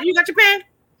got your pen?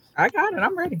 I got it.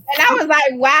 I'm ready. And I was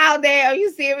like, "Wow, Dad, are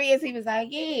you serious?" He was like,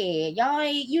 "Yeah, y'all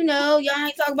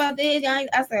ain't talking about this." I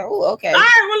said, "Oh, okay." All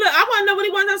right. Well, look, I want to know what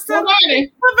he wants us to talk about.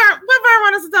 What Vern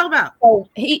want us to talk about? So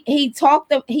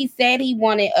he said he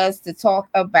wanted us to talk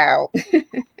about.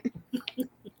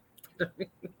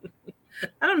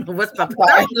 I don't know what's up.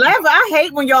 I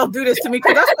hate when y'all do this to me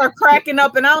because I start cracking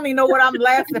up and I don't even know what I'm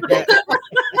laughing at.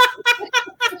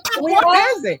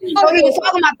 What is it? So he was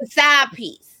talking about the side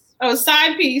piece. Oh,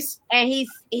 side piece. And he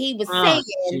was saying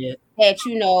that,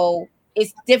 you know,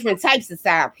 it's different types of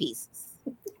side pieces.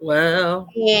 Well,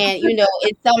 and you know,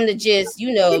 it's something to just,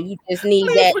 you know, you just need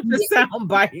that. With the sound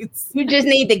bites. You just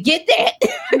need to get that.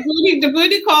 The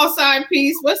booty call side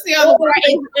piece. What's the other one?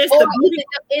 Is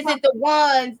it the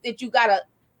ones that you got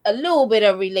a little bit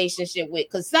of relationship with?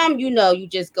 Because some, you know, you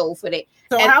just go for that.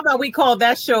 So how about we call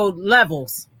that show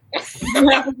levels?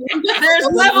 There's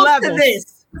levels to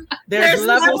this. There's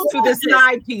levels to the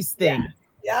side piece thing.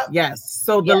 Yeah. Yes.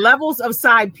 So the levels of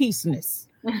side piece-ness.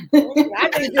 I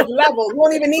think it's levels. We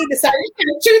don't even need the side.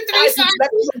 2, 3 sides.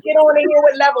 Let's get on in here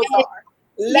what levels are.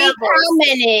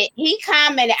 He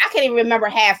commented. I can't even remember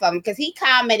half of them because he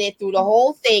commented through the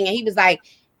whole thing, and he was like,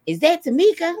 "Is that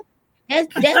Tamika?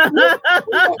 That's wait.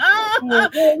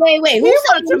 Who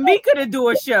want Tamika to do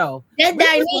a show? That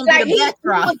like he was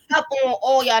up on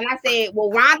all y'all, and I said,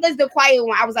 "Well, Rhonda's the quiet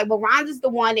one." I was like, "Well, Rhonda's the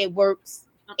one that works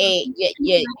at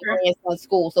your grandson's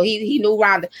school, so he knew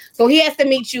Rhonda. So he has to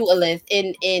meet you, Alyssa,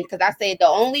 and because I said the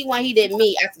only one he didn't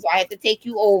meet, I said, so I had to take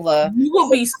you over. You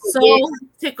will be so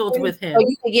tickled with him, so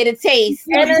you can get a taste.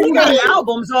 And he got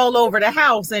albums all over the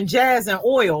house and jazz and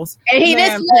oils. And he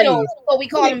this little, so we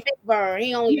call him Big Burn.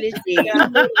 He only this big.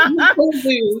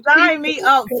 Sign me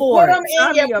up for it. Put them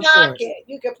in your pocket.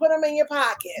 You can put them in your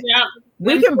pocket. Yeah.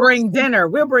 We can bring dinner.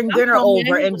 We'll bring dinner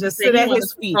over and just sit at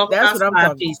his feet. That's what I'm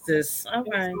talking about.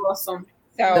 Okay. Awesome.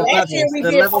 So last year we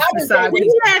the did levels Father's Day.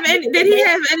 beside Did he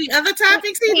have any other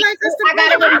topics he'd like us to? I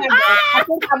gotta remember. I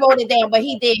think I wrote it down, but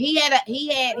he did. He had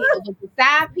it was a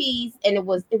side piece, and it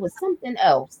was something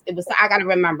else. It was I gotta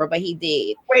remember, but he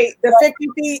did. Wait, the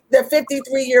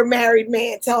 53-year married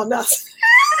man telling us.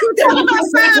 You want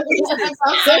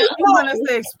us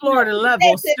to explore the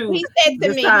levels too. He said to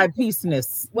me, side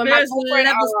piece-ness. when There's my girlfriend,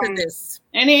 levels to this.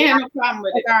 And he had no problem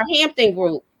with it. our Hampton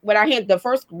group, the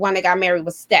first one that got married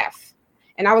was Steph.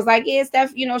 And I was like, yeah,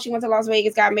 Steph, you know, she went to Las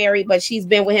Vegas, got married, but she's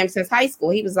been with him since high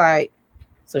school. He was like,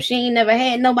 so she ain't never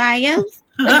had nobody else?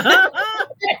 I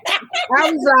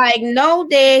was like, no,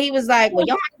 Dad. He was like, well,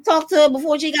 y'all have to talk to her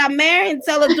before she got married and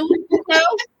tell her do it.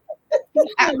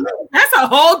 That's a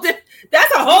whole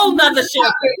nother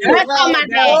show. That's on my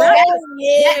dad.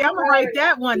 Yeah, I'm gonna write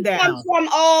that one down. From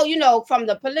all, you know, from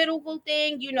the political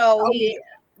thing, you know,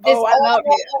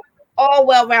 all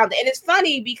well rounded. And it's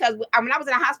funny because when I was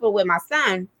in the hospital with my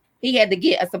son, he had to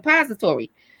get a suppository.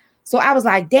 So I was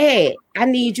like, Dad, I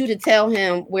need you to tell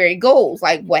him where it goes,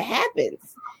 like what happens.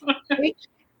 So then he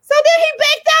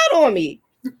backed out on me.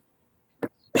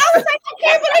 I was like, I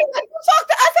can't believe you talk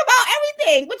to us about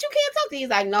everything, but you can't talk to. He's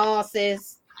like, no,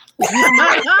 sis.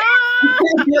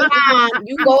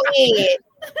 You go ahead.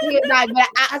 He was like, but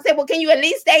I said, well, can you at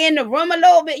least stay in the room a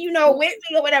little bit, you know, with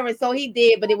me or whatever? So he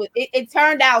did, but it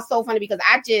turned out so funny because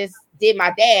I just did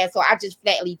my dad, so I just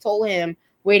flatly told him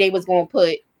where they was going to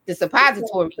put the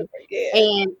suppository,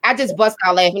 and I just bust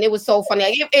out laughing. It was so funny.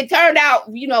 Like, it turned out,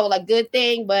 you know, like good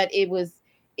thing, but it was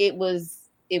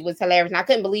hilarious. And I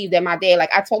couldn't believe that my dad, like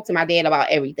I talked to my dad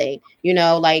about everything, you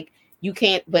know, like you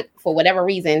can't, but for whatever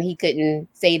reason, he couldn't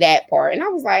say that part. And I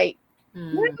was like,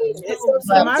 my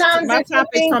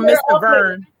topic's from Mr.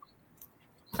 Vern.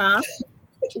 Huh?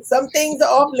 Some things are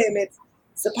off limits.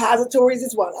 Suppositories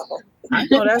is one of them. I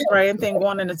know that's right. Anything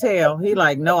going in the tail. He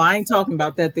like, no, I ain't talking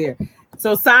about that there.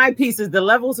 So side pieces, the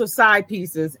levels of side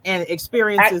pieces and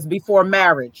experiences before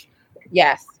marriage.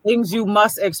 Yes. Things you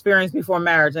must experience before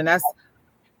marriage. And that's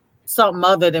something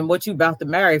other than what you about to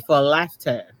marry for a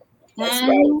lifetime. That's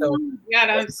right. So,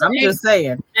 I'm just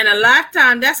saying. And a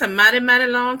lifetime, that's a mighty, mighty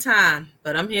long time.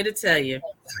 But I'm here to tell you.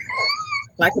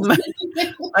 Like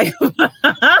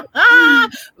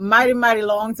mighty, mighty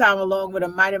long time along with a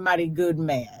mighty, mighty good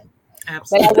man.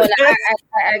 Absolutely. But I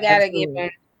gotta give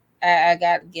him. I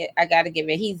gotta give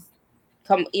it.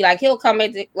 He'll come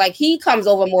into, like he comes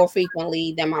over more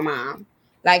frequently than my mom.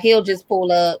 Like he'll just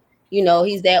pull up. You know,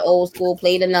 he's that old school,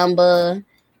 play the number,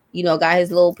 you know, got his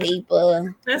little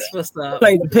paper. That's what's up.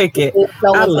 Play the picket.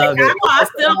 So I love it. I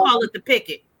still call it the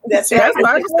picket. That's right. That's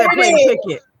why I just said play the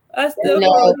picket. I still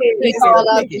he call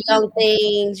up young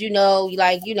things, you know,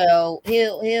 like, you know,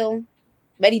 he'll,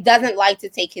 but he doesn't like to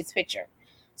take his picture.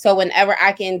 So whenever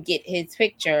I can get his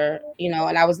picture, you know,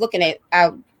 and I was looking at,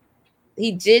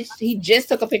 he just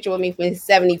took a picture with me for his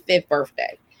 75th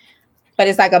birthday, but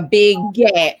it's like a big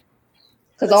gap.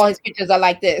 Because all his pictures are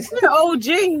like this. Oh,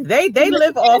 gee, they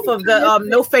live off of the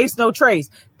no face, no trace.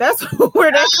 That's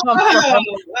where that comes from.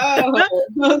 Oh,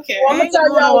 okay. Well, I'm gonna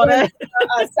tell y'all a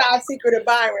side secret of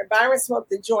Byron. Byron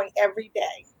smoked the joint every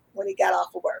day when he got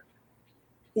off of work.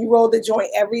 He rolled the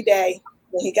joint every day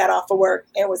when he got off of work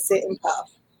and would sit and puff.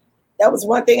 That was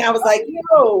one thing I was like,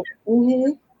 yo.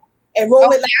 Mm-hmm. and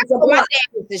roll it like it's a my blunt.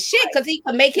 dad was the shit because he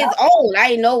could make his own. I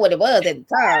didn't know what it was at the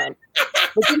time.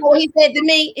 But you know what he said to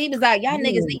me? He was like, y'all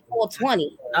niggas need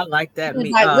 420. I like that. He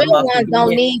was like, real ones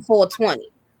don't need 420.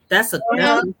 That's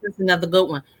another good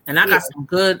one. And I got some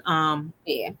good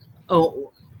yeah.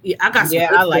 Oh yeah, I got some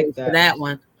good I like for that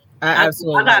one. I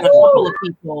absolutely. I got a couple of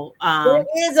people. There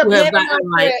is a who have Panama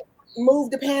gotten, like, trip.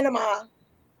 Move to Panama.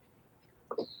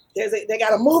 They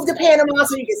got to move to Panama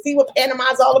so you can see what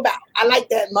Panama's all about. I like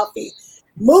that, Muffy.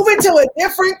 Moving to a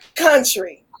different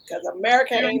country because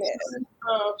America ain't it.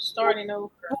 Starting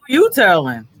over. Who you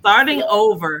telling? Starting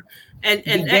over. And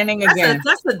beginning that's again.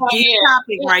 That's a deep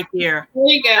topic right there. There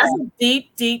you go. That's a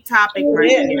deep topic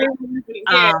right there.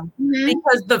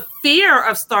 Because the fear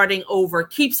of starting over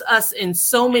keeps us in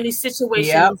so many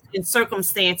situations and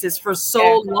circumstances for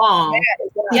so long.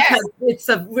 Because it's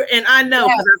and I know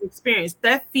because I've experienced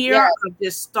that fear of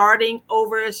just starting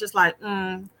over. It's just like,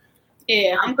 I'm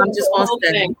just gonna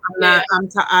stay.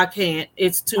 I can't.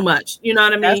 It's too much. You know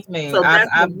what I mean? That's me. So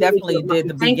I definitely did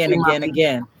the begin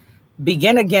again.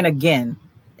 Begin again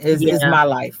is my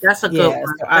life. That's a good one.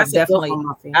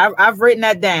 So I've written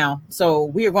that down. So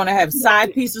we are going to have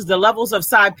side pieces, the levels of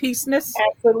side pieceness.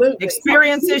 Absolutely.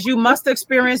 Experiences you must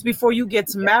experience before you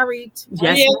get married.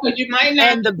 Yes. Yeah, because you might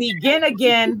not. And the begin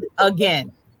again.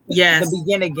 Yes. The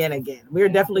begin again. We're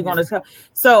definitely going to.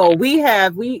 So we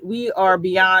are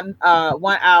beyond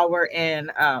 1 hour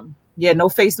and no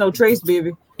face, no trace,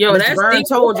 baby. Yo, Mr. that's Byrne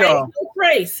told y'all. No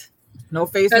trace. No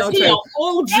face, no trace. He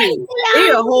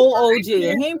a whole OG,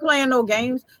 and he ain't playing no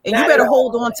games. And you better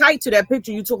hold on tight to that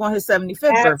picture you took on his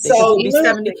 75th birthday.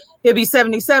 He'll be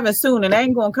 77 soon, and they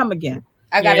ain't gonna come again.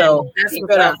 I got it. You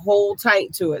better hold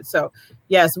tight to it. So,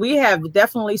 yes, we have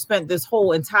definitely spent this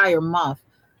whole entire month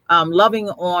loving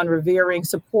on, revering,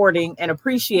 supporting, and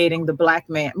appreciating the Black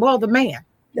man. Well, the man,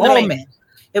 all men.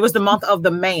 It was the month of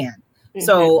the man. Mm-hmm.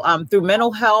 So through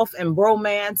mental health and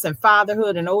bromance and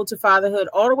fatherhood and ode to fatherhood,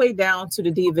 all the way down to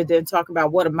the dividend, talk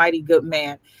about what a mighty good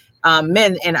man,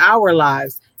 men in our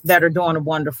lives that are doing a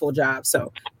wonderful job.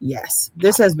 So yes,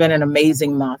 this has been an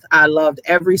amazing month. I loved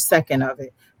every second of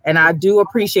it. And I do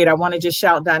appreciate, I want to just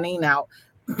shout Donine out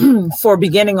for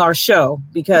beginning our show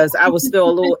because I was still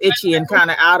a little itchy and kind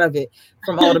of out of it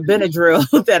from all the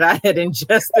Benadryl that I had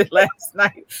ingested last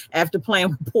night after playing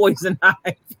with poison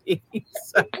ivy.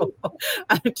 So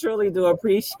I truly do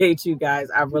appreciate you guys.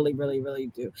 I really, really, really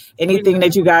do. Anything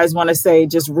that you guys want to say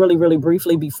just really, really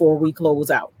briefly before we close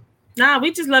out? Nah,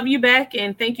 we just love you back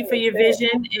and thank you for your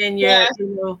vision and your,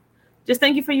 just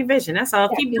thank you for your vision. That's all.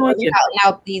 Keep doing it.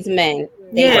 Out these men.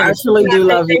 I actually do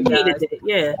love you guys.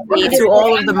 Yeah. To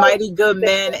all of the mighty good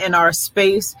men in our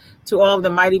space, to all of the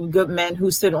mighty good men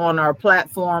who sit on our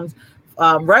platforms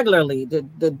regularly, the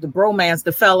bromance,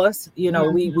 the fellas,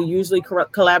 we usually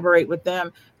collaborate with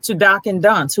them. To Doc and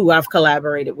Dunce, who I've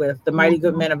collaborated with, the mighty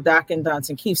good men of Doc and Dunce,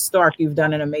 and Keith Stark, you've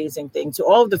done an amazing thing. To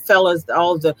all of the fellas,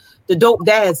 all of the dope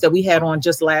dads that we had on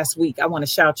just last week, I want to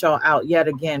shout y'all out yet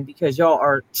again because y'all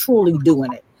are truly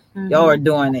doing it. Y'all are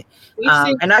doing it.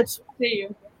 And I see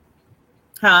you.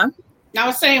 Huh? I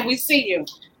was saying we see you.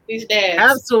 These dads.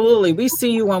 Absolutely. We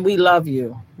see you and we love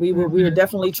you. We are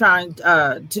definitely trying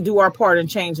to do our part in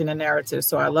changing the narrative.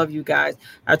 So I love you guys.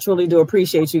 I truly do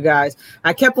appreciate you guys.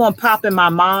 I kept on popping my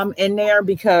mom in there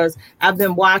because I've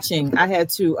been watching. I had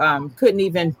to couldn't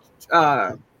even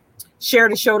share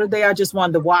the show today. I just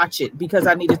wanted to watch it because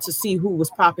I needed to see who was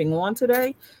popping on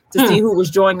today, to see who was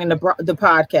joining the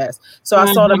podcast. So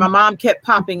I saw that my mom kept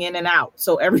popping in and out.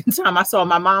 So every time I saw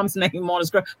my mom's name on the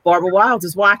screen, Barbara Wilds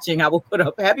is watching, I will put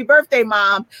up, happy birthday,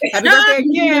 Mom. Happy birthday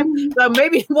again. So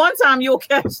maybe one time you'll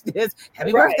catch this.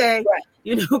 Happy birthday. Right.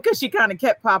 Because she kind of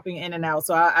kept popping in and out.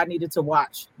 So I needed to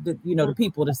watch the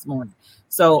people this morning.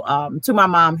 So to my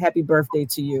mom, happy birthday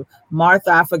to you.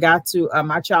 Martha, I forgot to,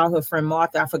 my childhood friend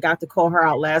Martha, I forgot to call her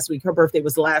out last week. Her birthday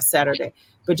was last Saturday.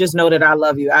 But just know that I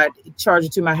love you. I charge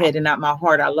it to my head and not my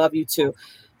heart. I love you too.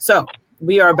 So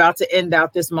we are about to end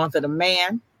out this month of the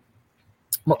man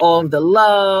with all of the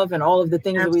love and all of the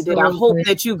things that we did. I hope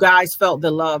that you guys felt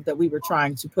the love that we were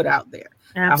trying to put out there.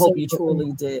 Absolutely. I hope you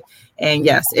truly did. And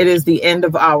yes, it is the end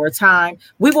of our time.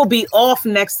 We will be off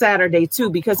next Saturday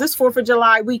too, because it's 4th of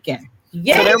July weekend.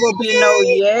 Yes. So there will be no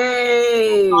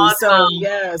yay. Awesome. So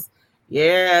yes.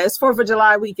 Yeah, it's 4th of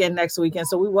July weekend next weekend.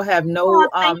 So we will have no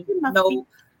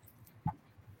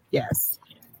yes.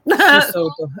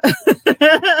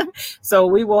 So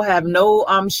we will have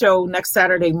no show next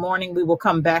Saturday morning. We will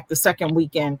come back the second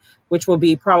weekend, which will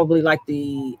be probably like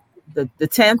the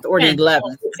 10th or the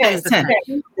 11th.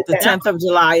 The 10th of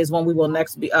July is when we will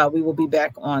next be we will be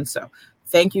back on. So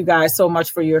thank you guys so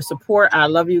much for your support. I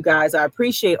love you guys. I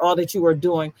appreciate all that you are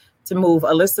doing to move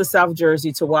Alyssa South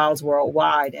Jersey to Wilds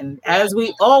Worldwide. And as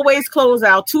we always close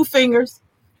out, two fingers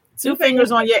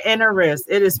on your inner wrist.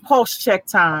 It is pulse check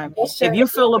time. If you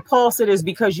feel a pulse, it is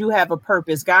because you have a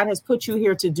purpose. God has put you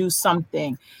here to do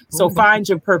something. So find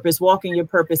your purpose, walk in your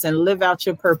purpose, and live out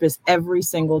your purpose every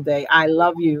single day. I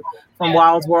love you from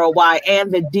Wilds Worldwide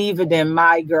and the Dividend,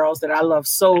 my girls that I love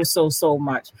so, so, so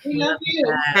much. We love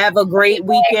you. Have a great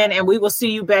weekend, and we will see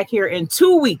you back here in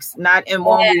 2 weeks, not in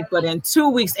 1 week, but in 2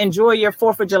 weeks. Enjoy your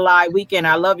 4th of July weekend.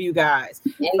 I love you guys.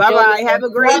 Bye-bye. Have a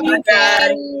great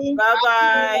weekend.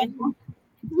 Bye-bye.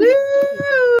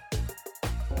 Woo!